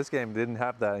 right? And this game didn't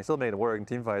have that, and he still made it work in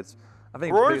team fights. I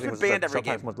think Roar's the been biggest thing banned was every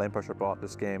sometimes game. much lane pressure brought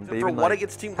this game. For one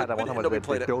against Team had that one Liquid, time nobody where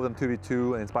played they it. drove them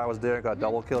 2v2, and Inspire was there, got a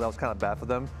double kill. That was kind of bad for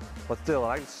them. But still,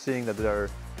 I like seeing that they're,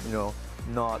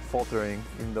 not faltering,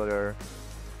 even though they're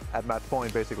at match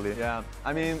point, basically. Yeah.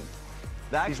 I mean,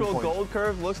 the actual gold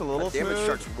curve looks a little The damage smooth.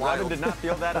 starts wild. Robin did not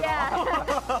feel that at all.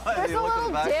 There's You a look at the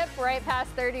little back. dip right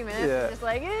past 30 minutes. Yeah. Just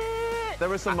like, eh. There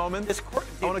were some moments.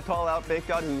 I want to call out Fake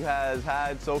God, who has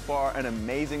had so far an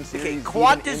amazing series.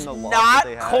 Quad even in does the loss not.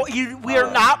 that they had. We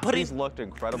are not putting He's looked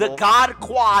incredible. the God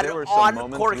Quad There were some on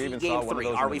moments, Corky we even game saw one of 3.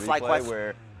 those Are in we the Flyquest? replay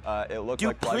where it looked Dude,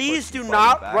 like Flyquest please was do fighting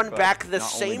not back, run but back the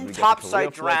not only same did we get the topside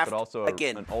Talia flip, draft but also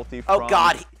again. an ulti Oh from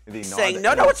God, the saying Nod no,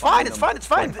 that no, ended it's up fine, finding it's fine, it's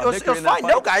fine. them It was victory in that fine.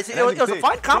 No, fight. guys, And it as was you a see,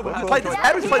 fine combo. We Silver played has this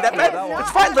bad, we played that bad.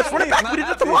 It's fine. Let's run it back. We did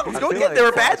this the wrong. Let's go get there.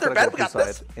 We're bad. They're bad. We got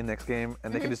this. In next game,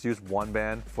 and they can just use one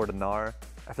ban for the Gnar.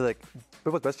 I feel like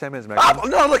Bibbo's best champion is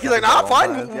No, look, he's like, nah,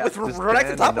 fine. With Just Renekton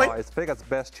ban top the lane. Gnar. It's Fake's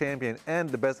best champion and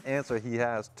the best answer he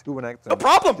has to Renekton. No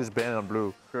problem. Just ban it on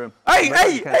blue. True. Hey, Renekton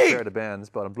hey, can't hey. share the bans,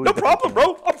 but on blue. No you definitely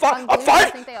problem, can. bro. I'm fine. On I'm Blue, fine. I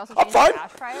think they also I'm changed fine.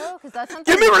 Dash Cryo, because that's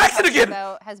something Give me we've Renekton talked again.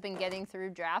 about has been getting through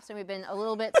drafts, and we've been a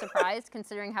little bit surprised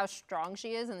considering how strong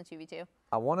she is in the 2v2.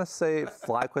 I want to say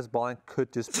Flyquest balling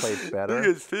could just play better. Look at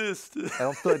his fist. I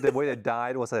don't feel like the way they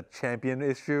died was a champion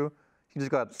issue. He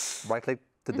just got right-clicked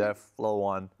to death, level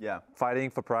 1. Yeah.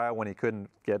 Fighting for Prio when he couldn't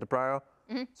get the Prio.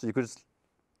 So you could just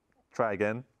try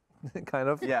again, kind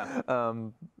of. Yeah.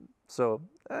 So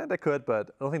they could,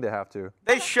 but I don't think they have to.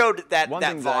 They showed that One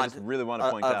thing that I just really want to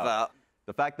point out,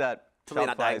 the fact that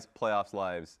Shopify's playoffs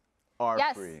lives are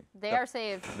Yes, free. they are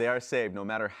saved. They are saved no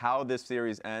matter how this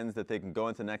series ends, that they can go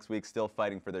into next week still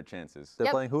fighting for their chances.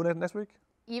 They're playing who next week?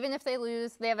 Even if they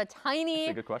lose, they have a tiny,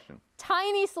 That's a good question.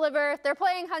 tiny sliver. They're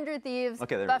playing 100 Thieves.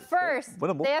 Okay, but first,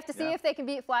 winnable. they have to see if they can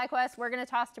beat Flyquest. We're going to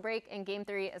toss to break, and Game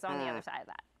 3 is on the other side of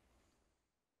that.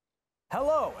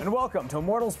 Hello and welcome to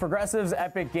Immortals Progressive's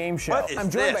Epic Game Show. What is I'm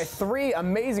joined by this? 3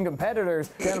 amazing competitors.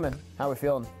 Gentlemen, how are we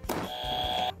feeling?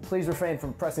 please refrain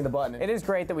from pressing the button. It is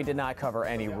great that we did not cover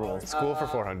any rules. School for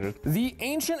 400. The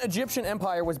ancient Egyptian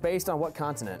empire was based on what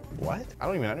continent? What? I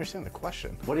don't even understand the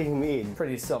question. What do you mean?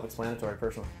 Pretty self-explanatory,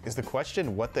 personally. Is the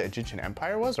question what the Egyptian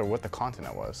empire was or what the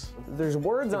continent was? There's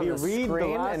words on the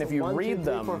screen, and if you read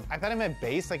them... I thought it meant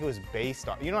based, like it was based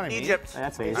on, you know what I mean? Egypt.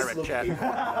 That's based. I read chat.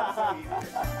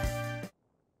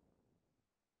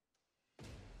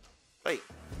 Wait.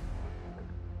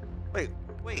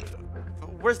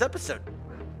 Where's the episode?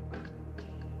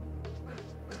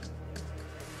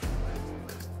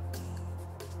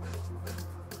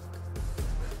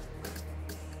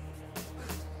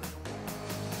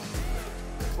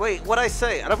 Wait, what'd I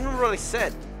say? I don't remember what I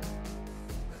said.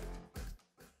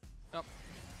 Yep.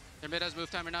 Their mid has move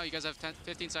timer now. You guys have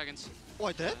 15 seconds. Oh,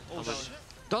 I did? Oh, shit.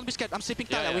 Don't be scared. I'm sleeping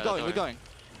TYLER. Tyler. We're going.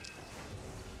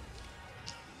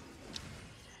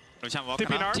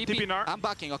 TP NAR. I'm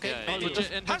backing, okay? Hands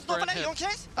no flash, don't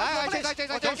chase?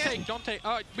 Don't take.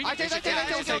 Oh, we can take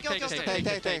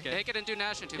it and do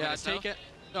Nash in 2 minutes. Yeah, take it.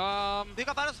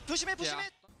 Bigger battles. Push me.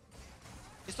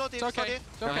 It's so deep. It's okay.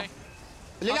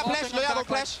 Lilia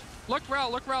flash. Look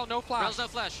Rel, no flash. Rel's no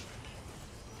flash.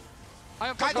 I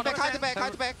have Kite back.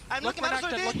 I'm look looking at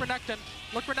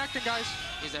Look Renekton, guys.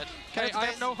 He's dead. Okay, I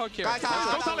have no hook here. Go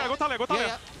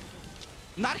TYLER.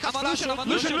 Not Lucian. No flash.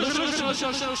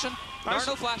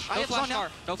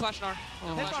 No flash NAR.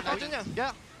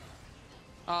 Yeah.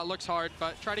 Looks hard,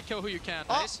 but try to kill who you can.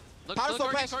 Nice. Look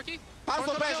Torky. Oh,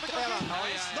 yeah.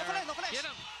 No flash. Get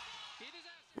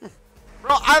him.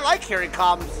 Bro, I like hearing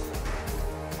comms.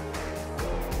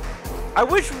 I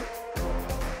wish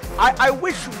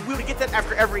we would get that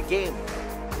after every game.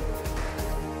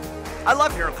 I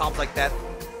love hearing comms like that.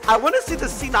 I want to see the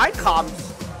C9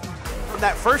 comms from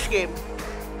that first game.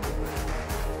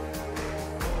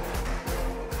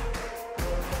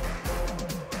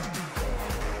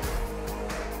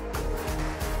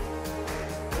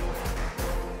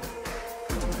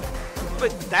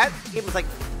 But that game was like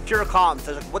pure comms.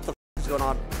 I was like, what the f is going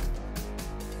on?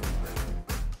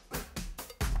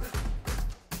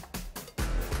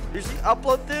 Usually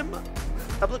upload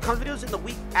comms videos in the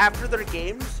week after their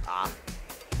games.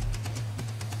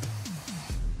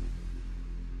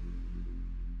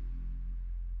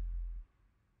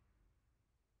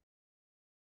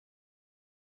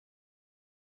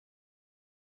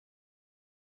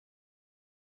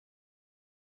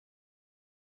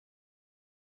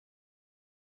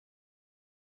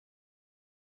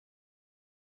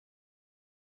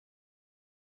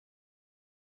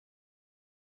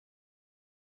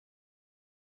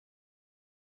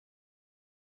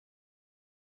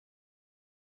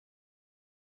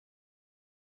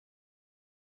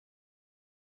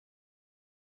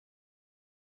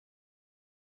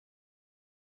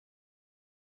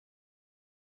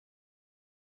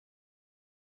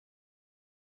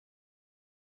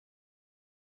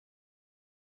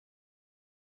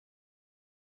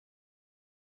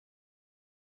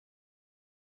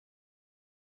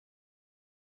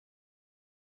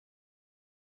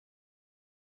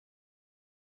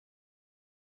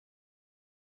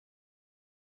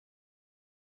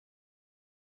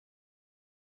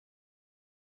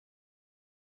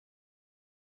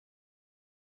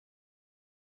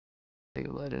 League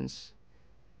of Legends.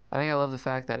 I think I love the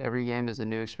fact that every game is a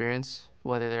new experience,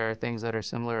 whether there are things that are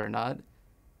similar or not.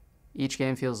 Each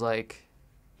game feels like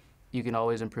you can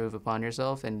always improve upon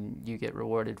yourself and you get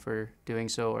rewarded for doing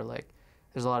so, or like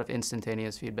there's a lot of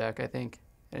instantaneous feedback, I think,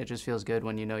 and it just feels good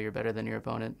when you know you're better than your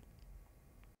opponent.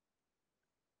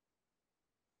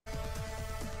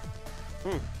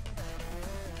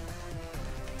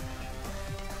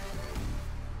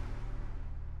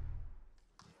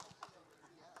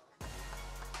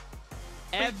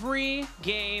 Every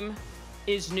game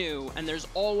is new, and there's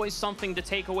always something to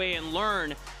take away and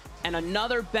learn. And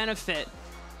another benefit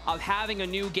of having a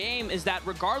new game is that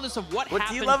regardless of what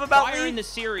happened prior in the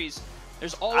series,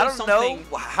 there's always something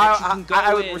that you can go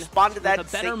I would in respond to that with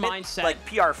a better mindset, like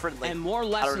PR friendly, and more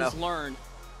lessons learned.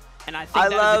 And I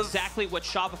think that is exactly what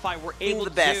Shopify were able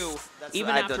to do,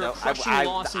 even after a crushing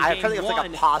loss in game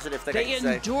one. They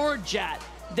endured, Jet.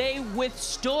 They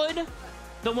withstood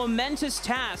the momentous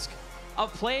task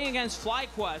of playing against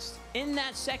Flyquest in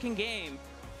that second game,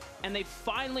 and they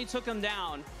finally took them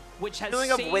down, which has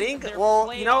feeling of saved winning. their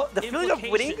Well, you know, the feeling of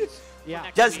winning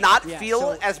does not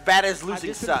feel as bad as losing.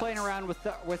 I've just been playing around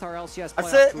with our LCS. I've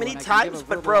said it many times,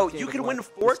 but bro, you can win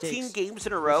 14 games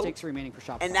in a row,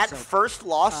 and that first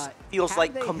loss feels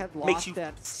like makes you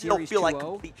still feel like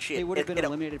complete shit. They would have been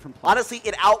eliminated from playoffs. Honestly,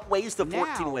 it outweighs the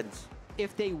 14 wins.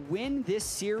 If they win this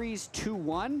series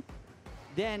 2-1,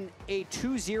 then a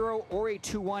 2-0 or a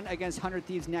 2-1 against 100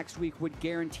 Thieves next week would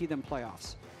guarantee them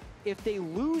playoffs. If they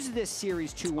lose this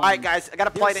series 2-1, all right, guys, I got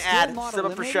to play an ad.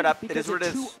 Simon for shut up. It is what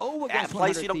it is. Ad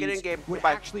play so you don't get in game. Would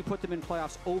actually put them in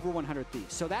playoffs over 100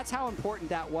 Thieves. So that's how important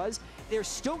that was. They're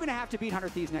still going to have to beat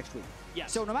 100 Thieves next week.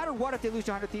 Yes. So no matter what, if they lose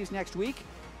to 100 Thieves next week,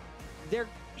 they're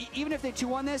even if they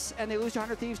 2-1 this and they lose to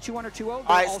 100 Thieves 2-1 or 2-0. All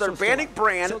right, so they're banning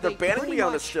Brand. So they're banning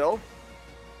Leona still.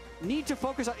 Need to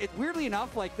focus on it. Weirdly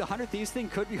enough, like the 100 Thieves thing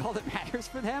could be all that matters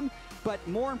for them, but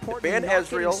more importantly, not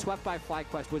getting swept by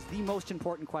Flyquest was the most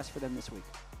important quest for them this week.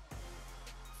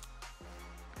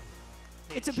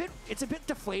 It's a bit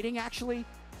deflating, actually.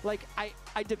 Like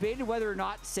I debated whether or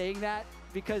not saying that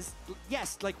because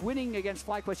yes, like winning against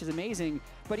Flyquest is amazing,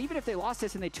 but even if they lost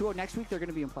this and they 2-0 next week, they're going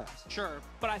to be in playoffs. Sure,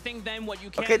 but I think then what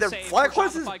you can say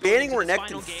Flyquest is banning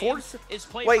Renekton is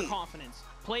play for confidence.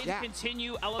 Play to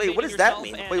continue elevating Wait, what does that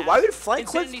mean? Wait, why would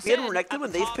Flyquest ban Renekton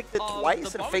when they've picked it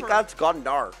twice and Fake God's gone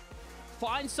Gnar?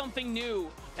 Find something new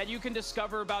that you can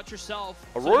discover about yourself.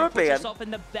 Aurora so you put yourself in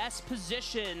the best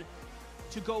position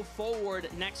to go forward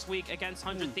next week against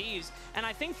 100 Thieves. And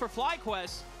I think for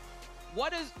Flyquest,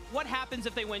 what happens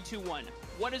if they win 2-1?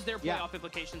 What is their playoff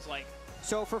implications like?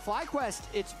 So for Flyquest,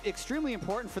 it's extremely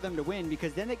important for them to win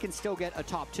because then they can still get a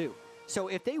top 2. So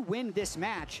if they win this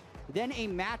match, then a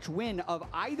match win of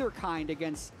either kind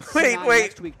against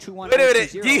next week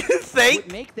 2-1 do you think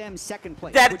would make them second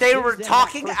place that they were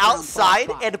talking outside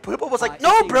and people was like,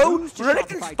 no bro,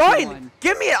 Renekton's fine,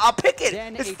 give me it, I'll pick it,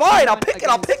 it's fine, I'll pick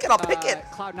it,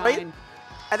 right?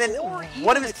 And then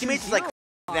one of his teammates is like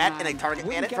that and they target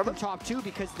ban it from him. Top 2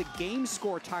 because the game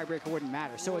score tiebreaker wouldn't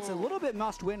matter, so it's a little bit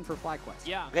must win for Flyquest.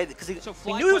 Yeah, okay, because he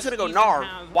knew he was going to go Gnar.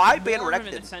 Why ban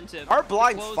Renekton? Our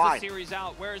blind's fine. The series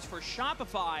out, whereas for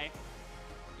Shopify,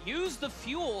 use the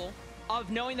fuel of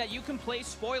knowing that you can play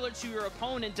spoiler to your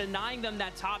opponent, denying them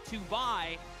that top 2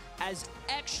 buy as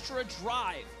extra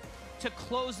drive to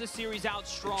close the series out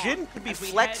strong. Jhin could be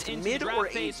flexed mid or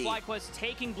AD. Flyquest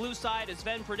taking blue side as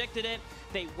Sven predicted it.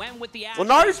 They went with the well,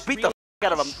 Nars beat the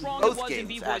out of him both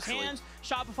games, actually. Hands.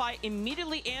 Shopify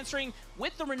immediately answering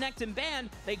with the Renekton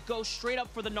ban. They go straight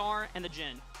up for the Gnar and the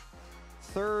Jhin.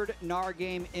 Third Gnar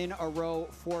game in a row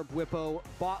for Bwipo.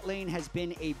 Bot lane has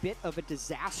been a bit of a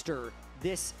disaster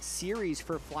this series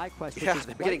for Flyquest, which is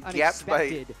quite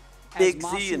unexpected. Big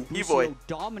Z and B-Boy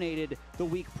dominated the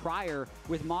week prior,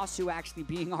 with Masu actually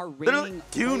being our reigning.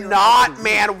 Do not,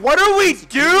 man. What are we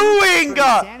doing?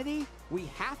 Insanity, we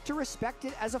have to respect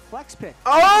it as a flex pick.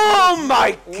 Oh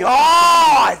my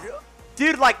God.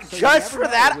 Dude, like, so just for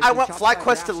that, I want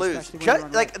Flyquest to lose. Just,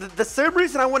 like, the same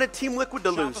reason I wanted Team Liquid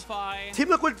to lose. Team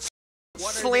Liquid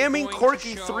slamming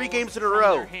Corki 3 games in a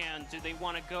row.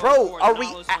 Bro, are we,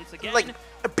 like,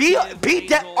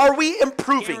 are we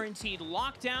improving? Guaranteed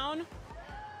lockdown.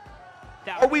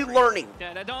 Are we learning?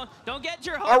 Don't get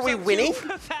your hopes Are we winning?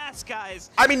 Fast,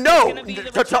 guys. I mean, no,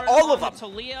 to all of them.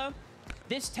 Talia.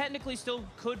 This technically still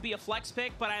could be a flex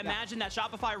pick, but I imagine that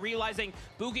Shopify realizing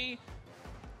Boogie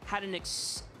had an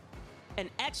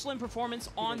excellent performance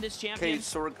on this champion. Okay,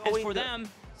 so we're going for them,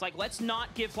 it's like, let's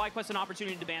not give Flyquest an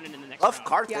opportunity to ban it in the next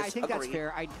round. Yeah, I think that's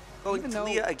fair. Even though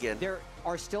there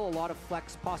are still a lot of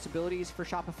flex possibilities for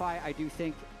Shopify, I do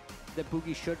think that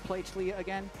Boogie should play Talia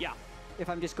again. Yeah. If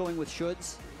I'm just going with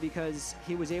shoulds, because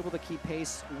he was able to keep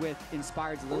pace with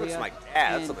Inspired's Lilia.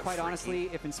 And quite honestly,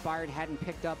 if Inspired hadn't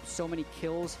picked up so many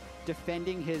kills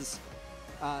defending his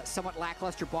somewhat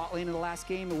lackluster bot lane in the last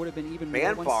game, it would have been even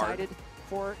more one-sided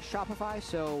for Shopify.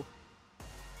 So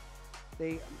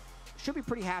they should be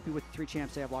pretty happy with the 3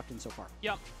 champs they have locked in so far.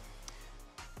 Yep.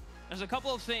 There's a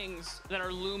couple of things that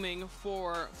are looming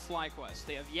for Flyquest.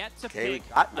 They have yet to pick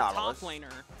a top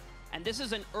laner, and this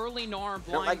is an early Gnar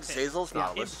blind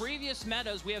pick. In previous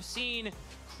metas, we have seen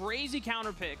crazy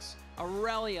counter picks.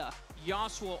 Aurelia,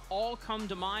 Yasuo all come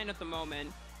to mind at the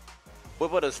moment.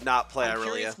 Bwipo does not play I'm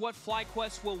Aurelia. Curious what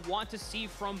Flyquest will want to see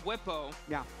from Bwipo.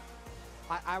 Yeah.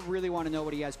 I really want to know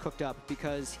what he has cooked up,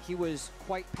 because he was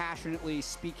quite passionately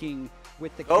speaking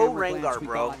with the Rengar,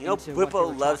 bro. You know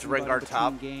Bwipo loves Rengar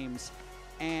top games.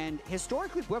 And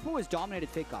historically, Bwipo has dominated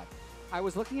Fake God. I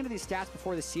was looking into these stats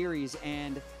before the series,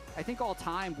 and I think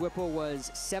all-time Bwipo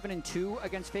was 7-2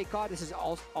 against Fake God. This is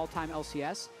all-time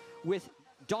LCS with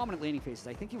dominant laning phases.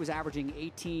 I think he was averaging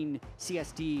 18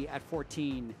 CSD at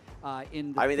 14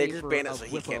 in the they just banned it so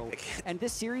he can't pick it. And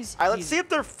this series, all right, let's see if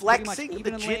they're flexing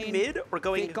the Jhin mid or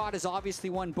going. Fake God has obviously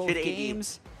won both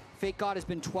games. Fake God has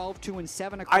been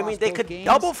 12-2-7 across both they could games.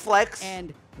 double flex.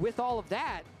 And with all of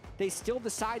that, they still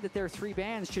decide that their 3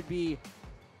 bans should be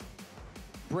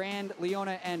Brand,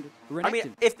 Leona, and Renekton. I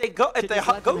mean, if they go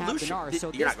Lucian,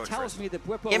 so you're this not going tells first. me that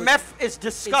Bwipo MF is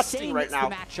disgusting right it's now.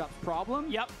 the matchup problem.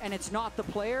 Yep. And it's not the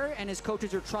player, and his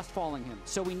coaches are trust falling him.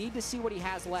 So we need to see what he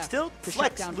has left. Still to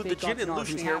flex shut down with the Fake Jin and Dinar,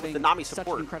 Lucian who's here with having the Nami such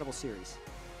support. an incredible series.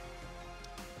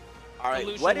 All right,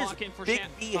 Lucian what is lock-in for Big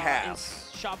B have? in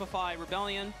Shopify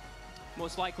Rebellion.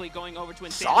 Most likely going over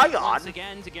to Zion once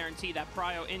again to guarantee that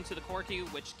prio into the Corki,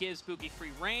 which gives Boogie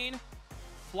free reign.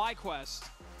 Flyquest.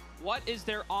 What is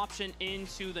their option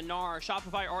into the Gnar?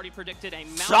 Shopify already predicted a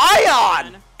Mount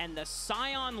Zion! And the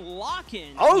Scion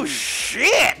lock-in. Oh,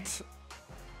 shit!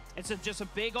 It's just a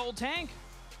big old tank.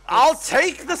 I'll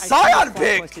take the Scion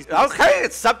pick. Okay,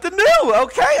 it's something new.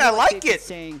 Okay, I like it.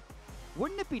 Saying,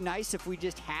 wouldn't it be nice if we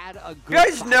just had a good You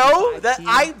guys know that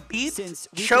I beat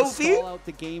Chovy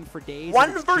the game for days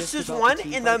 1 versus 1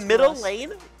 in the middle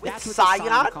lane with That's what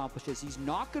Scion? accomplishes. He's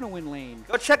not going to win lane.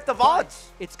 Go check the VODs.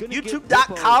 It's going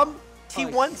YouTube.com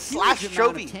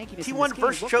T1/Chovy. T1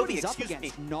 versus Chovy, excuse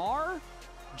me. Gnar,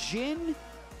 Jin,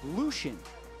 Lucian.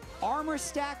 Armor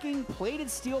stacking, plated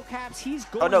steel caps. He's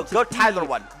going. Oh no, to go be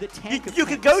TYLER1. The tank You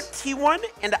could go T1,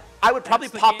 and I would probably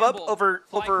pop up over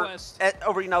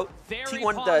you know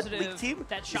T1 the league team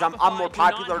because I'm more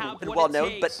popular and well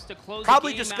known. But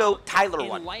probably just go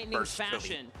TYLER1 first.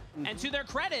 Fashion. And to their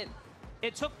credit,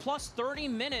 it took plus 30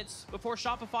 minutes before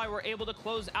Shopify were able to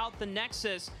close out the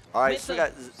Nexus. All right, with so we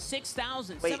got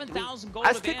 6,000, 7,000 gold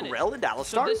I just pick advantage. Rel and Alistar.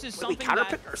 So this is something we that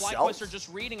counterpick Flyquest ourselves. are just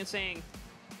reading and saying,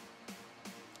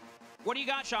 what do you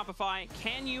got, Shopify?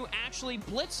 Can you actually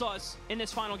blitz us in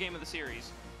this final game of the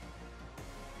series?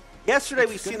 Yesterday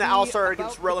we've seen the Alistar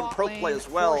against Rel and Pro play as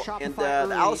well, and the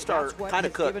Alistar kind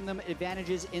of cooked. Given them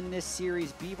advantages in this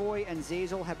series. B-Boy and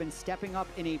Zeyzal have been stepping up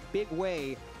in a big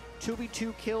way.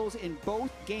 2v2 kills in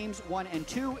both games 1 and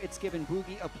 2. It's given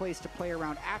Boogie a place to play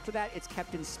around after that. It's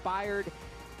kept Inspired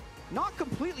not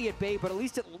completely at bay, but at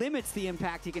least it limits the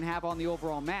impact he can have on the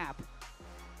overall map.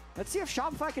 Let's see if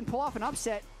Shopify can pull off an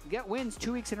upset, get wins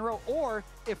 2 weeks in a row, or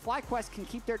if Flyquest can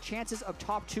keep their chances of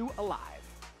top 2 alive.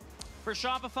 For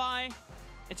Shopify,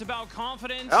 it's about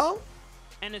confidence.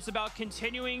 And it's about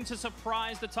continuing to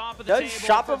surprise the top of the table. Does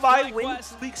Shopify win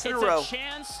 2 weeks in a row? It's a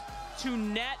chance to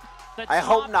net the I top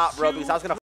hope not, bro, because I was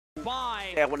going to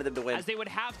buy. Yeah, I wanted them to win. As they would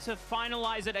have to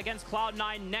finalize it against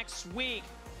Cloud9 next week.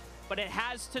 But it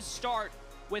has to start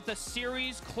with a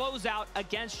series closeout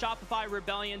against Shopify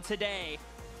Rebellion today.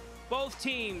 Both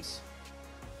teams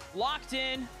locked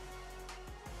in,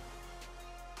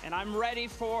 and I'm ready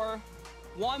for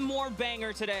one more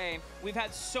banger today. We've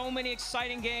had so many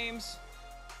exciting games,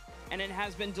 and it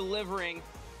has been delivering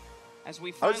as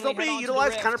we finally still being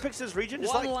utilized counterpicks in this region.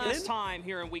 One last time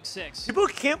here in week 6. People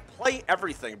can't play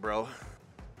everything, bro.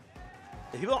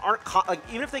 People aren't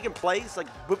even if they can play, it's like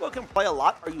people can play a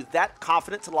lot. Are you that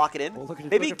confident to lock it in?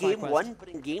 Maybe game 1, but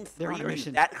in game 3, are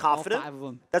you that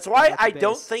confident? That's why I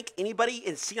don't think anybody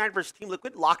in C9 versus Team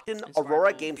Liquid locked in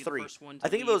Aurora game 3. I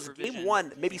think if it was game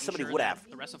 1, maybe somebody would have.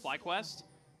 The rest of Flyquest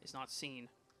is not seen.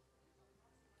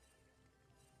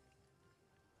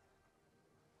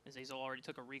 Zeyzal already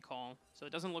took a recall, so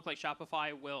it doesn't look like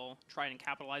Shopify will try and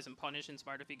capitalize and punish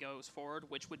Inspired if he goes forward,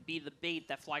 which would be the bait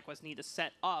that Flyquest need to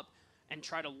set up and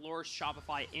try to lure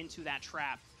Shopify into that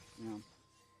trap. Yeah.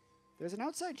 There's an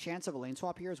outside chance of a lane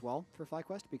swap here as well for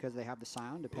Flyquest because they have the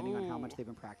Scion, depending on how much they've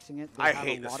been practicing it. They have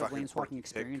a lot of lane swapping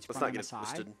experience from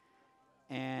MSI.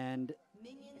 And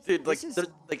dude, like,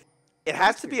 it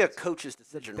has to be a coach's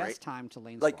decision, right? Best time to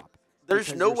lane like, swap.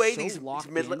 There's no way these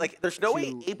mid, like, there's no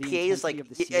way APA is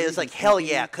like hell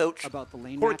yeah, coach.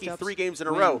 Corki 3 games in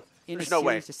a row. There's no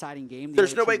way.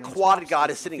 There's no way Quad God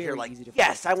is sitting here like,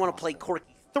 yes, I want to play Corki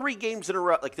 3 games in a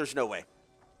row. Like, there's no way.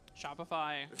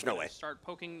 Shopify. There's no way. Start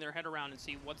poking their head around and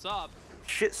see what's up.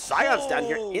 Shit, Scion's down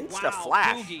here. Insta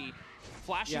flash. Boogie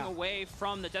flashing away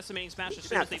from the decimating smash as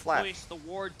soon as they push the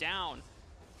ward down.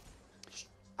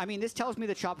 I mean, this tells me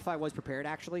that Shopify was prepared,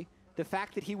 actually. The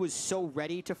fact that he was so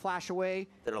ready to flash away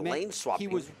meant he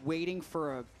was waiting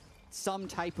for some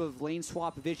type of lane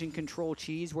swap vision control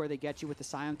cheese where they get you with the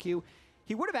Scion Q.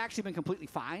 He would have actually been completely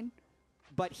fine,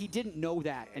 but he didn't know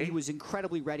that, and he was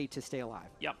incredibly ready to stay alive.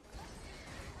 Yep.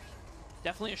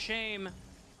 Definitely a shame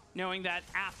knowing that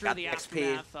after the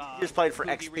aftermath, he just played for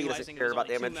XP, doesn't care about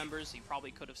damage. 2 members, he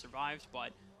probably could have survived,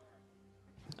 but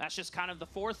that's just kind of the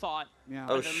forethought. Yeah.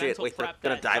 Oh shit, wait, they're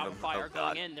gonna dive him. Shopify are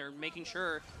going in. They're making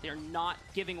sure they're not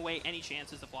giving away any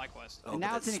chances to Flyquest. And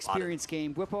now it's an experience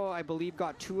game. Bwipo, I believe,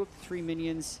 got 2 of the 3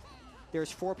 minions. There's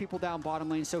 4 people down bottom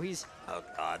lane, so he's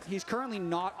he's currently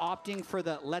not opting for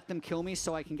the let them kill me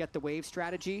so I can get the wave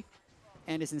strategy,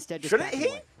 and is instead just shouldn't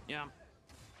he? Yeah.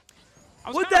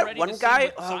 Would that one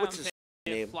guy? What's his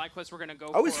Name. Flyquest were going to go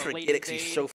I always for a forget late it because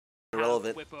he's so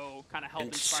irrelevant.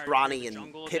 And scrawny and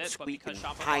pipsqueak and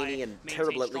tiny and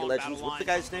terrible at League of Legends. What's the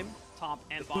guy's name?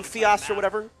 Bufias or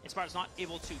whatever? Inspired's not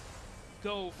able to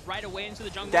go right away into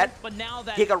the jungle, but now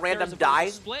that he got a random die.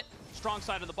 Split, strong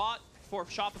side of the bot for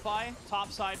Shopify,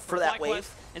 top side for that Flyquest.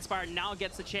 wave. Inspired now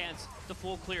gets a chance to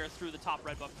full clear through the top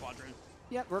red buff quadrant.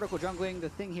 Yeah, vertical jungling. The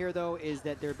thing here, though, is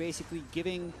that they're basically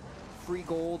giving free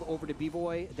gold over to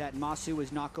B-Boy that Masu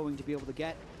is not going to be able to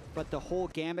get. But the whole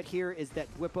gamut here is that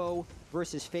Bwipo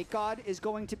versus Fake God is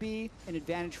going to be an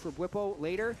advantage for Bwipo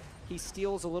later. He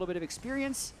steals a little bit of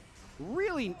experience.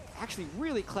 Actually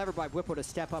really clever by Bwipo to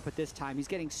step up at this time. He's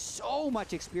getting so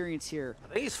much experience here.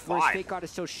 I think he's fine. Whereas Fake God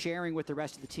is still sharing with the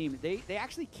rest of the team. They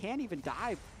actually can't even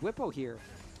dive Bwipo here.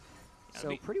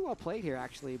 So pretty well played here,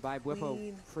 actually, by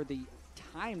Bwipo for the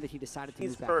time that he decided to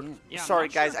move back in. Yeah, sorry,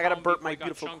 guys. I got to burp my got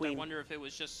beautiful chunked. queen. I wonder if it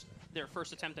was just their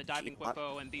first attempt at diving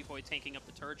Bwipo and B-Boy taking up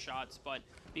the turret shots, but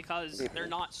because they're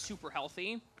not super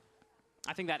healthy,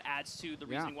 I think that adds to the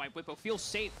reason why Bwipo feels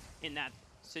safe in that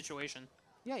situation.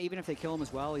 Yeah, even if they kill him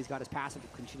as well, he's got his passive to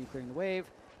continue clearing the wave.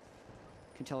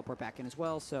 Can teleport back in as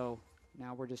well, so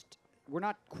now we're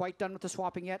not quite done with the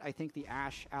swapping yet. I think the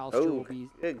Ashe Alistair will be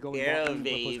going back in.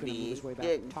 Bwipo's going to move his way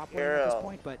back top lane at this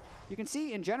point, but you can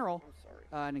see in general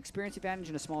an experience advantage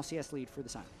and a small CS lead for the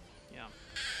Sun. Yeah.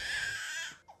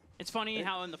 It's funny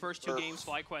how in the first two games,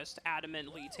 Flyquest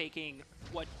adamantly taking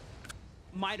what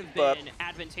might have been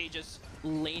advantageous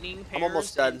laning pairs. I'm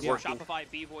almost done into working. Shopify,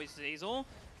 B-Boy, Zazel,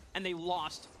 and they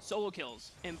lost solo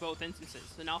kills in both instances.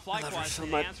 So now Flyquest,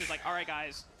 the answer is like, all right,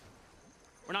 guys,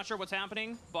 we're not sure what's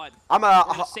happening, but we're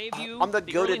gonna save you. I'm the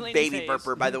goated baby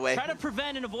burper, by the way. Try to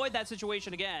prevent and avoid that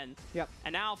situation again. Yep.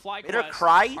 And now Flyquest made her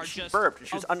cry. are She just burped.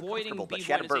 She was avoiding uncomfortable, but she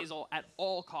B-Boy had and to burp. Zazel at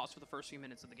all costs for the first few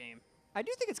minutes of the game. I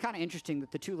do think it's kind of interesting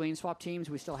that the two lane swap teams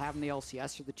we still have in the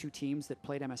LCS are the two teams that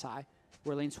played MSI,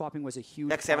 where lane swapping was a huge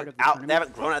part of the tournament. They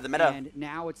haven't grown out of the meta. And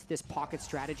now it's this pocket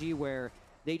strategy where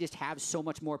they just have so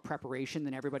much more preparation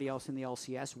than everybody else in the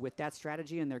LCS with that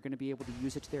strategy, and they're going to be able to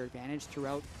use it to their advantage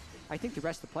throughout, I think, the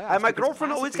rest of the playoffs. My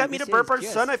girlfriend always got me to burp our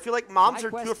son. I feel like moms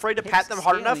are too afraid to pat them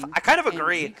hard enough. I kind of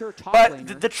agree.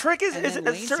 But the trick isn't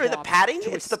necessarily the patting,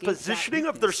 it's the positioning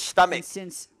of their stomach.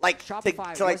 Like,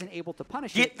 to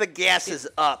get the gases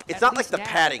up. It's not like the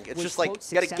patting. It's just like,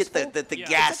 you got to get the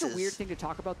gases. It's a weird thing to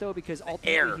talk about, though, because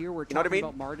ultimately here we're talking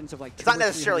about margins of like 200 It's not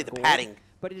necessarily the padding.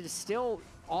 But it is still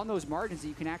on those margins that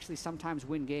you can actually sometimes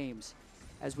win games.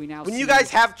 As we now when you guys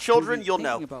have children, you'll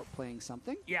know. About playing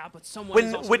something. Yeah, but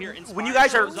someone when you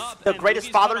guys are the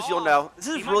greatest fathers, you'll know. This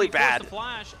is really bad.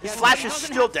 His flash is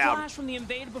still down.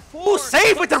 Oh,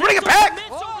 save with the ring it back!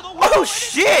 Oh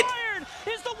shit!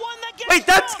 Wait,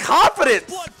 that's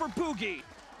confidence.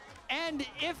 And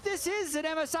if this is an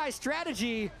MSI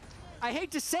strategy, I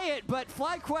hate to say it, but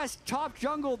Flyquest top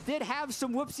jungle did have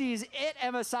some whoopsies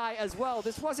at MSI as well.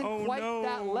 This wasn't quite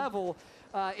that level.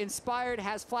 Inspired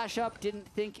has flash up, didn't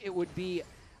think it would be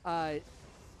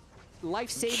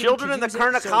life-saving. Children in the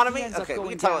current economy? So okay, we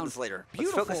can talk about this later.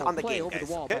 Let's focus on the play game, over guys.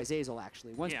 the wall by Zazel,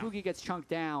 actually. Once Boogie gets chunked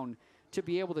down, to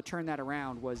be able to turn that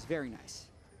around was very nice.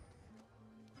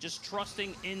 Just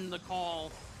trusting in the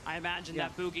call. I imagine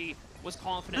that Boogie was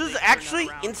confident. This is actually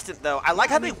instant, though. I like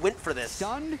how they went for this.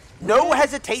 Stunned. No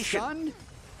hesitation. Stunned.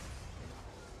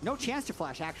 No chance to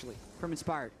flash, actually, from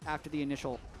Inspired after the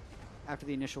initial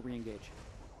re-engage.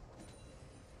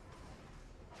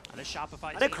 The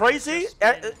Shopify. Are they crazy?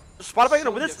 Shopify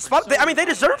gonna win this? I mean, they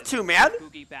deserve to, man.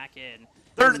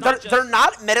 They're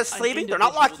not meta slaving. They're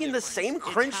not locking in the same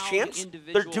cringe champs.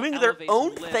 They're doing their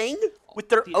own thing with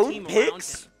their own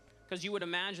picks. Because you would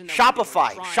imagine that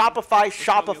Shopify.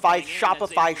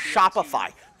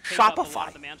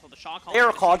 They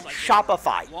are called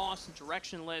Shopify. Lost and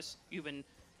directionless. Even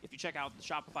if you check out the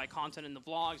Shopify content in the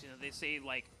vlogs, you know, they say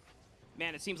like,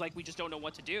 man, it seems like we just don't know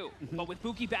what to do. But with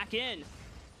Buki back in,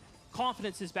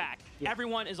 confidence is back.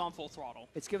 Everyone is on full throttle.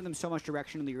 It's given them so much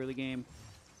direction in the early game,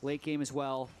 late game as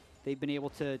well. They've been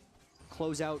able to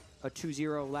close out a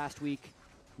 2-0 last week,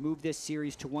 move this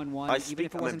series to 1-1. Even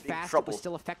if it wasn't fast, it was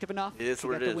still effective enough to get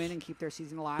the win and keep their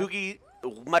season alive. Boogie,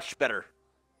 much better.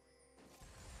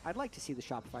 I'd like to see the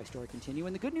Shopify story continue,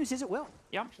 and the good news is it will.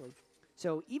 Yeah. Actually.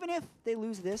 So even if they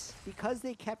lose this, because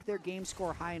they kept their game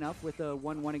score high enough with a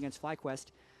 1-1 against Flyquest,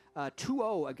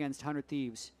 2-0 against 100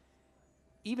 Thieves,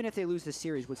 even if they lose this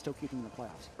series, would still keep them in the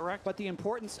playoffs. Correct. But the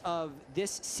importance of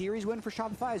this series win for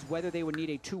Shopify is whether they would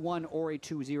need a 2-1 or a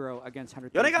 2-0 against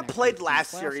 100 Thieves. You only got played last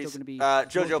series.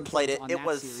 JoJo played it. It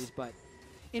was... Series, but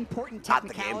important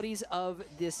technicalities of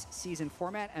this season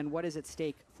format and what is at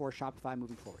stake for Shopify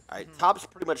moving forward. All right, top's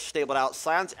pretty much stabled out.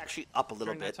 Sion's actually up a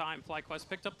little During bit. that time, Flyquest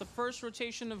picked up the first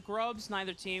rotation of grubs.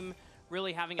 Neither team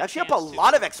really having actually up a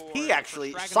lot of XP,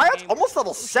 actually. Sion's almost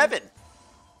level 7.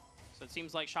 So it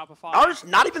seems like Shopify... Ours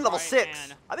not even level 6.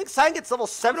 I think Sion gets level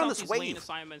 7 on this lane wave.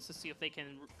 assignments to see if they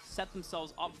can set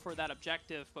themselves up for that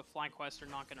objective, but Flyquest are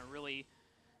not going to really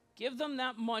give them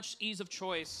that much ease of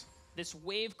choice. This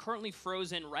wave currently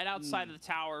frozen right outside of the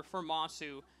tower for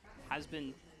Masu has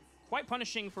been quite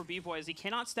punishing for B-Boy as he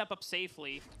cannot step up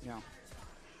safely. Yeah.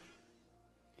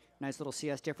 Nice little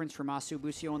CS difference for Masu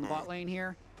Busio in the bot lane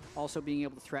here. Also being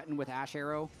able to threaten with Ash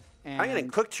Arrow and I'm getting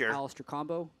cooked here. Alistair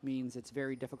combo means it's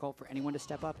very difficult for anyone to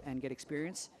step up and get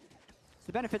experience.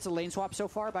 The benefits of lane swap so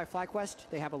far by Flyquest,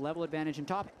 they have a level advantage in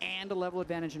top and a level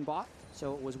advantage in bot,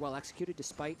 so it was well executed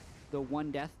despite the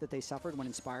one death that they suffered when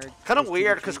Inspired. Kind of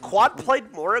weird because Quad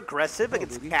played more aggressive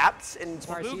against Caps and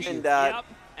Yep.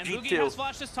 And G2. Boogie has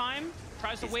flash this time,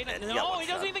 tries to wait. No, he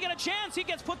doesn't even get a chance. He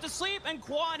gets put to sleep, and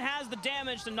Quad has the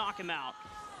damage to knock him out.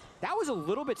 That was a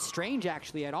little bit strange,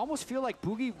 actually. I'd almost feel like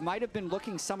Boogie might have been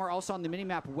looking somewhere else on the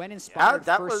minimap when Inspired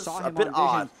first saw him on Vision.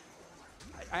 Odd.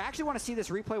 I actually want to see this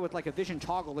replay with like a Vision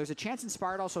toggle. There's a chance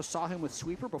Inspired also saw him with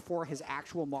Sweeper before his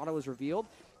actual model was revealed.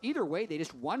 Either way, they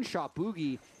just one-shot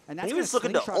Boogie, and that's going to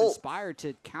slingshot Inspired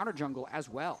to counter jungle as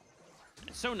well.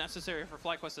 It's so necessary for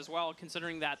Flyquest as well,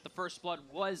 considering that the first blood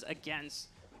was against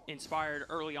Inspired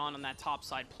early on that top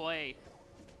side play.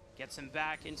 Gets him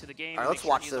back into the game. All right, let's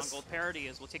watch this. On gold parity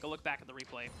as we'll take a look back at the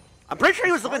replay. I'm pretty sure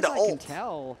he was looking to ult. I can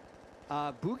tell,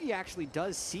 Boogie actually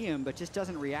does see him, but just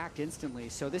doesn't react instantly.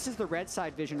 So this is the red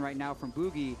side vision right now from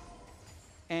Boogie,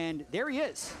 and there he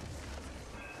is.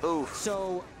 Oof.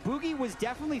 So Boogie was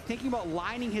definitely thinking about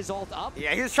lining his ult up.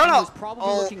 Yeah, he was trying to. Was probably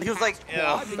looking he was like,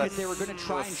 Quad because they were going to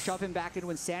try and shove him back into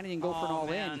Insanity and go for an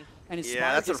all-in. And his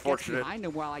that's just gets unfortunate. behind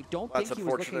him. While I don't think he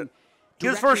was looking. He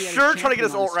was for sure trying to get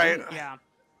his ult right. Yeah.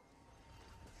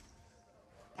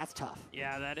 That's tough.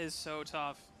 Yeah, that is so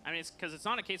tough. I mean, it's because it's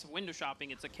not a case of window shopping.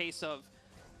 It's a case of,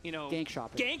 you know, gank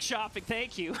shopping. Gank shopping.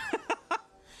 Thank you.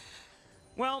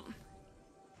 Well,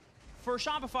 for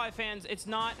Shopify fans, it's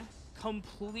not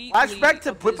completely. Flashback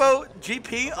to Bwipo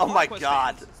GP. Oh my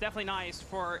god. It's definitely nice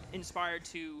for Inspired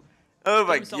to. Oh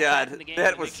my god,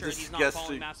 that was sure disgusting. He's not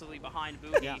falling massively behind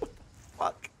Boogie. Yeah.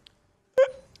 Fuck.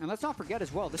 And let's not forget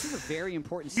as well, this is a very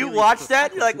important You series. watched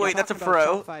that? Flyquest. You're like, wait, that's a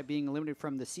pro. Shopify being eliminated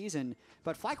from the season,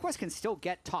 but Flyquest can still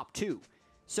get top 2.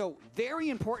 So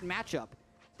very important matchup.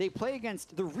 They play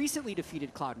against the recently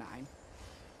defeated Cloud9.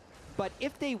 But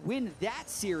if they win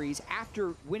that series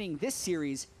after winning this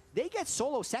series, they get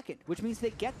solo second, which means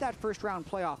they get that first round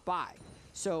playoff bye.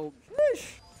 So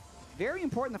very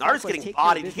important. The Nars getting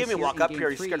bodied. He can't even walk up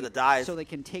here. He's scared of the dive. So they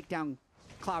can take down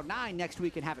Cloud9 next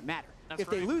week and have it matter. That's if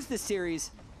they lose this series,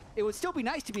 it would still be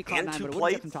nice to be Cloud9, but it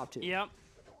wouldn't get them top 2. Yep.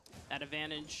 That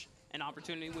advantage and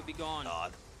opportunity would be gone.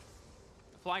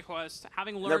 Flyquest,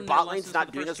 having learned their bot lane's lessons not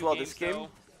for the doing first as well games, this game. though,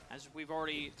 as we've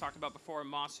already talked about before,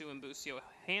 Masu and Busio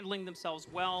handling themselves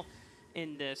well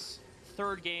in this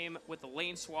third game with the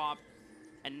lane swap.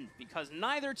 And because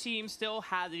neither team still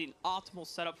had an optimal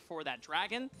setup for that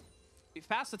dragon, we've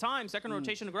passed the time. Second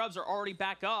rotation of grubs are already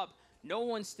back up. No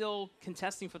one's still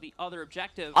contesting for the other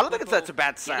objective. I don't think it's such a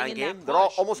bad Sion game. They're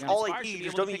almost all AD. You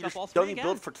just don't even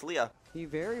build for Taliyah. He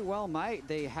very well might.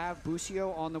 They have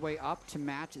Busio on the way up to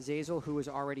match Zazel, who is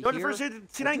already here. here. First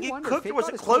C9 get cooked, or was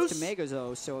it close? To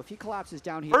Megazo, so if he collapses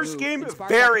down here, first game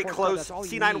very close.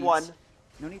 C9 won.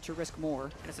 No need to risk more.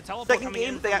 And it's a teleport second coming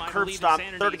game, in they got curb stomped.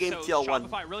 Third game, TL won.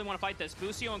 Shopify really want to fight this.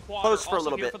 Busio and Quad close are for a also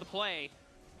little here bit. for the play.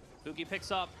 Boogie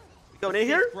picks up. Going in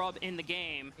here? Grub in the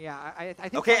game. Yeah, I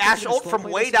think. Okay, Ash ult from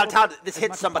way downtown. This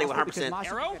hits somebody 100%.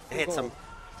 Arrow? It hits him.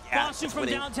 Yeah, from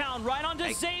downtown, right onto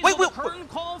Zazel. Wait, curtain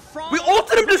call from we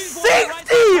ulted him to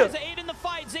safety!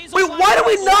 Wait, why do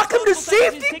we knock him to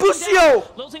safety, Busio?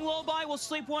 Lilting Lullaby will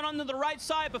sleep one onto the right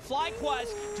side, but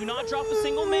Flyquest do not drop a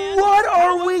single man. What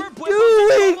are we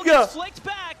doing? Flicked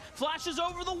back, flashes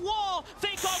over the wall.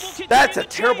 Fake God will continue. That's a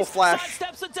terrible flash.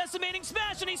 Sidesteps the decimating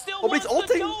smash, and he still wants to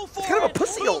ulting. go for It's kind of a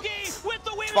pussy ult. It's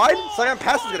fine. Sion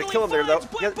Pass is going to kill him there, though.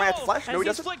 He might have to flash. No, he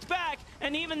doesn't. Flicked back,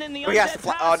 and even in the he has to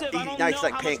passive, I don't nice, know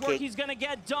like how pancake. much work he's going to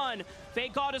get done.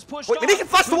 Fake God is pushed Wait, off. he can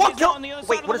flash the wall. Kill.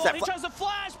 Wait, what is that? He tries to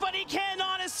flash, but he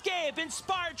cannot escape.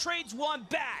 Inspired trades one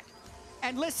back.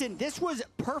 And listen, this was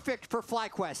perfect for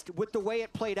Flyquest with the way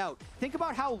it played out. Think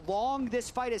about how long this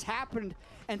fight has happened,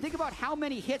 And think about how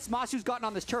many hits Masu's gotten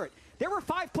on this turret. There were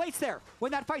 5 plates there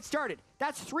when that fight started.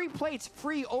 That's 3 plates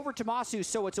free over to Masu,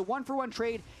 so it's a 1-for-1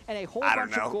 trade and a whole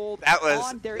bunch of gold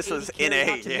on their this was carry.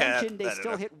 NA, Not to mention, they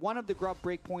still hit one of the grub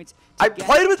breakpoints. I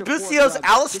played with Busio's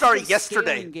Alistar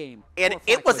yesterday, and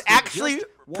it was actually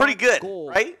pretty good,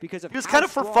 right? It was kind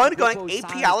of for fun going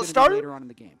AP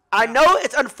Alistar. I know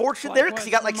it's unfortunate there because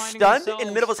he got like stunned in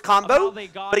the middle of his combo,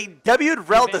 but he W'd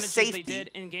Rel to safety.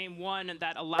 In game 1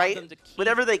 that allowed right? them to keep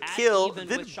Whenever they kill, even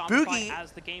then with Shopify Boogie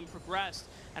as the game progressed,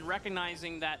 and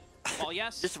recognizing that, well,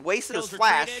 yes, just wasted his skills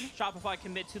flash. traded, Shopify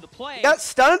commit to the play. He got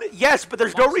stunned, yes, but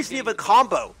there's no reason to have a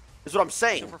combo. Is what I'm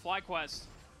saying. So for Flyquest,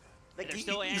 like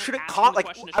you shouldn't combo.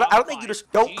 Like I don't think you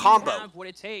just don't combo. Do you have what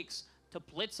it takes to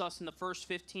blitz us in the first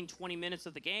 15-20 minutes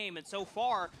of the game? And so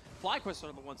far, Flyquest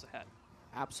are the ones ahead.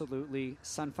 Absolutely.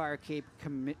 Sunfire Cape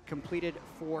completed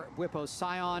for Whippo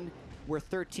Scion. We're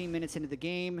 13 minutes into the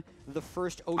game. The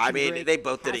first ocean I mean, break they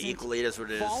both did it hasn't equally. That's what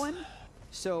it is. fallen.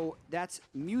 So that's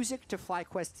music to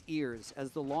Flyquest's ears.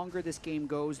 As the longer this game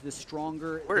goes, the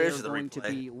stronger they're going to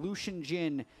be. Lucian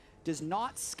Jin does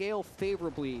not scale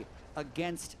favorably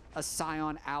against a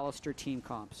Scion Alistar team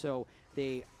comp. So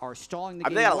they are stalling the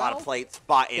game. They got a lot of plates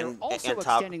spot in. They're also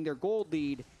extending their gold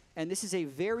lead, and this is a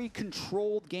very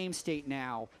controlled game state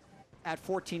now at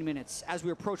 14 minutes, as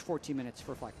we approach 14 minutes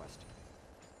for Flyquest.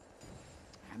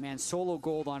 Man, solo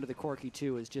gold onto the Corki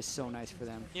too is just so nice for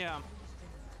them. Yeah.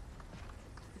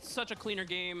 It's such a cleaner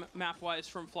game map-wise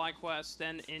from Flyquest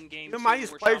than in game 2.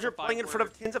 These players are playing in front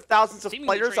of tens of thousands of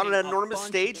players on an enormous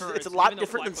stage. It's a lot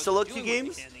different than solo queue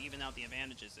games. And even out the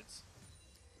advantages, it's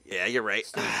yeah, you're right.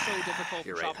 still so difficult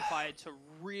for Shopify to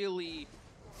really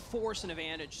force an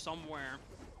advantage somewhere.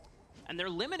 And they're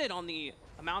limited on the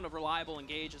amount of reliable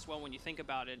engage as well when you think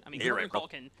about it. I mean, Call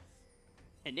can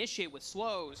initiate with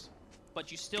slows,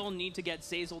 but you still need to get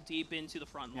Zazel deep into the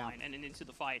front line and into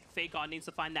the fight. Fakeon needs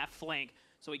to find that flank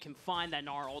so he can find that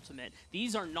Gnar ultimate.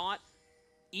 These are not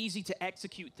easy to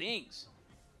execute things.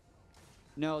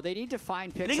 No, they need to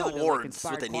find picks on like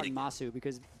Inspired Quad and Masu,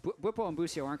 because Whippo and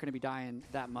Busio aren't going to be dying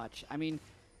that much. I mean,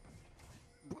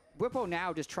 Whippo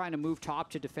now just trying to move top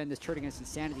to defend this turret against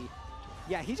Insanity.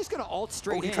 Yeah, he's just going to ult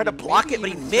straight in. He tried to block it, but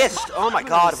he missed. Oh my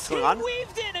god, what's going on? He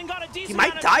weaved it and got a decent he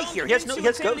might die here. He has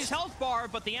ghost. Health bar,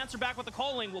 but the answer back with the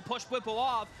calling will push Whippo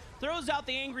off. Throws out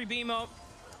the angry Beamo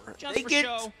just for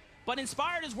show. But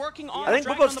Inspired is working on I think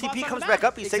Whippo's TP comes back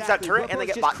up, he saves that turret, and they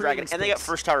get bot dragon, and they get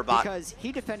first tower bot. Because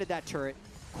he defended that turret.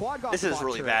 Quad got this is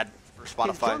really bad for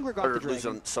Spotify. They're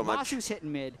losing so much. Masu's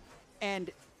hitting mid,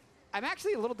 and I'm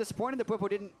actually a little disappointed that Whippo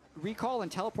didn't recall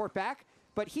and teleport back,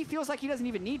 but he feels like he doesn't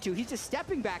even need to. He's just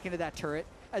stepping back into that turret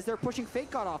as they're pushing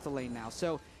Fake God off the lane now.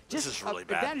 So just really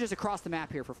advantages across the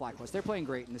map here for Flyquest. They're playing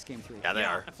great in this game 3. Yeah, they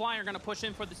are. And Fly are going to push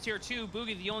in for this tier 2.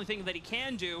 Boogie, the only thing that he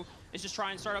can do is just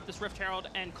try and start up this Rift Herald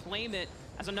and claim it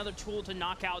as another tool to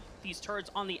knock out these turrets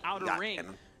on the outer ring.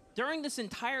 During this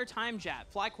entire time, Jat,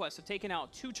 Flyquest have taken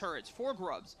out 2 turrets, 4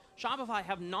 grubs. Shopify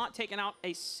have not taken out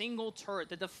a single turret.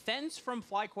 The defense from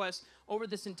Flyquest over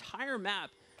this entire map.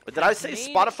 But did I say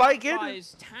Spotify again?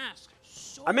 Task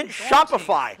so I meant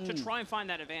Shopify. To try and find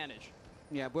that advantage.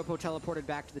 Yeah, Whippo teleported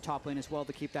back to the top lane as well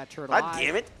to keep that turret alive. God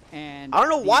damn it. And I don't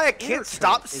know why I can't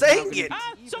stop saying it.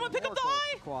 Someone pick up the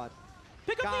eye! Quad.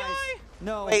 Pick up the eye!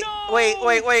 No. Wait.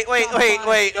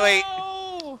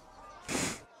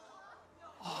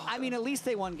 I mean, at least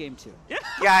they won game 2.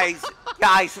 Guys,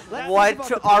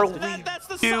 what are we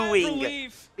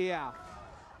doing? Yeah.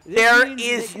 There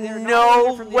is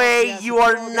no way you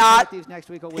are not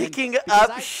picking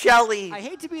up Shelly. I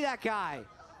hate to be that guy,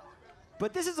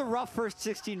 but this is a rough first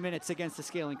 16 minutes against the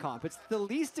scaling comp. It's the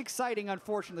least exciting,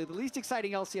 unfortunately, the least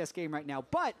exciting LCS game right now.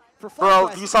 But for Flyquest, bro,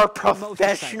 these are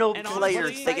professional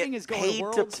players. They get paid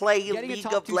to play League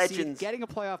of Legends.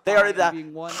 They are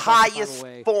the highest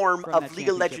form of League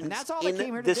of Legends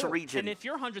in this region. And if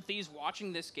you're 100 Thieves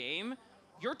watching this game,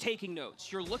 you're taking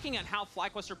notes. You're looking at how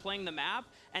Flyquest are playing the map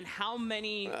and how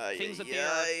many things that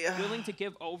they are willing to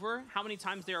give over, how many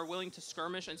times they are willing to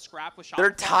skirmish and scrap with Shopify.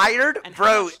 They're tired,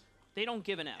 bro. They don't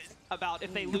give an F about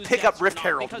if they lose. You pick up Rift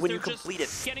Herald when you complete it.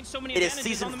 It is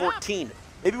season 14.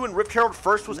 Maybe when Rift Herald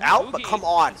first was out, but come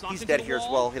on. He's dead here as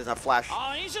well. He doesn't have flash.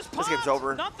 Oh, he's just this game's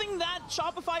over. Nothing that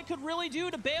Shopify could really do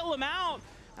to bail him out.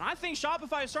 And I think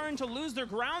Shopify is starting to lose their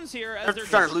grounds here. As they're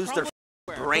starting to lose their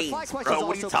brains, bro.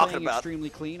 What are you talking about? Extremely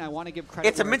clean. I want to give credit.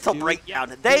 It's a mental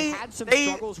breakdown. They had some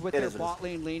struggles with their bot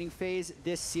lane laning phase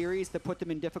this series that put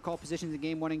them in difficult positions in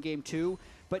Game 1 and Game 2.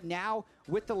 But now,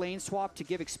 with the lane swap to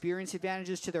give experience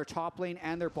advantages to their top lane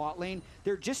and their bot lane,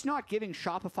 they're just not giving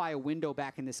Shopify a window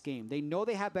back in this game. They know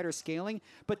they have better scaling,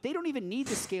 but they don't even need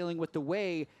the scaling with the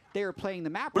way they are playing the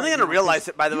map. When are they going to realize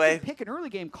it, by the way? You can pick an early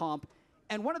game comp,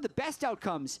 and one of the best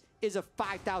outcomes is a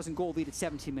 5,000 gold lead at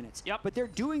 17 minutes. Yep. But they're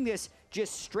doing this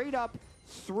just straight up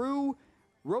through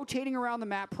rotating around the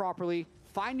map properly,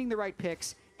 finding the right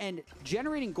picks, and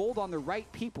generating gold on the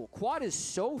right people. Quad is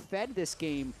so fed this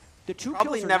game. The two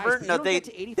probably kills are never. nice, no,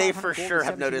 they for sure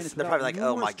have noticed. They're probably like,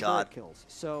 oh my god. Kills.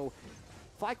 So,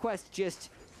 Flyquest just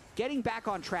getting back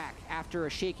on track after a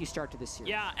shaky start to this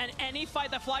series. Yeah, and any fight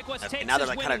that Flyquest takes now they're is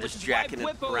like winning, kind of which just is why jacking it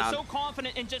Bwipo around. is so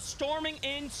confident in just storming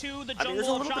into the I mean, jungle there's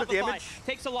a of little bit of Shopify. damage.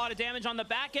 Takes a lot of damage on the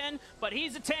back end, but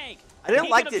he's a tank. I didn't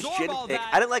He like can this absorb Jhin all pick. that,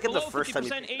 I didn't like him the below first time he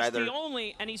 50% picked HP either.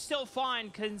 only, and he's still fine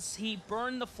because he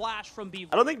burned the flash from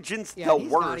Beaver. I don't think Jin's he's worse.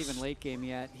 not even late game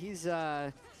yet. He's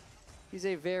a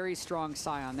very strong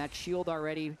Scion. That shield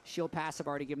already, shield passive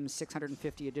already given him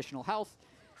 650 additional health.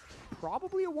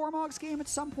 Probably a Warmog's game at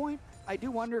some point. I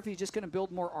do wonder if he's just going to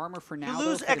build more armor for now. You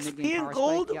lose though, for the XP mid-game and power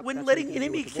gold spike. Yep, when that's letting what an he's gonna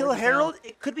enemy do with the kill Ward Herald. now.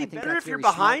 It could be I think better that's if you're very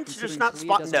smart, behind to just considering not Talia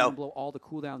spot. doesn't No. even blow all the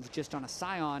cooldowns just on a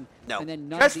Scion. No. And then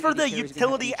none Just of for the AD carries are gonna have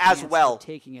utility any as chance well. of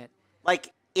taking it.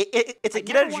 Like it's a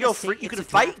get out of jail free. You can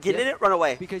fight, get in it, run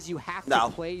away. Because you have No.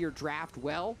 to play your draft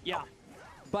well. Yeah.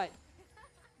 But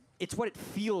it's what it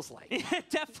feels like. It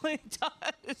definitely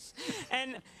does.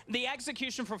 And the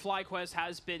execution from Flyquest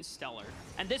has been stellar.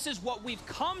 And this is what we've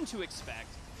come to expect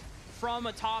from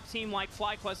a top team like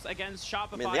Flyquest against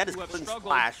Shopify, who have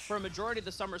struggled for a majority of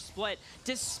the summer split.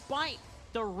 Despite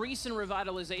the recent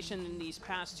revitalization in these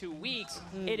past 2 weeks,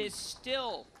 it is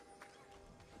still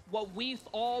what we've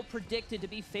all predicted to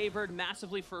be favored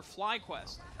massively for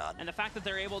Flyquest. And the fact that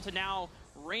they're able to now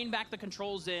rein back the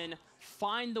controls in,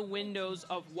 find the windows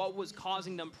of what was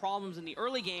causing them problems in the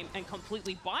early game, and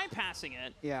completely bypassing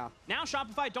it. Yeah. Now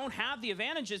Shopify don't have the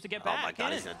advantages to get back Oh my god,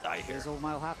 in. he's gonna die here. Fizzle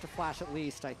might have to flash at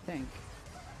least, I think.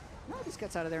 No, this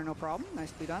gets out of there, no problem.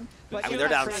 Nicely done. I mean, in they're that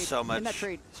down trade, so much. In that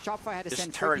trade, Shopify had to Just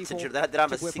send 2 turrets people and shit. They don't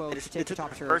have to a seat. Bwipo They to just take the took top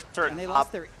the turret. first turret And they up.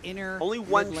 lost their inner Only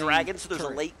one mid-lane dragon, so there's a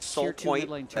turret, late soul tier 2 point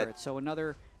mid-lane that- turret. So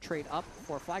another trade up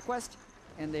for Flyquest.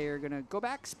 And they're going to go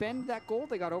back, spend that gold.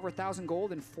 They got over 1,000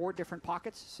 gold in 4 different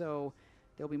pockets. So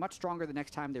they'll be much stronger the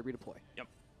next time they redeploy. Yep.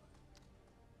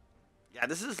 Yeah,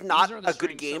 this is not a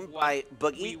good game by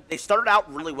Boogie. They started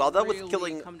out really well, though, with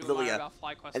killing Lilia.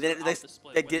 And then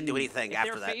they didn't do anything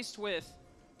after that. They're faced with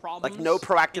problems like no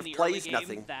proactive in the early plays, game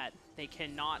nothing. that they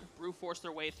cannot brute force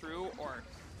their way through or,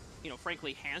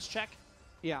 frankly, hands check.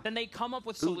 Yeah. Then they come up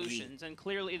with solutions, and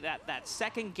clearly that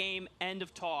second game end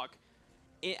of talk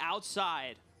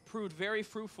outside proved very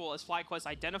fruitful as Flyquest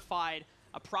identified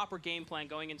a proper game plan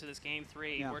going into this game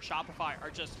 3, where Shopify are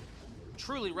just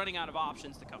truly running out of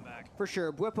options to come back. For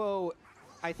sure. Bwipo,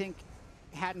 I think,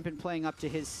 hadn't been playing up to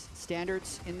his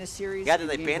standards in this series. Yeah, did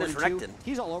they ban his Renekton?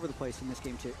 He's all over the place in this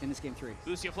game 2, in this game 3.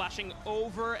 Lucio flashing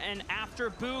over and after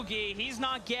Boogie. He's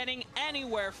not getting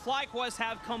anywhere. Flyquest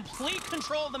have complete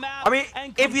control of the map. I mean,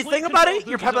 if you think about it,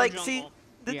 you're probably like, see,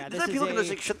 this there's people going to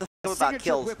say shut the fuck about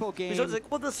kills. Game, so it's like,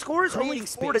 well, the score is only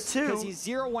 4-2. Because he's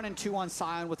 0-1-2 on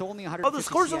Scion with only 150 Oh, the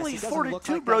score's CS. only 4-2,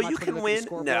 like bro. You can win.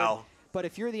 No. But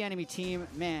if you're the enemy team,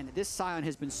 man, this Scion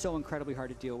has been so incredibly hard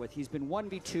to deal with. He's been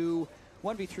 1v2,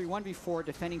 1v3, 1v4,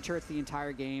 defending turrets the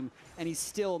entire game, and he's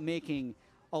still making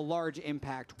a large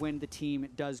impact when the team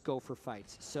does go for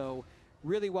fights. So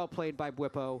really well played by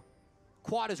Bwipo.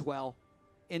 Quad as well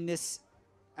in this.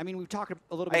 I mean, we've talked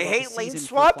a little bit about the lane season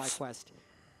swaps. for Flyquest.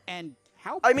 And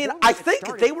how I mean, I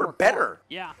think they were better.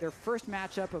 Yeah. Their first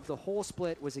matchup of the whole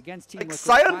split was against Team Liquid.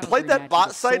 Scion played that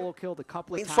bot side solo killed a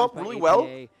couple lane of swap times by really APA.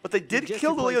 well, but they did Just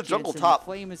kill replaced Lilia jungle Jensen. top. The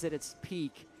Flame is at its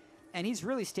peak, and he's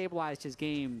really stabilized his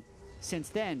game since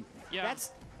then. Yeah.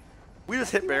 We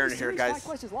just hit Baron here, guys.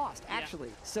 Flyquest has lost, actually.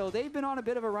 So they've been on a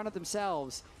bit of a run of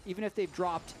themselves, even if they've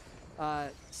dropped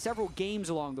several games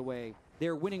along the way.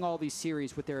 They're winning all these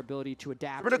series with their ability to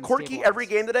adapt. We're going to Corky every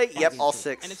game today? Yep, all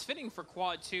 6. And it's fitting for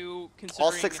Quad 2, considering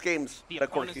all 6 games the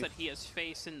opponents that he has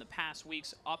faced in the past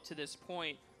weeks up to this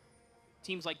point.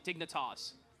 Teams like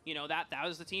Dignitas. That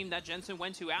was the team that Jensen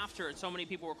went to after, and so many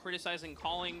people were criticizing,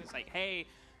 calling. It's like, hey,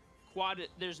 Quad,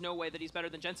 there's no way that he's better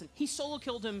than Jensen. He solo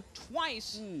killed him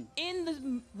twice in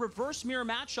the reverse mirror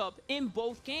matchup in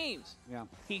both games. Yeah.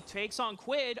 He takes on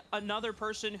Quid, another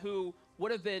person who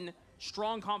would have been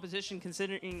strong composition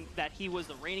considering that he was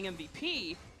the reigning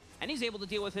MVP, and he's able to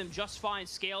deal with him just fine.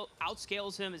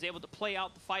 Outscales him, is able to play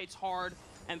out the fights hard,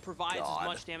 and provides as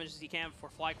much damage as he can for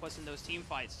Flyquest in those team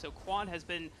fights. So Quad has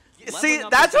been See,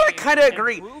 that's what I kind of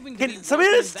agree. Can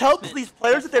somebody just tell these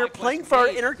players that they're playing for our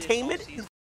entertainment and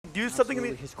do something? I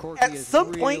mean, at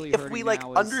some point, if we like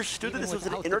understood that this was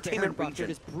an entertainment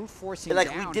region, and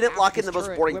like we didn't lock in the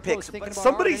most boring picks, but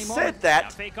somebody said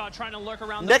that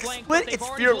next split it's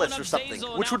Fearless or something,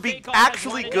 which would be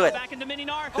actually good.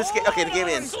 This game, okay, the game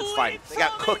ends. It's fine. They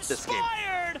got cooked this game.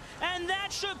 And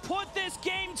that should put this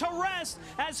game to rest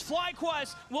as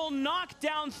Flyquest will knock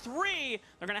down 3.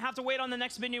 They're going to have to wait on the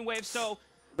next minion wave, so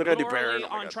they're going to do Baron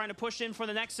on trying to push in for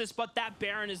the Nexus, but that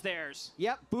Baron is theirs.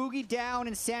 Yep, Boogie down,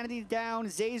 Insanity down,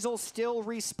 Zazel still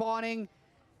respawning.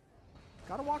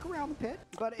 Gotta walk around the pit.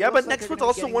 But yeah, but next one's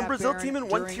also one Brazil team and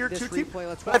one tier 2 team.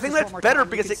 I think that's better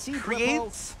because it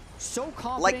creates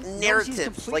like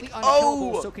narratives, like,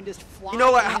 oh, you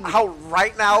know how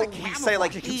right now we say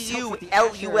like EU,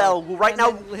 LUL, well right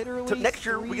now to next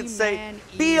year we can say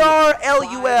BR,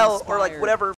 LUL, or like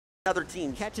whatever other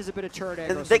teams. Catches a bit of turret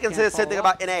aggro, and they can say the same thing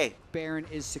about NA. Baron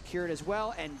is secured as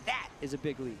well, and that is a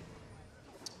big lead.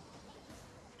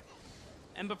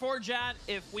 And before Jat,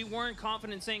 if we weren't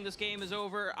confident saying this game is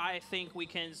over, I think we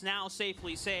can now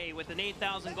safely say with an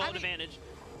 8,000 gold advantage.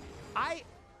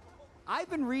 I've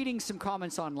been reading some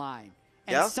comments online,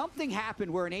 and something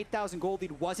happened where an 8,000 gold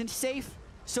lead wasn't safe,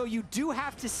 so you do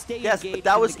have to stay engaged but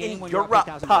that was in the game in when Europe. you're up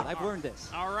 8,000 gold. I've learned this.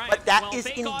 All right. But that is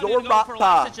in Europe.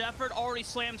 Effort already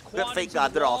slammed Quad thank into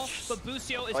God the they're all. wall, but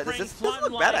Busio is This praying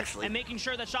doesn't look bad, actually. and making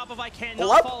sure that Shopify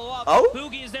cannot follow up. Oh.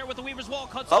 Boogie is there with the Weaver's Wall,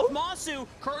 cuts off Masu.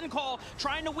 Curtain call,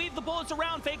 trying to weave the bullets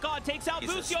around. Fake God takes out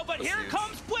Busio, but here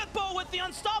comes Blippo with the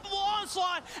unstoppable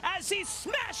onslaught as he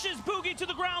smashes Boogie to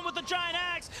the ground with the giant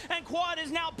axe, and Quad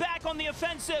is now back on the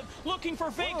offensive, looking for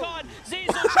Fake God.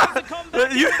 Zazel tries to come back,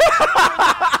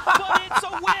 but it's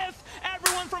a whiff.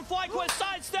 Everyone from Flyquest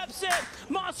sidesteps it.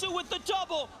 Masu with the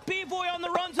double. B-Boy on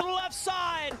the run to the left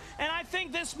side. And I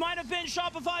think this might have been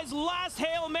Shopify's last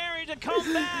Hail Mary to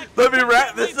come back. Let me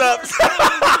wrap this up.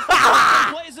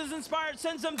 Blazes inspired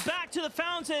sends him back to the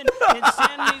fountain.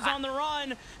 Insanity's on the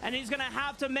run, and he's going to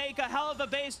have to make a hell of a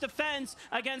base defense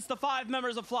against the 5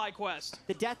 members of Flyquest.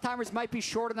 The death timers might be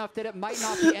short enough that it might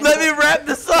not be. Let me wrap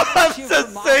this up. I'm so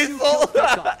faithful.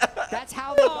 That's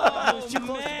how they was too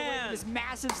close to the wave. This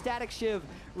massive static shiv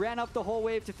ran up the whole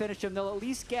wave to finish him. They'll at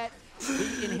least get the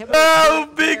inhibitor. Oh,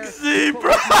 Big Z,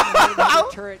 bro.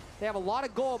 They have a lot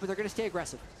of gold, but they're going to stay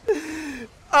aggressive.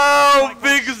 Oh,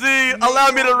 Big Z. Allow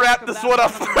me to wrap this one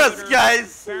up for us,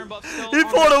 guys. He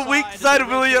pulled a weak side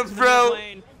Williams, bro.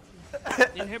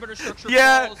 Inhibitor structure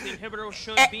falls. The inhibitor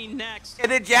should be next. And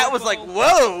then Jat was like,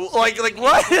 whoa. Like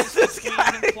what is this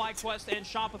guy? Flyquest and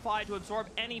Shopify to absorb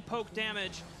any poke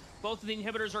damage. Both of the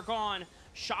inhibitors are gone.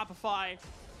 Shopify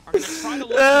are going to try to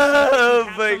look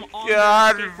oh my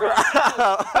God, bro.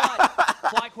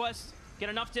 Flyquest get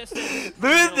enough distance.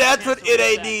 Dude, that's what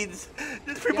NA needs.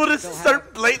 Just people just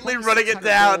start blatantly running it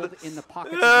down.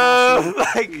 Oh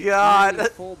my God.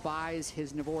 Full buys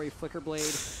his Navori Flicker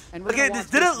Blade. And okay, this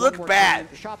didn't look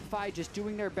bad. Shopify just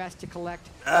doing their best to collect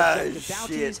objective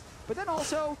bounties. Shit. But then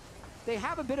also, they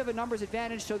have a bit of a numbers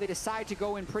advantage, so they decide to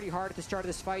go in pretty hard at the start of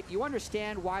this fight. You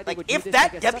understand why they would do this. If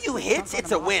that W hits,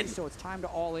 it's a win. So it's time to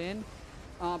all in.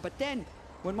 But then,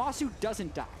 when Masu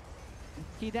doesn't die,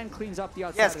 he then cleans up the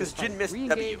outside. Yes, because Jin missed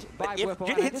W. But if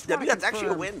Jin hits W, that's actually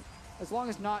a win. As long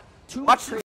as not too much.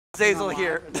 Watch Zazel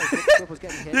here.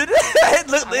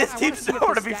 Look, this team's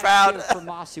nowhere to be found. For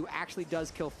Masu actually does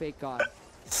kill Fake God.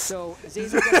 So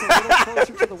Zazel gets a little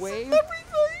closer to the wave.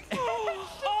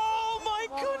 Oh my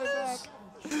goodness!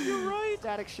 You're right.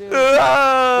 Static shield.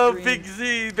 Oh, Big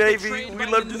Z, baby. We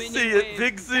love to see it.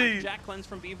 Big Z. Jack cleanse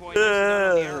from B-Boy on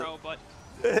the arrow, but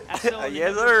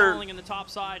yes, sir. falling in the top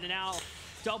side, and now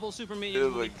double super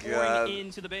minions will be pouring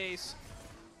into the base.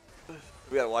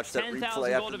 We gotta watch that replay 10,000 gold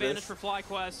after advantage this. for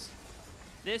Flyquest.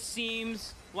 This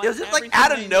seems like it was just like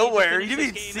out of nowhere. You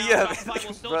didn't even see him. Shopify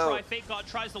will still try. Fake God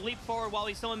tries to leap forward while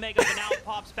he's still in Mega, but now it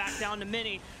pops back down to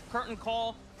Mini. Curtain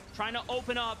call, trying to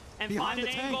open up and find an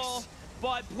angle.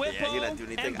 But Whippo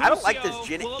and I don't like this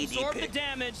Jin will AD absorb pick. the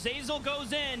damage. Zazel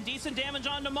goes in. Decent damage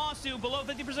onto Masu. Below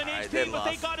 50% HP, but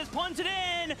Fake God is punted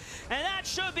in. And that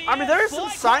should be I mean, there are some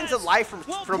signs of life from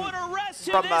Shopify.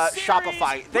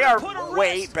 They are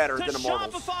way better than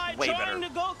Immortals. Way better.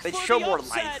 They show more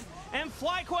life. And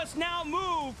Flyquest now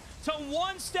move to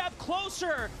one step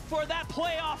closer for that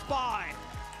playoff bye.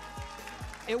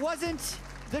 It wasn't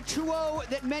the 2-0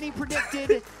 that many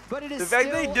predicted, but it is the fact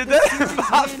still they did the that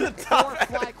series win for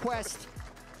Flyquest.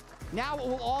 Now it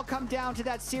will all come down to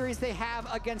that series they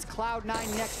have against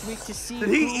Cloud9 next week to see. Did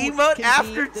he emote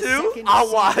after 2?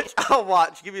 I'll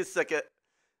watch. Give me a second.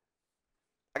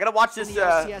 I gotta watch this in the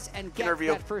LCS and get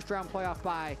interview. that first round playoff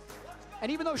bye.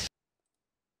 And even though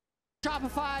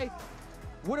Shopify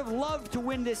would have loved to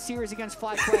win this series against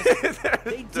Flyquest,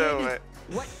 they did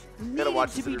what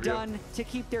needed to be done to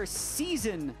keep their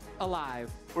season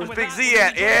alive. Where's Big Z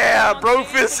at? Yeah,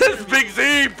 Brofist says Big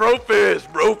Z. Brofist.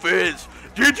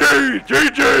 GG.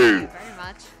 Thank you very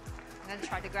much. I'm going to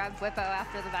try to grab Whippo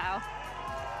after the bow.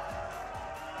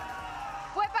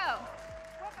 Whippo!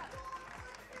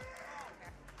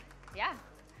 Yeah.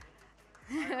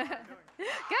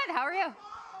 Good, how are you?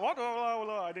 What?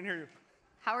 I didn't hear you.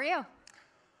 How are you?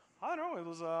 I don't know, it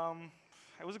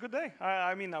was a good day.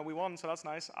 I mean, we won, so that's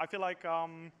nice. I feel like, I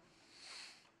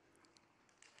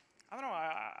don't know,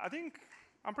 I think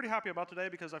I'm pretty happy about today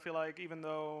because I feel like even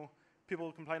though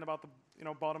people complain about the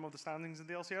bottom of the standings in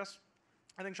the LCS,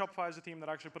 I think Shopify is a team that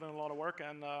actually put in a lot of work,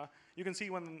 and you can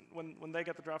see when they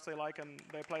get the drafts they like and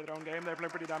they play their own game, they play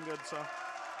pretty damn good. So.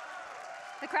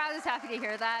 The crowd is happy to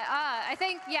hear that. I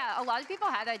think, yeah, a lot of people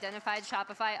had identified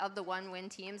Shopify of the one-win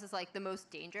teams as like the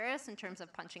most dangerous in terms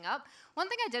of punching up. One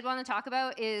thing I did want to talk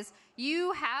about is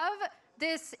you have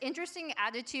this interesting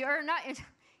attitude, or not,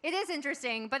 it is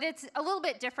interesting, but it's a little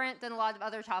bit different than a lot of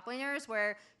other top laners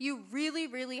where you really,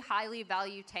 really highly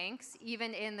value tanks,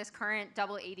 even in this current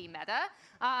double AD meta.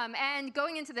 And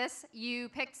going into this, you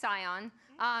picked Sion,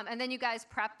 and then you guys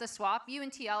prepped the swap. You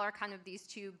and TL are kind of these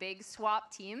two big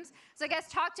swap teams. So I guess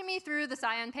talk to me through the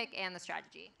Sion pick and the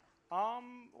strategy.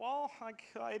 Well, like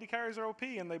AD carries are OP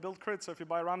and they build crits, so if you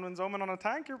buy Randwin's Omen on a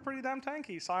tank, you're pretty damn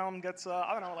tanky. Sion gets,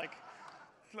 I don't know,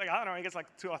 he gets like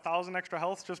 1,000 extra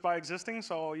health just by existing,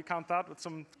 so you count that with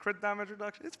some crit damage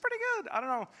reduction. It's pretty good. I don't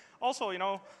know. Also,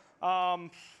 I'm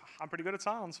pretty good at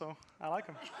Sion, so I like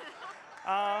him.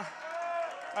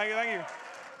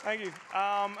 Thank you.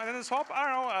 And then the swap, I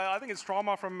don't know. I think it's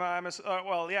Trauma from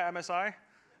MSI.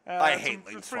 I hate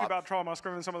lane It's pretty bad Trauma,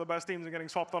 scrimming some of the best teams and getting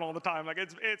swapped on all the time. Like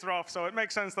it's rough. So it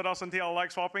makes sense that us and TL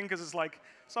like swapping because it's like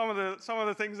some of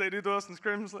the things they do to us in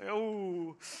scrims. Like,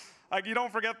 oh. Like you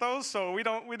don't forget those, so we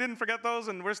didn't forget those,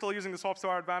 and we're still using the swaps to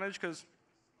our advantage because,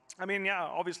 I mean, yeah,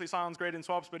 obviously Sion's great in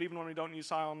swaps, but even when we don't use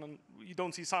Sion and you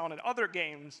don't see Sion in other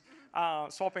games,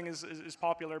 swapping is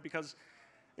popular because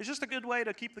it's just a good way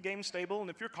to keep the game stable. And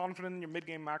if you're confident in your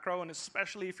mid-game macro, and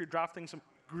especially if you're drafting some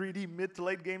greedy mid to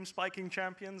late game spiking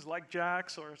champions like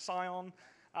Jax or Sion,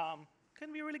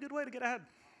 can be a really good way to get ahead.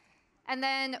 And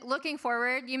then looking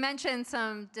forward, you mentioned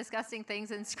some disgusting things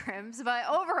in scrims, but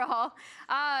overall,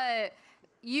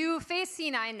 you face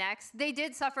C9 next. They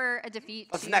did suffer a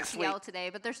defeat to TL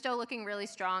today, but they're still looking really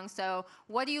strong. So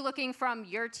what are you looking from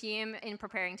your team in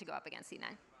preparing to go up against C9?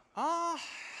 I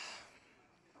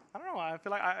don't know. I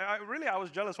feel like I was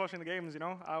jealous watching the games,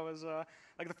 I was,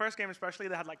 like the first game especially,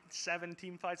 they had like 7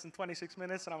 team fights in 26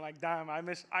 minutes, and I'm like, damn, I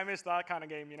miss that kind of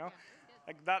game,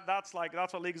 Like that's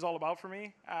what League is all about for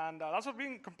me, and that's what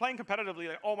playing competitively.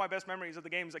 Like all my best memories of the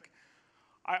games, like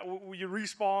you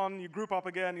respawn, you group up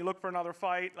again, you look for another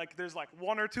fight. Like there's like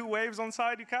 1 or 2 waves on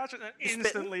side, you catch it, and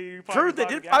instantly. True, they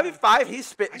did 5v5. He's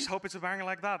spitting. I just hope it's a banger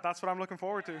like that. That's what I'm looking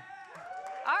forward to. All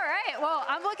right, well,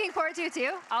 I'm looking forward to it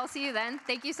too. I'll see you then.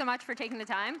 Thank you so much for taking the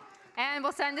time, and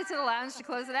we'll send it to the lounge to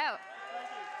close it out.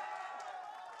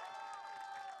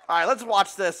 All right, let's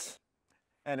watch this.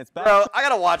 And it's back. Bro, I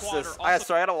gotta watch this. I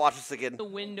gotta watch this again. The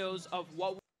windows of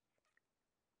what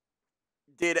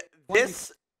did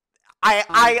this?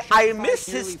 I miss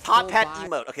his top hat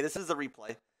emote. Okay, this is a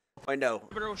replay. I know.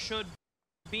 Should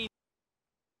be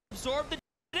absorbed.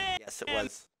 Yes, it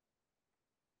was.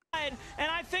 And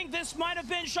I think this might have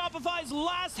been Shopify's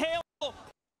last hail.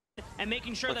 And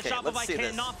making sure that Shopify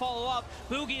cannot follow up.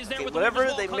 Boogie is there with the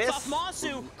whatever they cuts miss. off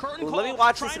Masu. Curtain Let me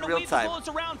watch this trying in to real weave time. the bullets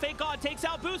around. Fake God takes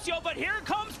out Busio, but here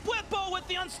comes Whippo with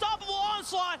the unstoppable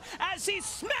onslaught as he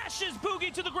smashes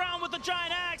Boogie to the ground with the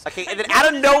giant axe. Okay, and then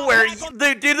out of nowhere,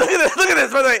 dude, look at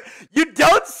this, by the way. You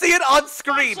don't see it on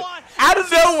screen. Out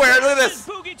of nowhere, look at this.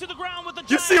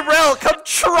 You see Rel come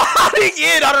trotting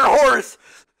in on her horse.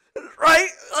 Right?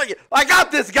 I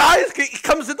got this, guys. He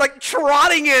comes in like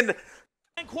trotting in.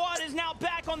 Quad is now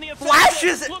back on the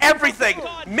flashes everything,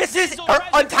 misses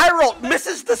her entire roll,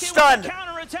 misses the stun,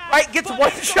 right? Gets one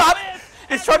shot,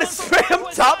 is trying to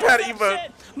spam top hat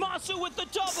emote.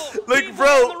 Like,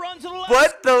 bro,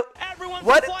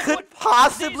 what could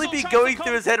possibly be going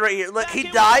through his head right here? Look, he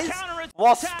dies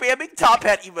while spamming top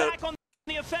hat emote.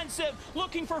 The offensive,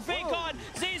 looking for Fake God.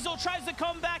 Zazel tries to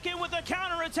come back in with a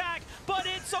counterattack, but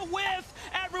it's a whiff.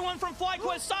 Everyone from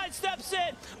Flyquest sidesteps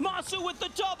it. Masu with the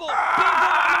double. Big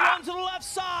on the run to the left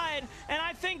side. And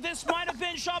I think this might have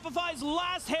been Shopify's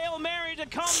last Hail Mary to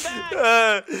come back.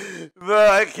 Bro,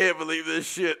 I can't believe this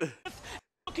shit.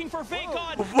 Looking for fake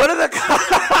God. What are the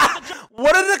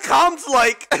what are the comms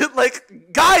like?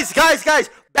 Like, guys,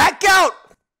 back out!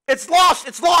 It's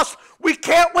lost! We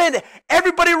can't win!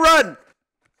 Everybody run!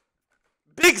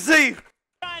 Big Z!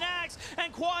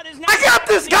 And Quad is now I got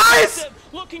this, guys!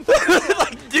 Looking for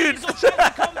like, dude. Diesel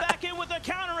tries to come back in with a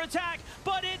counterattack,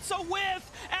 but it's a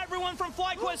whiff. Everyone from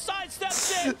Flyquest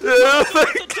sidesteps in. Oh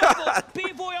my God.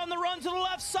 B-Boy on the run to the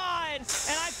left side, and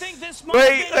I think this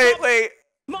might Wait.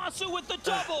 Masu with the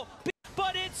double,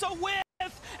 but it's a whiff.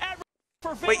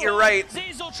 Wait, you're right.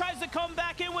 Diesel tries to come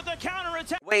back in with a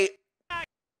counterattack. Wait,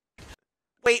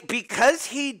 because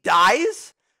he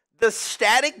dies, the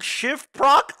static shift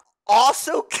proc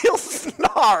also kills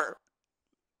Gnar.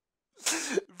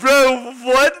 Bro,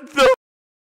 what the?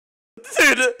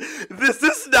 Dude, this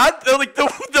is not like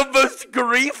the most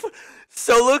grief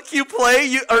solo queue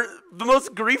play or the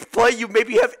most grief play you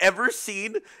maybe have ever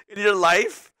seen in your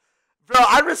life. Bro,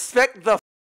 I respect the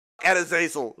out of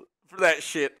Azazel for that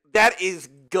shit. That is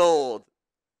gold.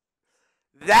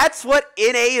 That's what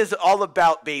NA is all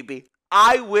about, baby.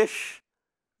 I wish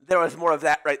there was more of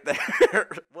that right there.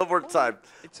 One more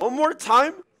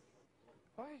time.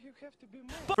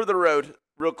 For the road,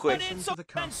 real quick. But it's so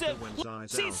offensive.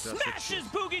 He smashes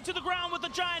Boogie to the ground with the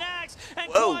giant axe,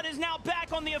 and Quad is now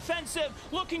back on the offensive,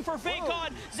 looking for fake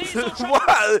God.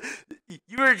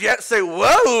 You heard Jet say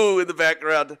 "whoa" in the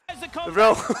background,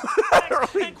 bro.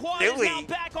 And Quad is now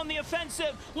back on the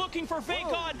offensive, looking for fake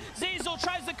God. Zazul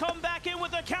tries to come back in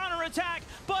with a counterattack,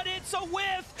 but it's a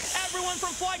whiff. Everyone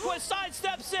from Flyquest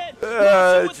sidesteps it.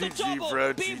 With the double.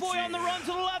 Bro. B-Boy on the run to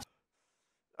the left.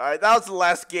 All right, that was the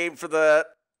last game for the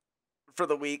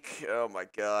week. Oh my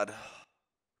God,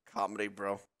 comedy,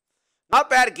 bro. Not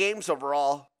bad games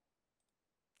overall.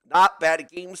 Not bad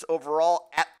games overall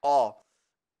at all.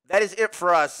 That is it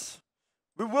for us.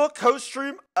 We will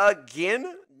co-stream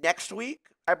again next week,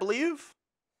 I believe.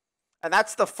 And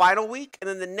that's the final week. And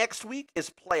then the next week is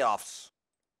playoffs,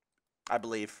 I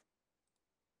believe.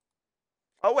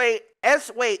 Oh, wait.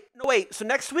 So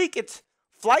next week it's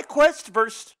Flyquest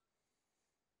versus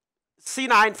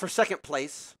C9 for second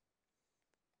place.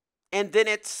 And then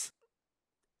it's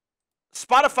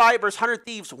Spotify versus 100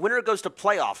 Thieves. Winner goes to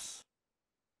playoffs.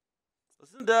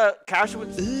 Listen to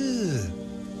Cashwood's.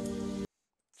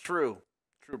 True,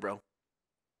 bro.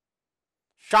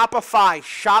 Shopify.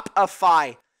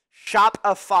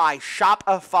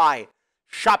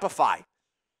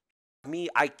 Me,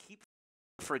 I keep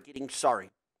forgetting. Sorry.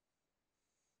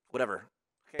 Whatever.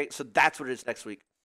 Okay, so that's what it is next week.